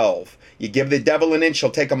of 12. You give the devil an inch,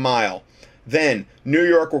 he'll take a mile. Then New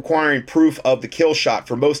York requiring proof of the kill shot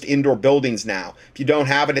for most indoor buildings now. If you don't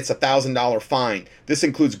have it, it's a $1,000 fine. This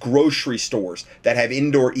includes grocery stores that have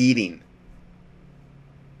indoor eating.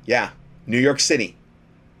 Yeah, New York City.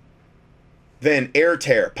 Then air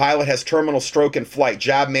tear. Pilot has terminal stroke in flight.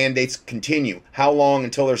 Jab mandates continue. How long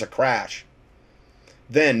until there's a crash?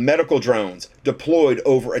 Then medical drones deployed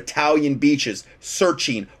over Italian beaches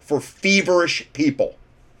searching for feverish people.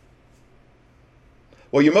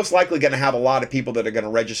 Well, you're most likely going to have a lot of people that are going to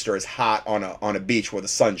register as hot on a beach where the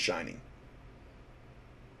sun's shining.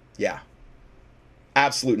 Yeah.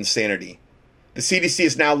 Absolute insanity. The CDC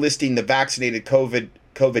is now listing the vaccinated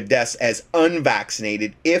COVID deaths as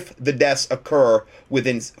unvaccinated if the deaths occur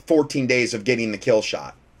within 14 days of getting the kill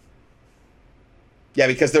shot. Yeah,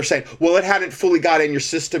 because they're saying, well, it hadn't fully got in your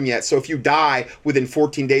system yet, so if you die within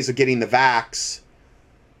 14 days of getting the vax,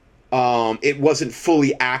 it wasn't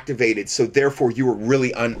fully activated, so therefore you were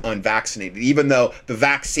really unvaccinated, even though the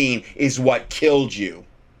vaccine is what killed you.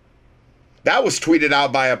 That was tweeted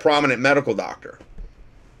out by a prominent medical doctor.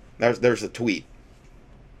 There's a tweet.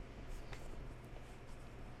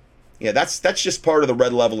 Yeah, that's just part of the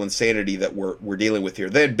red level insanity that we're dealing with here.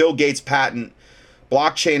 Then Bill Gates patent,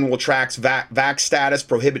 blockchain will track vax status,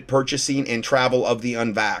 prohibit purchasing and travel of the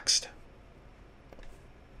unvaxxed.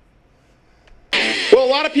 Well,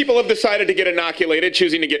 a lot of people have decided to get inoculated,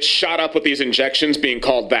 choosing to get shot up with these injections being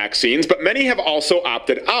called vaccines, but many have also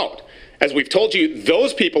opted out. As we've told you,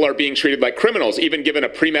 those people are being treated like criminals, even given a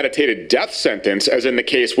premeditated death sentence, as in the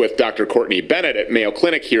case with Dr. Courtney Bennett at Mayo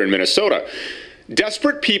Clinic here in Minnesota.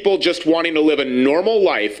 Desperate people just wanting to live a normal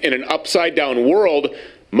life in an upside-down world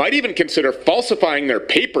might even consider falsifying their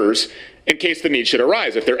papers in case the need should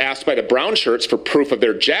arise if they're asked by the brown shirts for proof of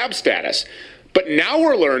their jab status. But now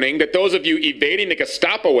we're learning that those of you evading the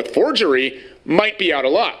Gestapo with forgery might be out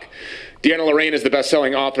of luck. Deanna Lorraine is the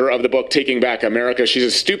best-selling author of the book Taking Back America. She's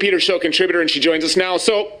a Stu Peters Show contributor, and she joins us now.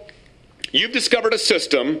 So you've discovered a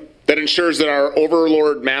system that ensures that our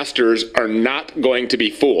overlord masters are not going to be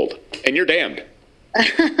fooled, and you're damned.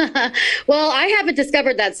 Well, I haven't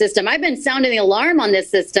discovered that system. I've been sounding the alarm on this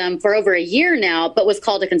system for over a year now, but was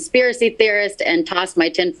called a conspiracy theorist and tossed my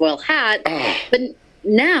tinfoil hat. But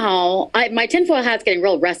now, my tinfoil hat's getting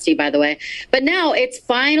real rusty, by the way. But now it's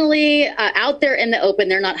finally out there in the open.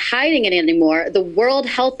 They're not hiding it anymore. The World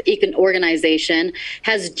Health Organization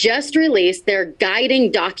has just released their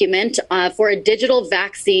guiding document for a digital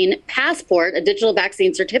vaccine passport, a digital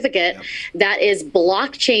vaccine certificate that is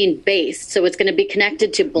blockchain based. So it's going to be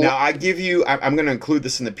connected to Now, I give you, I'm going to include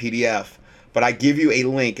this in the PDF, but I give you a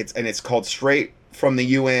link. It's called Straight from the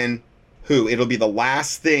UN WHO. It'll be the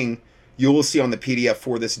last thing you will see on the PDF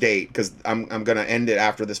for this date, because I'm going to end it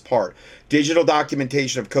after this part. Digital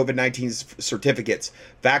documentation of COVID-19 certificates,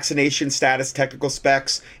 vaccination status, technical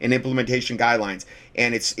specs, and implementation guidelines.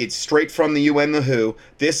 And it's straight from the UN, the WHO.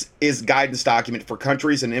 This is guidance document for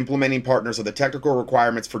countries and implementing partners of the technical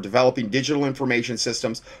requirements for developing digital information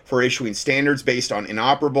systems for issuing standards based on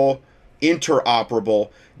interoperable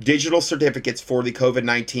digital certificates for the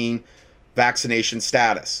COVID-19 vaccination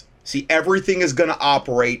status. See, everything is going to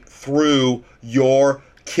operate through your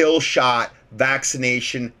kill shot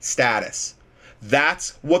vaccination status.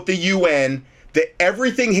 That's what the UN, that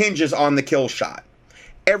everything hinges on the kill shot.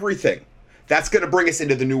 Everything. That's going to bring us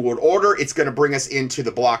into the New World Order. It's going to bring us into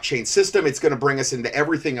the blockchain system. It's going to bring us into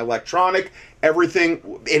everything electronic, everything.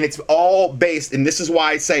 And it's all based, and this is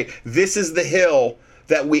why I say this is the hill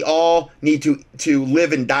that we all need to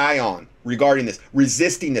live and die on regarding this,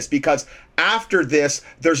 resisting this, because after this,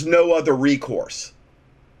 there's no other recourse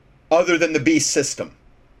other than the beast system.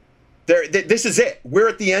 This is it. We're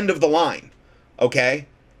at the end of the line, okay?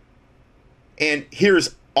 And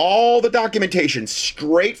here's all the documentation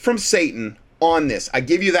straight from Satan on this. I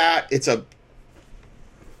give you that. It's a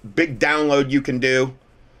big download you can do.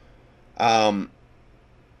 And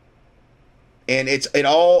it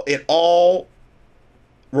all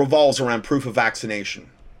revolves around proof of vaccination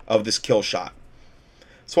of this kill shot.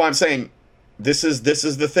 That's why I'm saying this is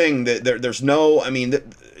the thing that there's no, I mean,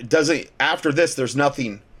 it doesn't, after this there's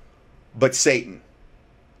nothing but Satan.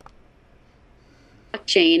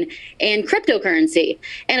 Blockchain and cryptocurrency.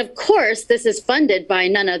 And of course, this is funded by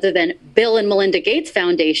none other than Bill and Melinda Gates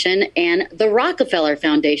Foundation and the Rockefeller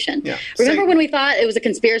Foundation. Yeah, remember when we thought it was a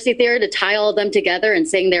conspiracy theory to tie all of them together and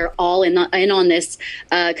saying they're all in on this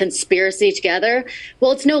conspiracy together?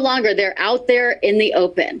 Well, it's no longer. They're out there in the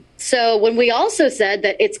open. So when we also said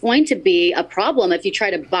that it's going to be a problem if you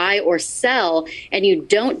try to buy or sell and you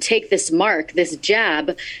don't take this mark, this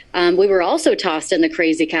jab, we were also tossed in the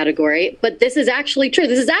crazy category. But this is actually true.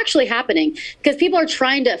 This is actually happening because people are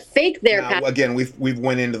trying to fake their. Now, again, we've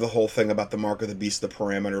went into the whole thing about the mark of the beast, the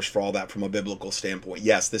parameters for all that from a biblical standpoint.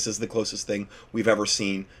 Yes, this is the closest thing we've ever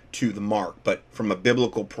seen to the mark, but from a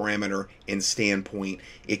biblical parameter and standpoint,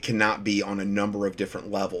 it cannot be on a number of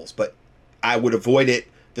different levels. But I would avoid it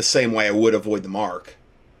the same way I would avoid the mark.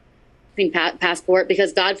 Passport,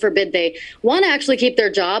 because God forbid they want to actually keep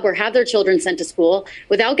their job or have their children sent to school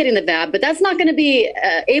without getting the VAB, but that's not going to be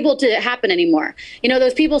able to happen anymore. You know,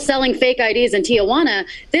 those people selling fake IDs in Tijuana,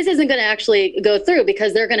 this isn't going to actually go through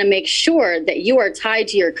because they're going to make sure that you are tied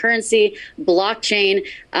to your currency, blockchain,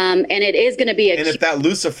 and it is going to be And if that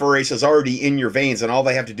luciferase is already in your veins and all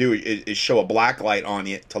they have to do is show a black light on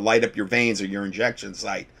it to light up your veins or your injection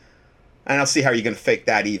site, I don't see how you're going to fake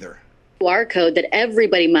that either. QR code that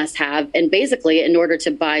everybody must have, and basically in order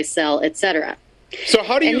to buy, sell, etc. So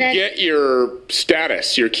how do you get your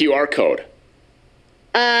status, your QR code?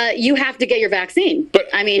 You have to get your vaccine. But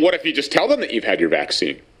I mean, what if you just tell them that you've had your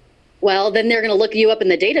vaccine? Well, then they're going to look you up in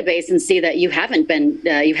the database and see that you haven't gotten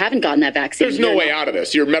that vaccine. There's no way out of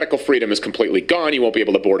this. Your medical freedom is completely gone. You won't be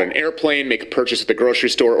able to board an airplane, make a purchase at the grocery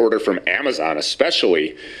store, order from Amazon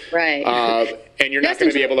especially. Right. And you're not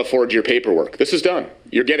going to be able to forge your paperwork. This is done.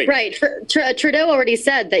 You're getting right. Trudeau already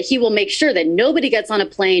said that he will make sure that nobody gets on a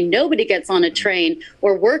plane, nobody gets on a train,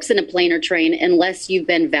 or works in a plane or train unless you've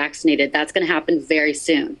been vaccinated. That's going to happen very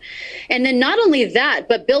soon. And then not only that,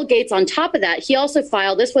 but Bill Gates, on top of that, he also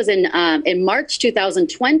filed. This was in March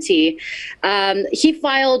 2020. He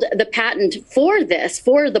filed the patent for this,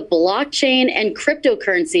 for the blockchain and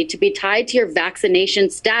cryptocurrency to be tied to your vaccination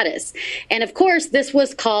status. And of course, this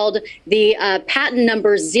was called the patent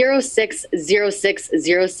number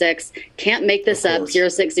 060606. Can't make this up.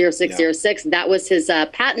 060606. That was his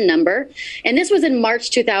patent number. And this was in March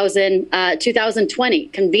 2020,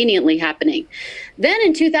 conveniently happening. Then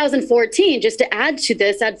in 2014, just to add to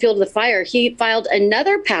this, add fuel to the fire, he filed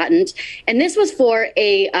another patent. And this was for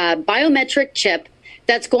a biometric chip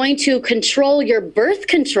that's going to control your birth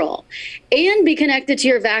control and be connected to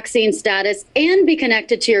your vaccine status and be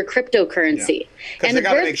connected to your cryptocurrency. Because they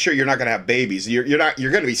got to make sure you're not going to have babies. You're going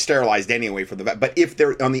to be sterilized anyway for the but if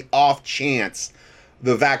they're on the off chance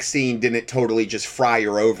the vaccine didn't totally just fry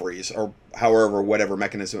your ovaries or however, whatever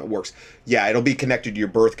mechanism it works, yeah, it'll be connected to your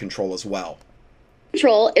birth control as well.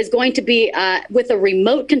 Control is going to be with a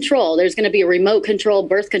remote control. There's going to be a remote control,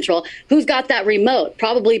 birth control. Who's got that remote?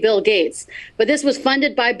 Probably Bill Gates. But this was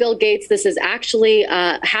funded by Bill Gates. This has actually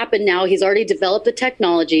happened now. He's already developed the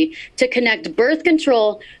technology to connect birth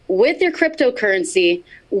control with your cryptocurrency,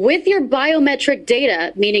 with your biometric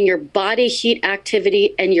data, meaning your body heat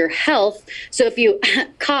activity and your health. So if you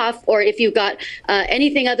cough or if you've got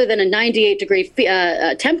anything other than a 98-degree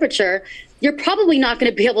temperature, you're probably not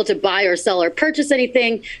going to be able to buy or sell or purchase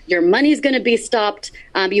anything. Your money's going to be stopped.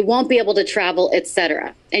 You won't be able to travel,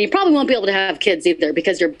 etc. And you probably won't be able to have kids either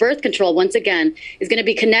because your birth control, once again, is going to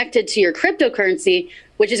be connected to your cryptocurrency,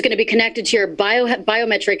 which is going to be connected to your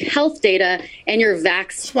biometric health data and your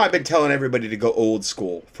vaccine. That's why I've been telling everybody to go old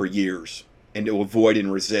school for years and to avoid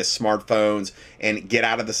and resist smartphones and get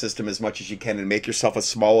out of the system as much as you can and make yourself as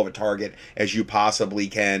small of a target as you possibly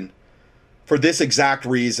can for this exact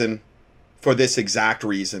reason. For this exact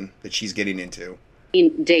reason that she's getting into.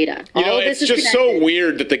 Data. You know, it's just so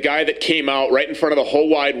weird that the guy that came out right in front of the whole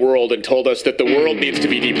wide world and told us that the world needs to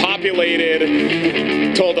be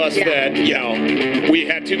depopulated, told us that, you know, we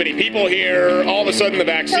had too many people here, all of a sudden the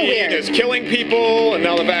vaccine is killing people, and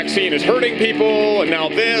now the vaccine is hurting people, and now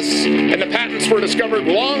this, and the patents were discovered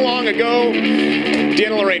long, long ago.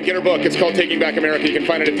 Deanna Lorraine, get her book. It's called Taking Back America. You can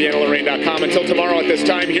find it at deannalorraine.com. Until tomorrow at this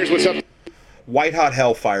time, here's what's up. White hot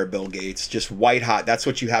hellfire, Bill Gates. Just white hot. That's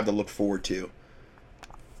what you have to look forward to.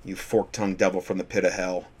 You fork-tongued devil from the pit of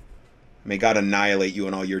hell. May God annihilate you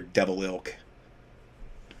and all your devil ilk.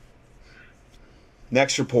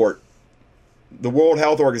 Next report. The World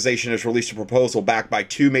Health Organization has released a proposal backed by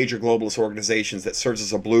two major globalist organizations that serves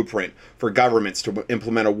as a blueprint for governments to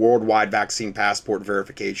implement a worldwide vaccine passport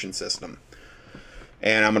verification system.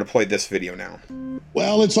 And I'm going to play this video now.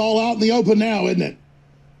 Well, it's all out in the open now, isn't it?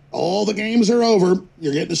 All the games are over.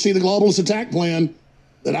 You're getting to see the globalist attack plan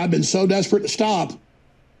that I've been so desperate to stop.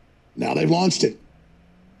 Now they've launched it.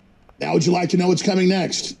 Now would you like to know what's coming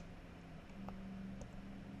next?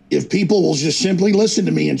 If people will just simply listen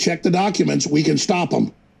to me and check the documents, we can stop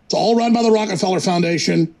them. It's all run by the Rockefeller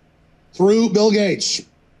Foundation through Bill Gates.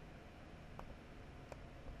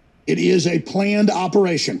 It is a planned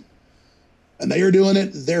operation, and they are doing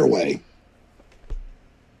it their way.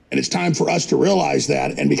 And it's time for us to realize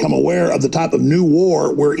that and become aware of the type of new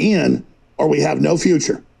war we're in, or we have no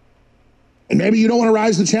future. And maybe you don't want to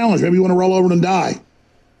rise to the challenge. Maybe you want to roll over and die.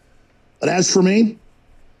 But as for me,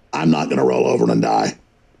 I'm not going to roll over and die.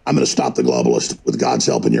 I'm going to stop the globalist. With God's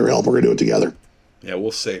help and your help, we're going to do it together. Yeah,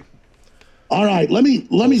 we'll see. All right, let me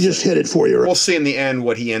just hit it for you. We'll see in the end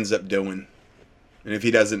what he ends up doing. And if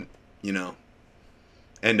he doesn't, you know,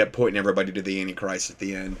 end up pointing everybody to the Antichrist at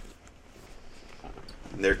the end.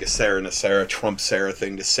 Their Sarah Nasara, Trump Sarah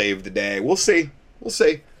thing to save the day. We'll see. We'll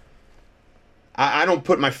see. I don't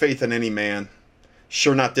put my faith in any man.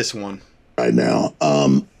 Sure not this one. Right now.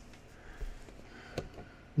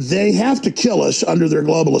 They have to kill us under their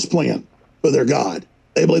globalist plan for their God.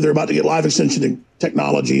 They believe they're about to get life extension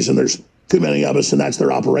technologies and there's too many of us and that's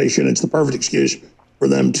their operation. It's the perfect excuse for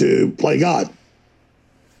them to play God.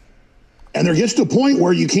 And there gets to a point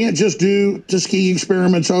where you can't just do Tuskegee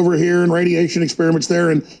experiments over here and radiation experiments there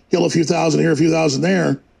and kill a few thousand here, a few thousand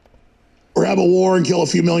there, or have a war and kill a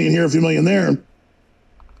few million here, a few million there.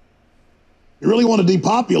 You really want to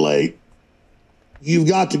depopulate, you've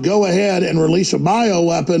got to go ahead and release a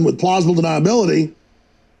bioweapon with plausible deniability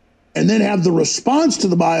and then have the response to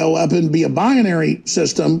the bioweapon be a binary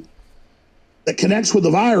system that connects with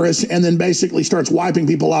the virus and then basically starts wiping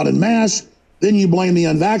people out in mass Then you blame the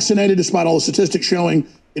unvaccinated, despite all the statistics showing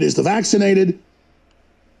it is the vaccinated.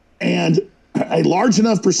 And a large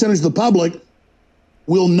enough percentage of the public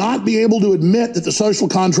will not be able to admit that the social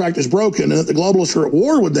contract is broken and that the globalists are at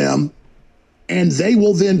war with them. And they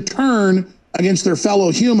will then turn against their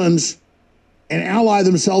fellow humans and ally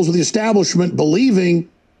themselves with the establishment, believing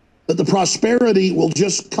that the prosperity will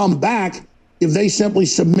just come back if they simply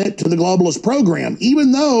submit to the globalist program,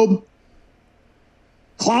 even though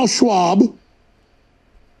Klaus Schwab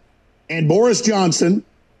and Boris Johnson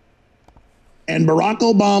and Barack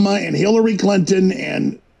Obama and Hillary Clinton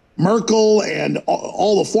and Merkel and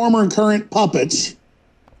all the former and current puppets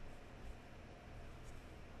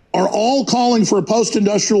are all calling for a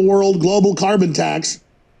post-industrial world global carbon tax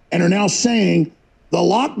and are now saying the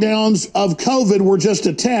lockdowns of COVID were just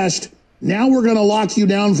a test. Now we're going to lock you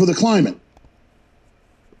down for the climate.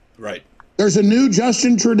 Right. There's a new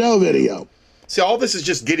Justin Trudeau video. See, all this is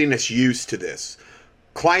just getting us used to this.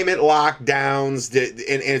 Climate lockdowns,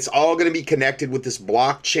 and it's all going to be connected with this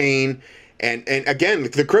blockchain. And again, the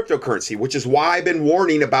cryptocurrency, which is why I've been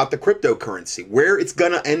warning about the cryptocurrency, where it's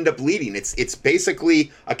going to end up leading. It's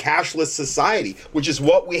basically a cashless society, which is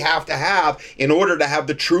what we have to have in order to have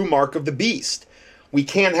the true mark of the beast. We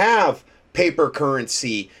can't have paper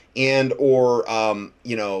currency and or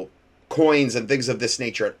coins and things of this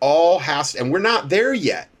nature. It all has to, and we're not there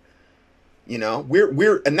yet.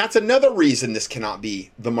 And that's another reason this cannot be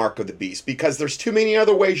the mark of the beast, because there's too many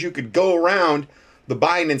other ways you could go around the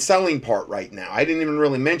buying and selling part right now. I didn't even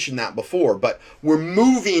really mention that before, but we're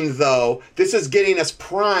moving, though. This is getting us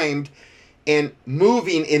primed and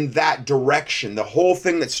moving in that direction. The whole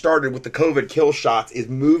thing that started with the COVID kill shots is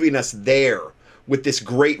moving us there with this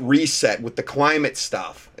great reset, with the climate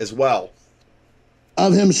stuff as well.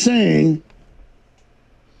 Of him saying,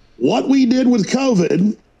 what we did with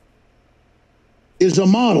COVID is a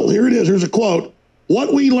model. Here it is. Here's a quote.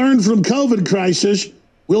 What we learned from COVID crisis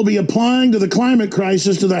we'll be applying to the climate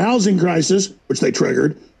crisis, to the housing crisis, which they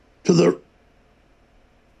triggered, to the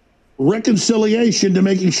reconciliation, to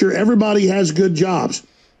making sure everybody has good jobs.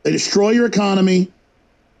 They destroy your economy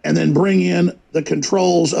and then bring in the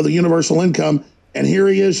controls of the universal income. And here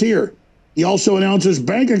he is here. He also announces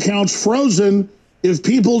bank accounts frozen if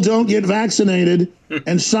people don't get vaccinated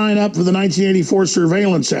and sign up for the 1984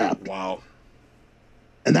 Surveillance Act. Wow.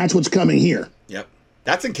 And that's what's coming here. Yep.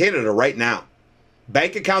 That's in Canada right now.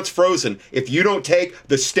 Bank accounts frozen if you don't take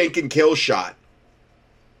the stinking kill shot.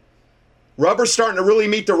 Rubber's starting to really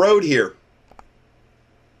meet the road here.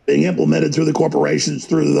 Being implemented through the corporations,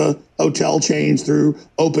 through the hotel chains, through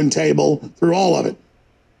Open Table, through all of it.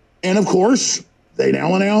 And of course, they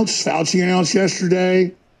now announce, Fauci announced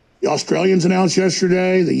yesterday, the Australians announced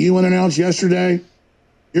yesterday, the UN announced yesterday,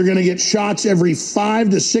 you're going to get shots every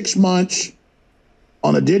 5 to 6 months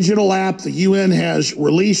on a digital app. The UN has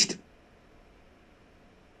released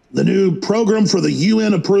the new program for the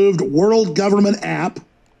UN-approved World Government app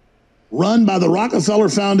run by the Rockefeller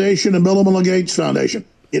Foundation and Bill and Melinda Gates Foundation.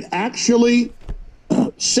 It actually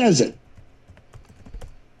says it.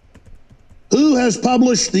 Who has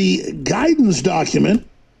published the guidance document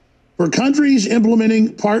for countries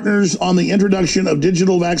implementing partners on the introduction of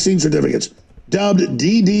digital vaccine certificates, dubbed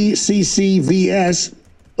DDCCVS.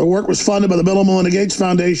 The work was funded by the Bill and Melinda Gates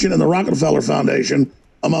Foundation and the Rockefeller Foundation,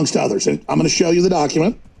 amongst others. And I'm going to show you the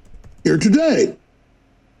document here today.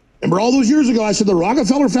 Remember all those years ago, I said the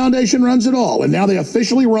Rockefeller Foundation runs it all, and now they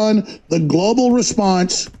officially run the global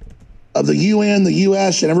response of the UN, the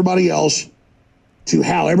US, and everybody else to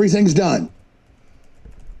how everything's done.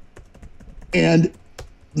 And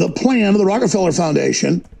the plan of the Rockefeller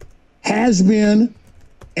Foundation has been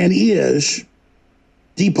and is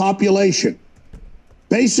depopulation.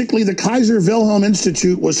 Basically, the Kaiser Wilhelm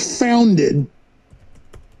Institute was founded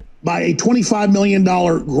by a $25 million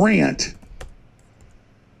grant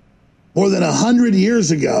more than 100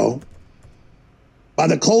 years ago by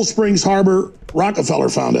the Cold Springs Harbor Rockefeller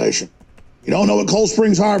Foundation. You don't know what Cold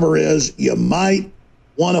Springs Harbor is, you might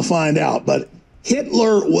want to find out. But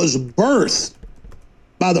Hitler was birthed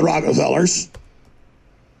by the Rockefellers.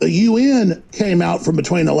 The UN came out from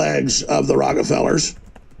between the legs of the Rockefellers.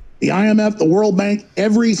 The IMF, the World Bank,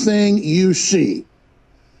 everything you see.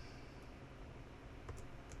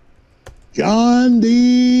 John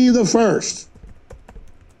D. the First,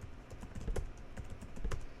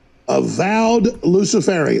 avowed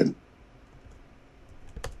Luciferian,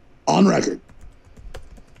 on record,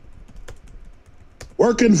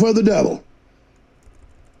 working for the devil,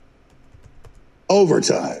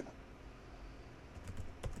 overtime.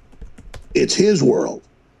 It's his world.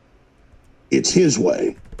 It's his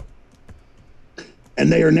way. And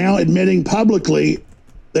they are now admitting publicly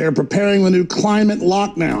They're preparing the new climate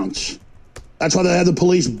lockdowns. That's why they have the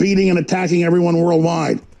police beating and attacking everyone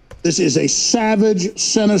worldwide. This is a savage,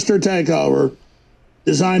 sinister takeover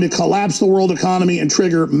designed to collapse the world economy and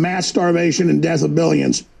trigger mass starvation and death of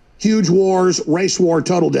billions. Huge wars, race war,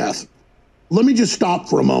 total death. Let me just stop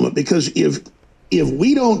for a moment, because if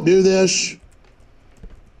we don't do this,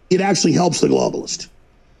 it actually helps the globalist.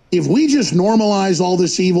 If we just normalize all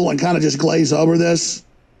this evil and kind of just glaze over this,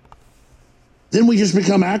 then we just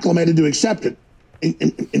become acclimated to accept it,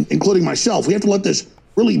 including myself. We have to let this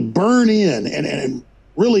really burn in and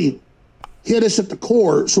really hit us at the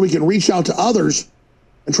core so we can reach out to others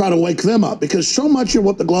and try to wake them up. Because so much of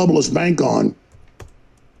what the globalists bank on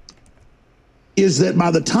is that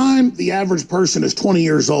by the time the average person is 20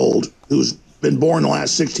 years old, who's been born the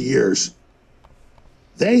last 60 years,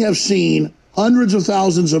 they have seen hundreds of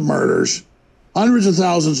thousands of murders, hundreds of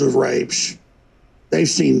thousands of rapes. They've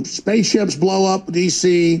seen spaceships blow up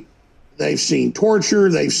DC. They've seen torture.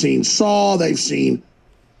 They've seen Saw. They've seen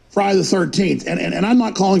Friday the 13th. And I'm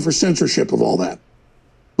not calling for censorship of all that.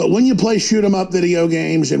 But when you play shoot 'em up video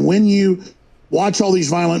games and when you watch all these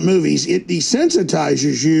violent movies, it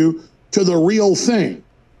desensitizes you to the real thing.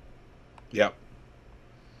 Yep.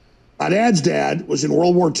 My dad's dad was in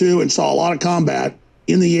World War II and saw a lot of combat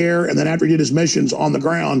in the air, and then after he did his missions on the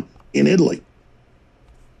ground in Italy.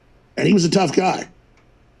 And he was a tough guy.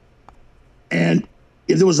 And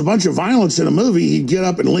if there was a bunch of violence in a movie, he'd get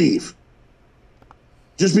up and leave.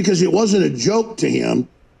 Just because it wasn't a joke to him,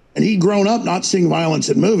 and he'd grown up not seeing violence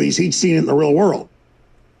in movies, he'd seen it in the real world.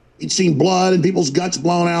 He'd seen blood and people's guts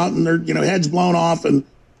blown out and their heads blown off and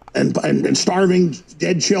starving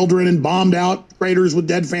dead children and bombed out craters with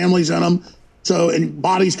dead families in them. So, and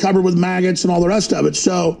bodies covered with maggots and all the rest of it.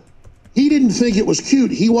 So he didn't think it was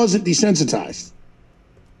cute. He wasn't desensitized.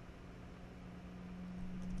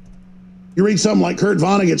 You read something like Kurt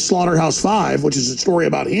Vonnegut's Slaughterhouse-Five, which is a story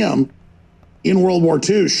about him in World War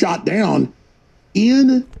II, shot down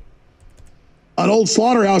in an old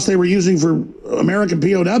slaughterhouse they were using for American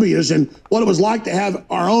POWs, and what it was like to have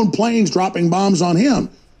our own planes dropping bombs on him.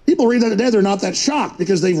 People read that today, they're not that shocked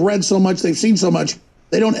because they've read so much, they've seen so much.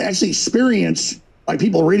 They don't actually experience, like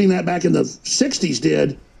people reading that back in the 60s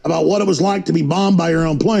did, about what it was like to be bombed by your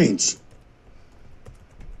own planes.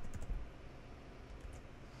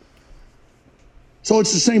 So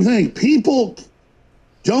it's the same thing. People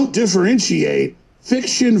don't differentiate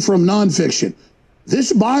fiction from nonfiction.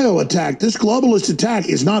 This bio attack, this globalist attack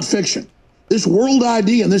is not fiction. This world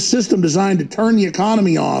ID and this system designed to turn the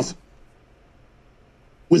economy off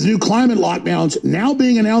with new climate lockdowns now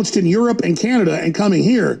being announced in Europe and Canada and coming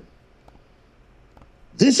here.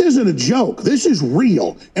 This isn't a joke. This is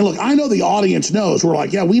real. And look, I know the audience knows. We're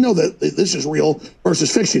like, yeah, we know that this is real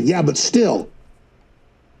versus fiction. Yeah, but still,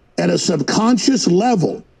 at a subconscious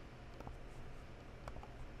level,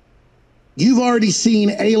 you've already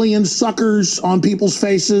seen alien suckers on people's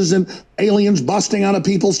faces and aliens busting out of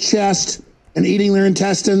people's chest and eating their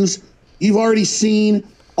intestines. You've already seen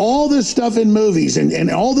all this stuff in movies and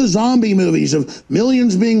all the zombie movies of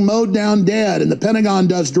millions being mowed down dead, and the Pentagon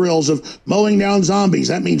does drills of mowing down zombies.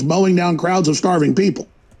 That means mowing down crowds of starving people.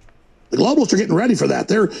 The globalists are getting ready for that.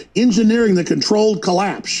 They're engineering the controlled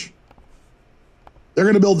collapse. They're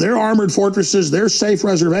going to build their armored fortresses, their safe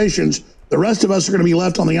reservations. The rest of us are going to be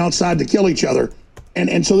left on the outside to kill each other.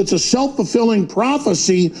 And so it's a self-fulfilling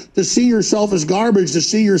prophecy to see yourself as garbage, to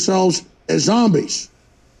see yourselves as zombies.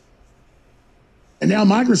 And now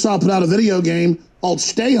Microsoft put out a video game called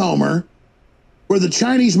Stay Homer, where the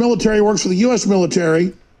Chinese military works for the U.S.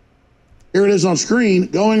 military. Here it is on screen,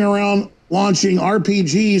 going around launching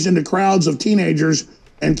RPGs into crowds of teenagers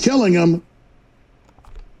and killing them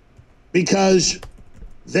because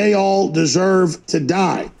they all deserve to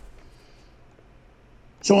die.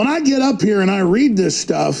 So when I get up here and I read this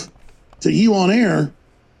stuff to you on air,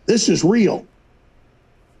 this is real.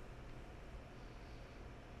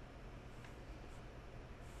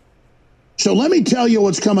 So let me tell you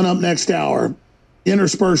what's coming up next hour,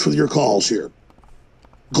 interspersed with your calls here.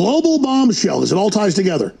 Global bombshell, because it all ties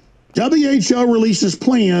together. WHO releases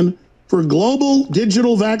plan for global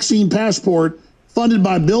digital vaccine passport funded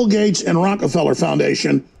by Bill Gates and Rockefeller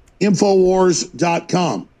Foundation,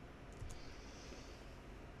 Infowars.com.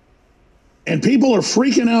 And people are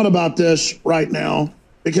freaking out about this right now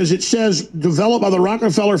because it says developed by the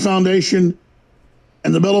Rockefeller Foundation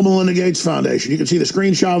and the Bill and Melinda Gates Foundation. You can see the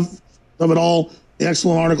screenshot of it all, the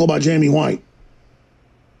excellent article by Jamie White.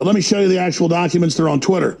 But let me show you the actual documents. They're on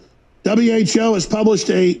Twitter. WHO has published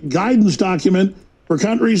a guidance document for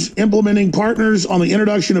countries implementing partners on the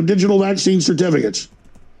introduction of digital vaccine certificates,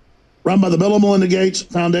 run by the Bill and Melinda Gates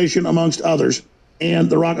Foundation, amongst others. and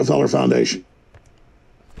the Rockefeller Foundation.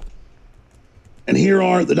 And here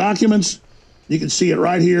are the documents. You can see it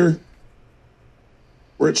right here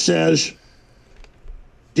where it says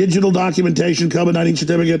digital documentation, COVID-19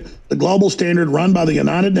 certificate, the global standard run by the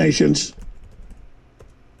United Nations.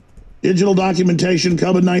 Digital documentation,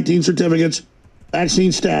 COVID-19 certificates,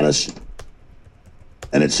 vaccine status.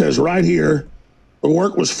 And it says right here, the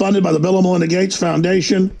work was funded by the Bill and Melinda Gates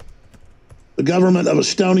Foundation, the government of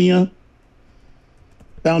Estonia,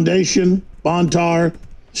 Foundation, Bantar,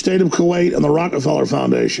 State of Kuwait, and the Rockefeller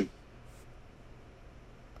Foundation.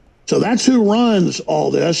 So that's who runs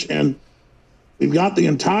all this, and we've got the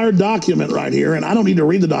entire document right here, and I don't need to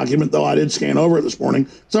read the document, though I did scan over it this morning.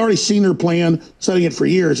 It's already seen their plan, studying it for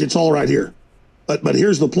years. It's all right here. But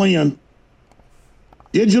here's the plan.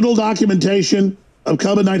 Digital documentation of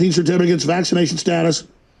COVID-19 certificates, vaccination status,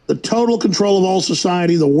 the total control of all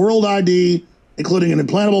society, the World ID, including an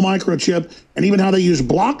implantable microchip, and even how they use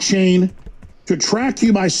blockchain to track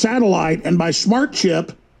you by satellite and by smart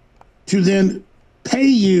chip to then pay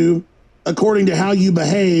you according to how you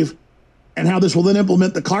behave, and how this will then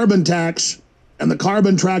implement the carbon tax and the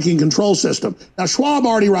carbon tracking control system. Now, Schwab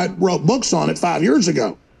already wrote books on it 5 years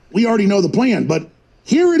ago. We already know the plan, but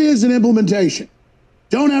here it is in implementation.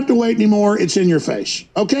 Don't have to wait anymore. It's in your face.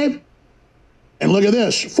 Okay? And look at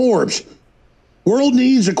this. Forbes. World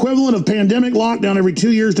needs equivalent of pandemic lockdown every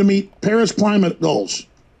 2 years to meet Paris climate goals.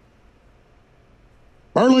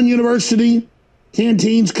 Berlin University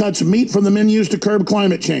canteens cuts meat from the menus to curb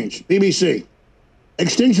climate change. BBC.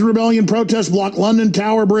 Extinction Rebellion protests block London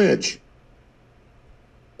Tower Bridge.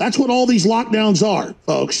 That's what all these lockdowns are,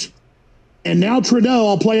 folks. And now Trudeau,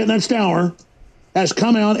 I'll play it next hour, has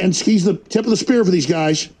come out and he's the tip of the spear for these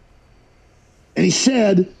guys. And he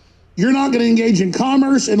said, you're not going to engage in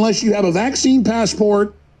commerce unless you have a vaccine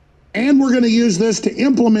passport, and we're going to use this to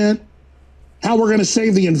implement how we're going to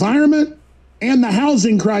save the environment and the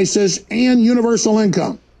housing crisis and universal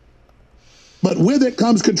income. But with it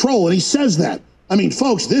comes control, and he says that. I mean,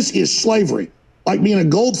 folks, this is slavery. Like being a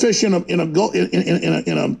goldfish in a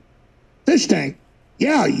fish tank.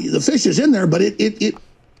 Yeah, the fish is in there, but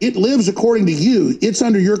it lives according to you. It's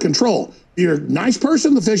under your control. If you're a nice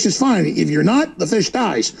person, the fish is fine. If you're not, the fish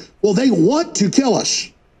dies. Well, they want to kill us.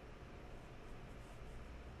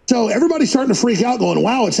 So everybody's starting to freak out going,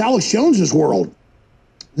 wow, it's Alex Jones's world.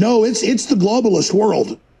 No, it's the globalist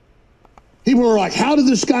world. People are like, how did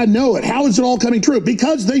this guy know it? How is it all coming true?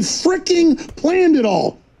 Because they freaking planned it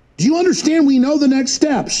all. Do you understand? We know the next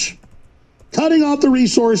steps. Cutting off the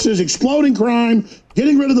resources, exploding crime,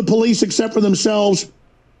 getting rid of the police except for themselves.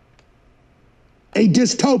 A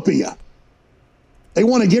dystopia. They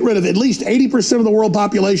want to get rid of at least 80% of the world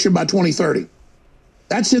population by 2030.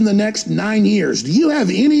 That's in the next 9 years. Do you have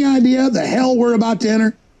any idea the hell we're about to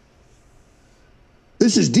enter?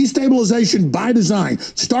 This is destabilization by design,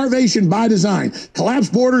 starvation by design,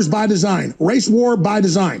 collapsed borders by design, race war by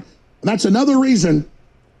design. And that's another reason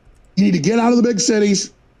you need to get out of the big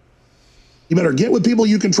cities. You better get with people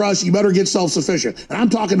you can trust. You better get self-sufficient. And I'm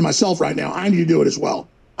talking to myself right now. I need to do it as well.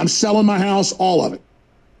 I'm selling my house, all of it.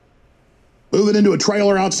 Moving into a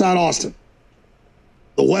trailer outside Austin.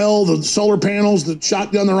 The well, the solar panels, the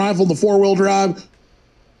shotgun, the rifle, the four-wheel drive.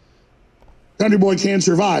 Country boy can't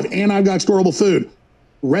survive. And I've got storable food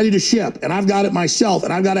ready to ship. And I've got it myself.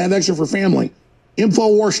 And I've got to have extra for family.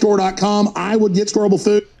 Infowarstore.com. I would get storable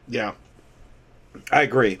food. Yeah. I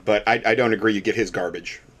agree. But I don't agree you get his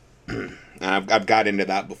garbage. I've got into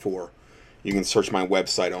that before. You can search my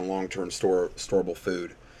website on long-term storable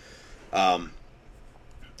food.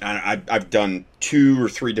 I've done 2 or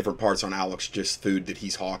 3 different parts on Alex Just Food that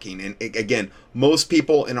he's hawking. And again, most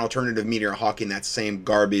people in alternative media are hawking that same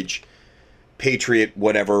garbage, Patriot,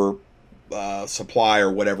 whatever, supply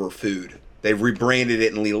or whatever food. They've rebranded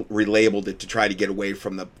it and relabeled it to try to get away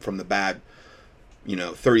from the bad,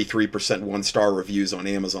 33% 1-star reviews on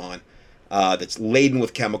Amazon. That's laden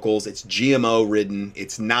with chemicals. It's GMO ridden.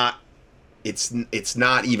 It's not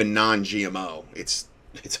even non-GMO.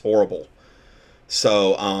 It's horrible.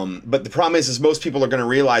 So, but the problem is most people are going to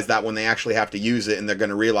realize that when they actually have to use it, and they're going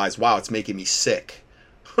to realize, wow, it's making me sick.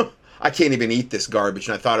 I can't even eat this garbage,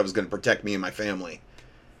 and I thought it was going to protect me and my family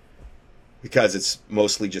because it's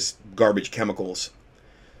mostly just garbage chemicals.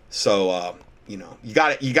 So, you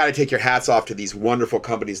got to take your hats off to these wonderful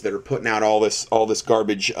companies that are putting out all this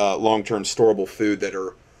garbage, long-term storable food that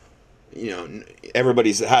are,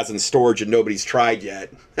 everybody's has in storage and nobody's tried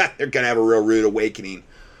yet. They're going to have a real rude awakening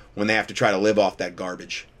when they have to try to live off that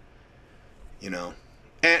garbage, And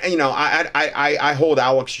I hold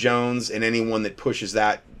Alex Jones and anyone that pushes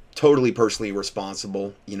that totally personally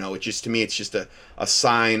responsible. It just, to me, it's just a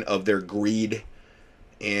sign of their greed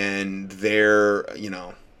and they're,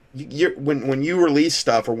 when you release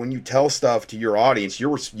stuff or when you tell stuff to your audience,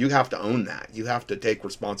 you have to own that. You have to take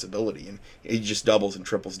responsibility, and it just doubles and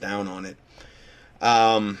triples down on it.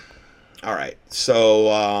 All right,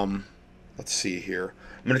 so let's see here.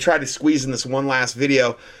 I'm going to try to squeeze in this one last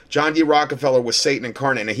video. John D. Rockefeller was Satan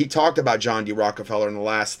incarnate. And he talked about John D. Rockefeller in the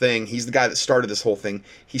last thing. He's the guy that started this whole thing.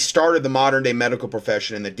 He started the modern day medical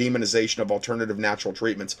profession and the demonization of alternative natural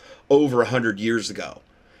treatments over 100 years ago.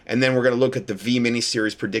 And then we're going to look at the V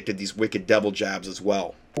miniseries predicted these wicked devil jabs as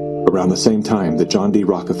well. Around the same time that John D.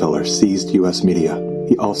 Rockefeller seized U.S. media,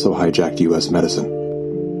 he also hijacked U.S. medicine.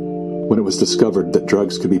 When it was discovered that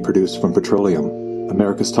drugs could be produced from petroleum,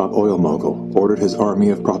 America's top oil mogul ordered his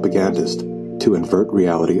army of propagandists to invert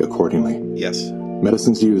reality accordingly. Yes.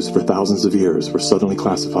 Medicines used for thousands of years were suddenly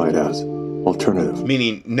classified as alternative.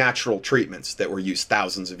 Meaning natural treatments that were used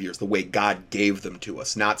thousands of years, the way God gave them to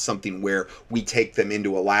us, not something where we take them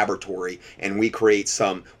into a laboratory and we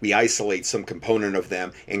isolate some component of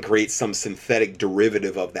them and create some synthetic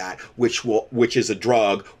derivative of that, which is a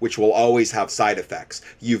drug, which will always have side effects.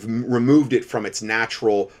 You've removed it from its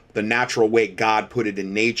the natural way God put it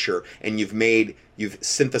in nature, and you've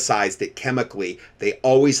synthesized it chemically. They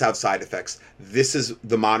always have side effects. This is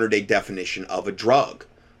the modern day definition of a drug.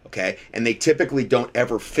 Okay, and they typically don't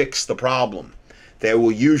ever fix the problem. They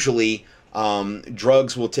will usually,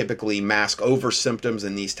 drugs will typically mask over symptoms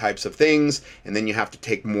and these types of things, and then you have to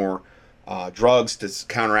take more drugs to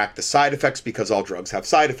counteract the side effects, because all drugs have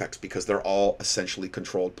side effects, because they're all essentially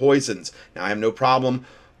controlled poisons. Now, I have no problem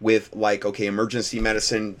with, emergency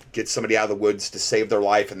medicine, get somebody out of the woods to save their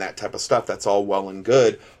life and that type of stuff. That's all well and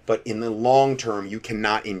good, but in the long term, you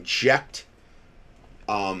cannot inject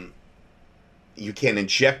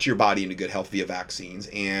your body into good health via vaccines,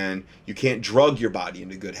 and you can't drug your body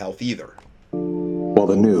into good health either. While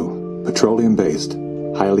the new, petroleum-based,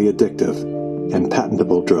 highly addictive, and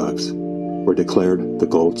patentable drugs were declared the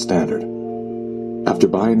gold standard. After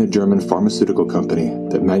buying a German pharmaceutical company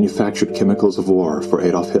that manufactured chemicals of war for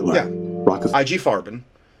Adolf Hitler, IG Farben,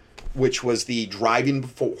 which was the driving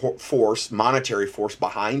force, monetary force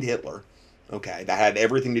behind Hitler, that had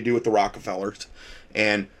everything to do with the Rockefellers,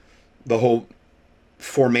 and the whole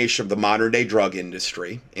formation of the modern day drug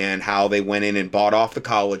industry, and how they went in and bought off the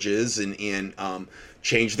colleges and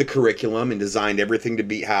changed the curriculum and designed everything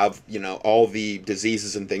to have all the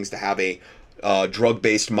diseases and things to have a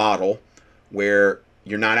drug-based model where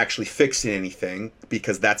you're not actually fixing anything,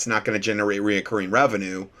 because that's not going to generate reoccurring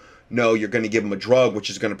revenue. No, you're going to give them a drug which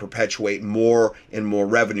is going to perpetuate more and more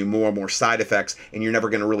revenue, more and more side effects, and you're never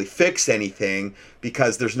going to really fix anything,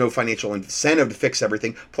 because there's no financial incentive to fix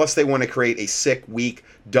everything. Plus, they want to create a sick, weak,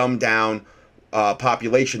 dumbed down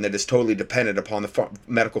population that is totally dependent upon the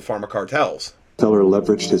medical pharma cartels. Rockefeller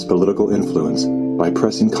leveraged his political influence by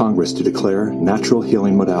pressing Congress to declare natural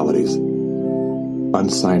healing modalities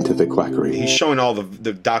unscientific quackery. He's showing all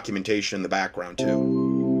the documentation in the background,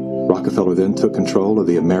 too. Rockefeller then took control of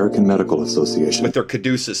the American Medical Association with their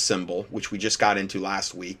caduceus symbol, which we just got into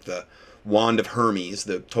last week, the wand of Hermes,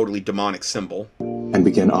 the totally demonic symbol, and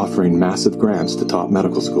began offering massive grants to top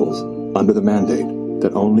medical schools under the mandate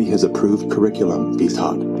that only his approved curriculum be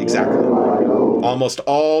taught. Exactly. Almost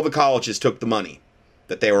all the colleges took the money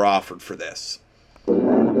that they were offered for this.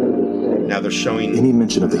 Now they're showing... Any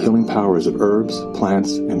mention of the healing powers of herbs,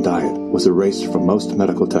 plants, and diet was erased from most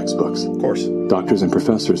medical textbooks. Of course. Doctors and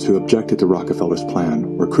professors who objected to Rockefeller's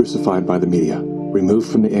plan were crucified by the media, removed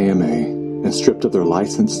from the AMA, and stripped of their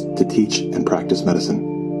license to teach and practice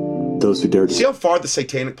medicine. Those who dared to... See how far the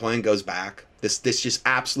satanic plan goes back? This just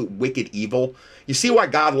absolute wicked evil. You see why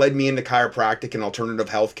God led me into chiropractic and alternative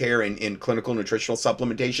healthcare and clinical nutritional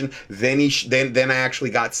supplementation? Then I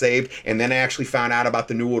actually got saved, and then I actually found out about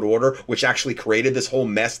the New World Order, which actually created this whole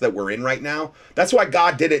mess that we're in right now. That's why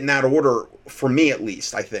God did it in that order, for me at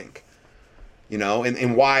least, I think.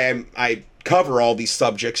 And why I cover all these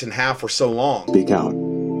subjects and have for so long. Speak out,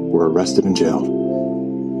 were arrested and jailed.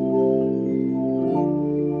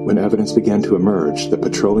 When evidence began to emerge that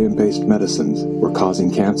petroleum-based medicines were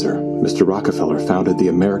causing cancer, Mr. Rockefeller founded the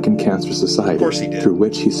American Cancer Society, of course he did, through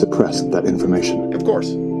which he suppressed that information. Of course.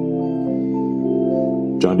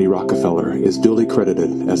 John D. Rockefeller is duly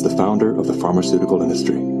credited as the founder of the pharmaceutical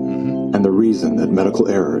industry, and the reason that medical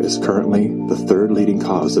error is currently the third leading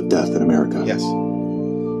cause of death in America. Yes.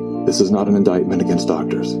 This is not an indictment against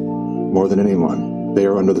doctors. More than anyone, they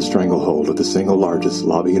are under the stranglehold of the single largest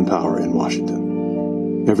lobbying power in Washington.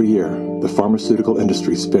 Every year, the pharmaceutical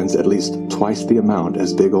industry spends at least twice the amount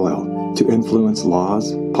as big oil to influence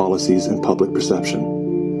laws, policies, and public perception.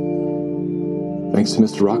 Thanks to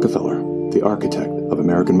Mr. Rockefeller, the architect of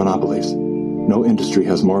American monopolies, No industry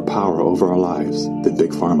has more power over our lives than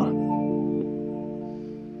Big Pharma.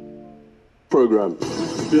 Program.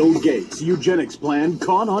 Bill Gates' eugenics plan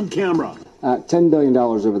caught on camera. $10 billion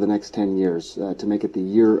over the next 10 years to make it the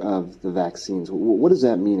year of the vaccines. What does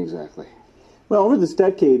that mean exactly? Well, over this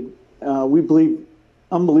decade, we believe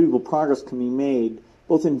unbelievable progress can be made,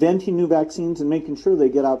 both inventing new vaccines and making sure they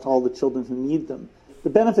get out to all the children who need them. The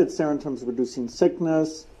benefits there in terms of reducing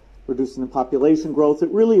sickness, reducing the population growth, it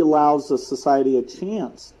really allows the society a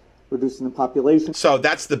chance, reducing the population. So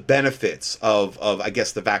that's the benefits of I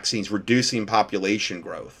guess, the vaccines, reducing population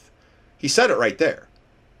growth. He said it right there.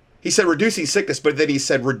 He said reducing sickness, but then he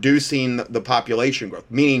said reducing the population growth,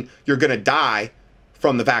 meaning you're going to die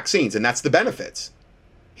from the vaccines, and that's the benefits.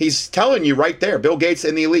 He's telling you right there, Bill Gates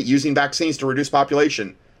and the elite using vaccines to reduce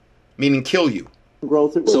population, meaning kill you.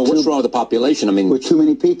 So what's wrong with the population? I mean, we're too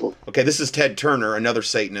many people. Okay, this is Ted Turner, another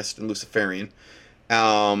Satanist and Luciferian.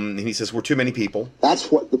 And he says we're too many people.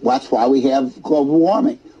 That's why we have global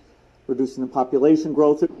warming. Reducing the population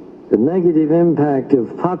growth. The negative impact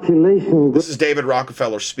of population This is David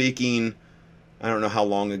Rockefeller speaking, I don't know how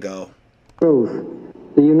long ago. growth.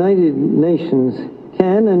 The United Nations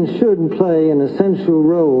can and should play an essential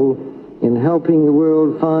role in helping the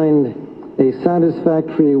world find a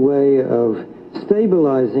satisfactory way of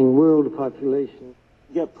stabilizing world population.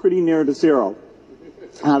 Get pretty near to zero.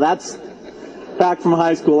 That's back from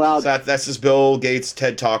high school out. So that's his Bill Gates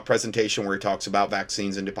TED Talk presentation where he talks about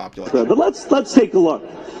vaccines and depopulation. But let's take a look.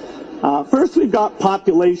 First, we've got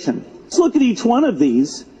population. Let's look at each one of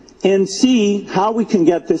these and see how we can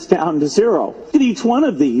get this down to zero. Look at each one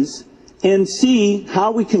of these and see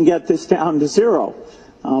how we can get this down to zero.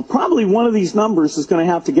 Probably one of these numbers is going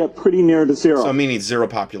to have to get pretty near to zero. So meaning zero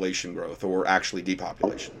population growth or actually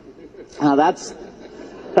depopulation. That's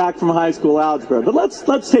back from high school algebra. But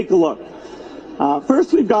let's take a look.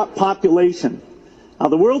 First, we've got population.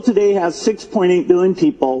 The world today has 6.8 billion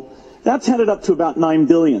people. That's headed up to about 9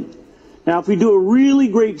 billion. Now, if we do a really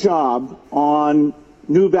great job on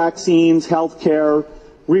new vaccines, healthcare,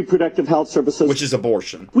 reproductive health services, which is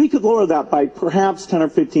abortion, we could lower that by perhaps 10 or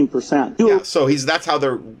 15%. Yeah, so that's how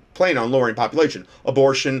they're playing on lowering population: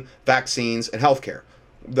 abortion, vaccines, and healthcare.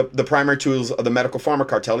 The primary tools of the medical pharma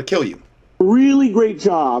cartel to kill you. Really great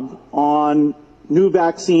job on new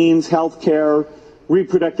vaccines, healthcare,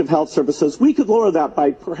 reproductive health services. We could lower that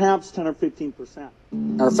by perhaps 10 or 15%.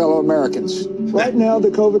 Our fellow Americans. Right now,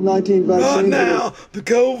 the COVID-19 vaccine. The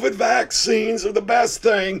COVID vaccines are the best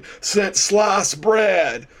thing since sliced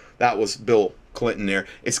bread. That was Bill Clinton there.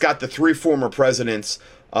 It's got the three former presidents,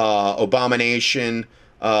 Obamanation,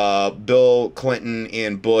 Bill Clinton,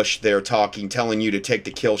 and Bush there talking, telling you to take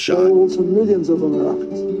the kill shot. To millions of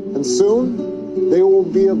Americans. And soon, they will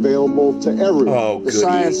be available to everyone. Oh, the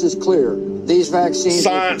science is clear. These vaccines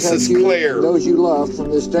will protect you and those you love from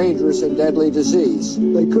this dangerous and deadly disease.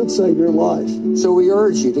 They could save your life. So we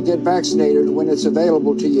urge you to get vaccinated when it's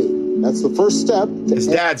available to you. That's the first step. His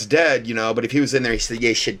dad's dead, but if he was in there, he said,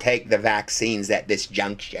 you should take the vaccines at this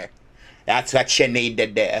juncture. That's what you need to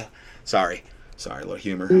do. Sorry, a little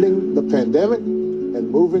humor. Ending the pandemic and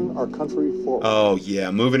moving our country forward. Oh, yeah,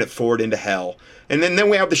 moving it forward into hell. And then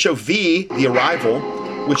we have the show V, The Arrival,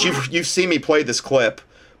 which you've seen me play this clip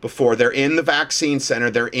before. They're in the vaccine center.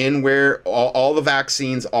 They're in where all the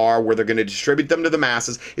vaccines are, where they're going to distribute them to the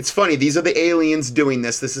masses. It's funny. These are the aliens doing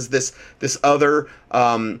this. This is this other.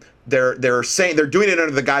 They're saying they're doing it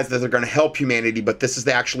under the guise that they're going to help humanity, but this is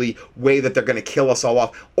the actually way that they're going to kill us all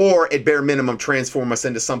off, or at bare minimum transform us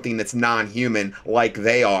into something that's non-human, like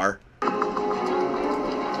they are. You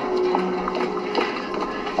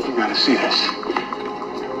gotta see this.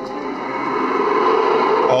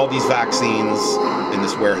 All these vaccines in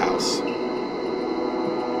this warehouse.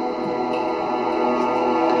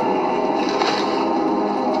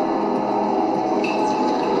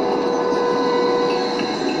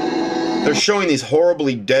 They're showing these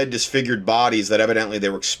horribly dead, disfigured bodies that evidently they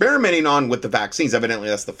were experimenting on with the vaccines. Evidently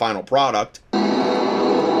that's the final product.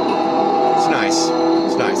 It's nice.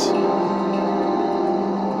 It's nice.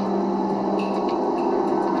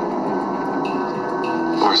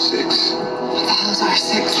 R6. What the hell is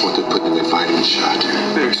R6? That's what they're putting in their vitamin shot.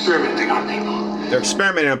 They're experimenting on people. They're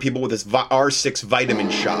experimenting on people with this R6 vitamin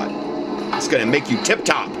shot. It's going to make you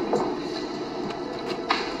tip-top.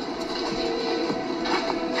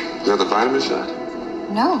 Is that the vitamin shot?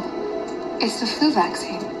 No. It's the flu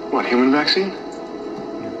vaccine. What, human vaccine?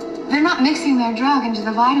 They're not mixing their drug into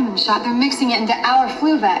the vitamin shot. They're mixing it into our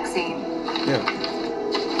flu vaccine.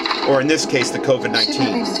 Yeah. Or in this case, the COVID-19.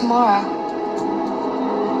 Shipment leaves tomorrow.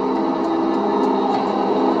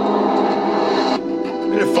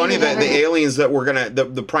 it funny that the aliens that were gonna,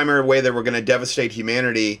 the primary way they were gonna devastate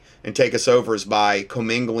humanity and take us over is by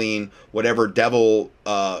commingling whatever devil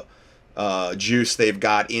juice they've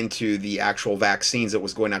got into the actual vaccines that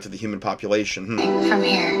was going out to the human population. From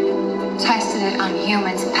here, tested it on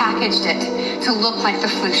humans, packaged it to look like the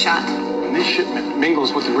flu shot. And this shipment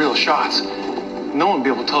mingles with the real shots. No one will be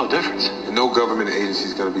able to tell the difference. And no government agency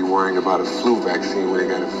is going to be worrying about a flu vaccine where they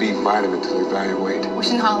got to feed vitamin to evaluate. Which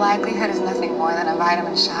in all likelihood is nothing more than a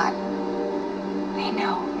vitamin shot. They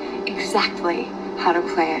know exactly how to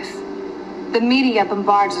play us. The media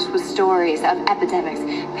bombards us with stories of epidemics,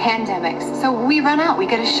 pandemics. So we run out, we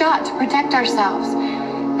get a shot to protect ourselves.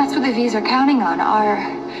 That's what the V's are counting on,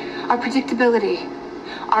 our predictability,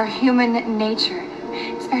 our human nature.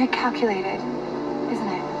 It's very calculated, isn't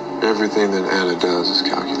it? Everything that Anna does is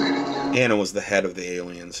calculated. Anna was the head of the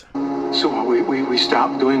aliens. So we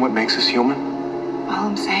stop doing what makes us human? All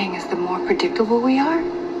I'm saying is the more predictable we are,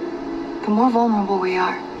 the more vulnerable we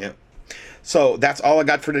are. Yep. So that's all I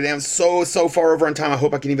got for today. I'm so far over on time. I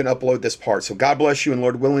hope I can even upload this part. So God bless you, and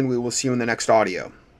Lord willing, we will see you in the next audio.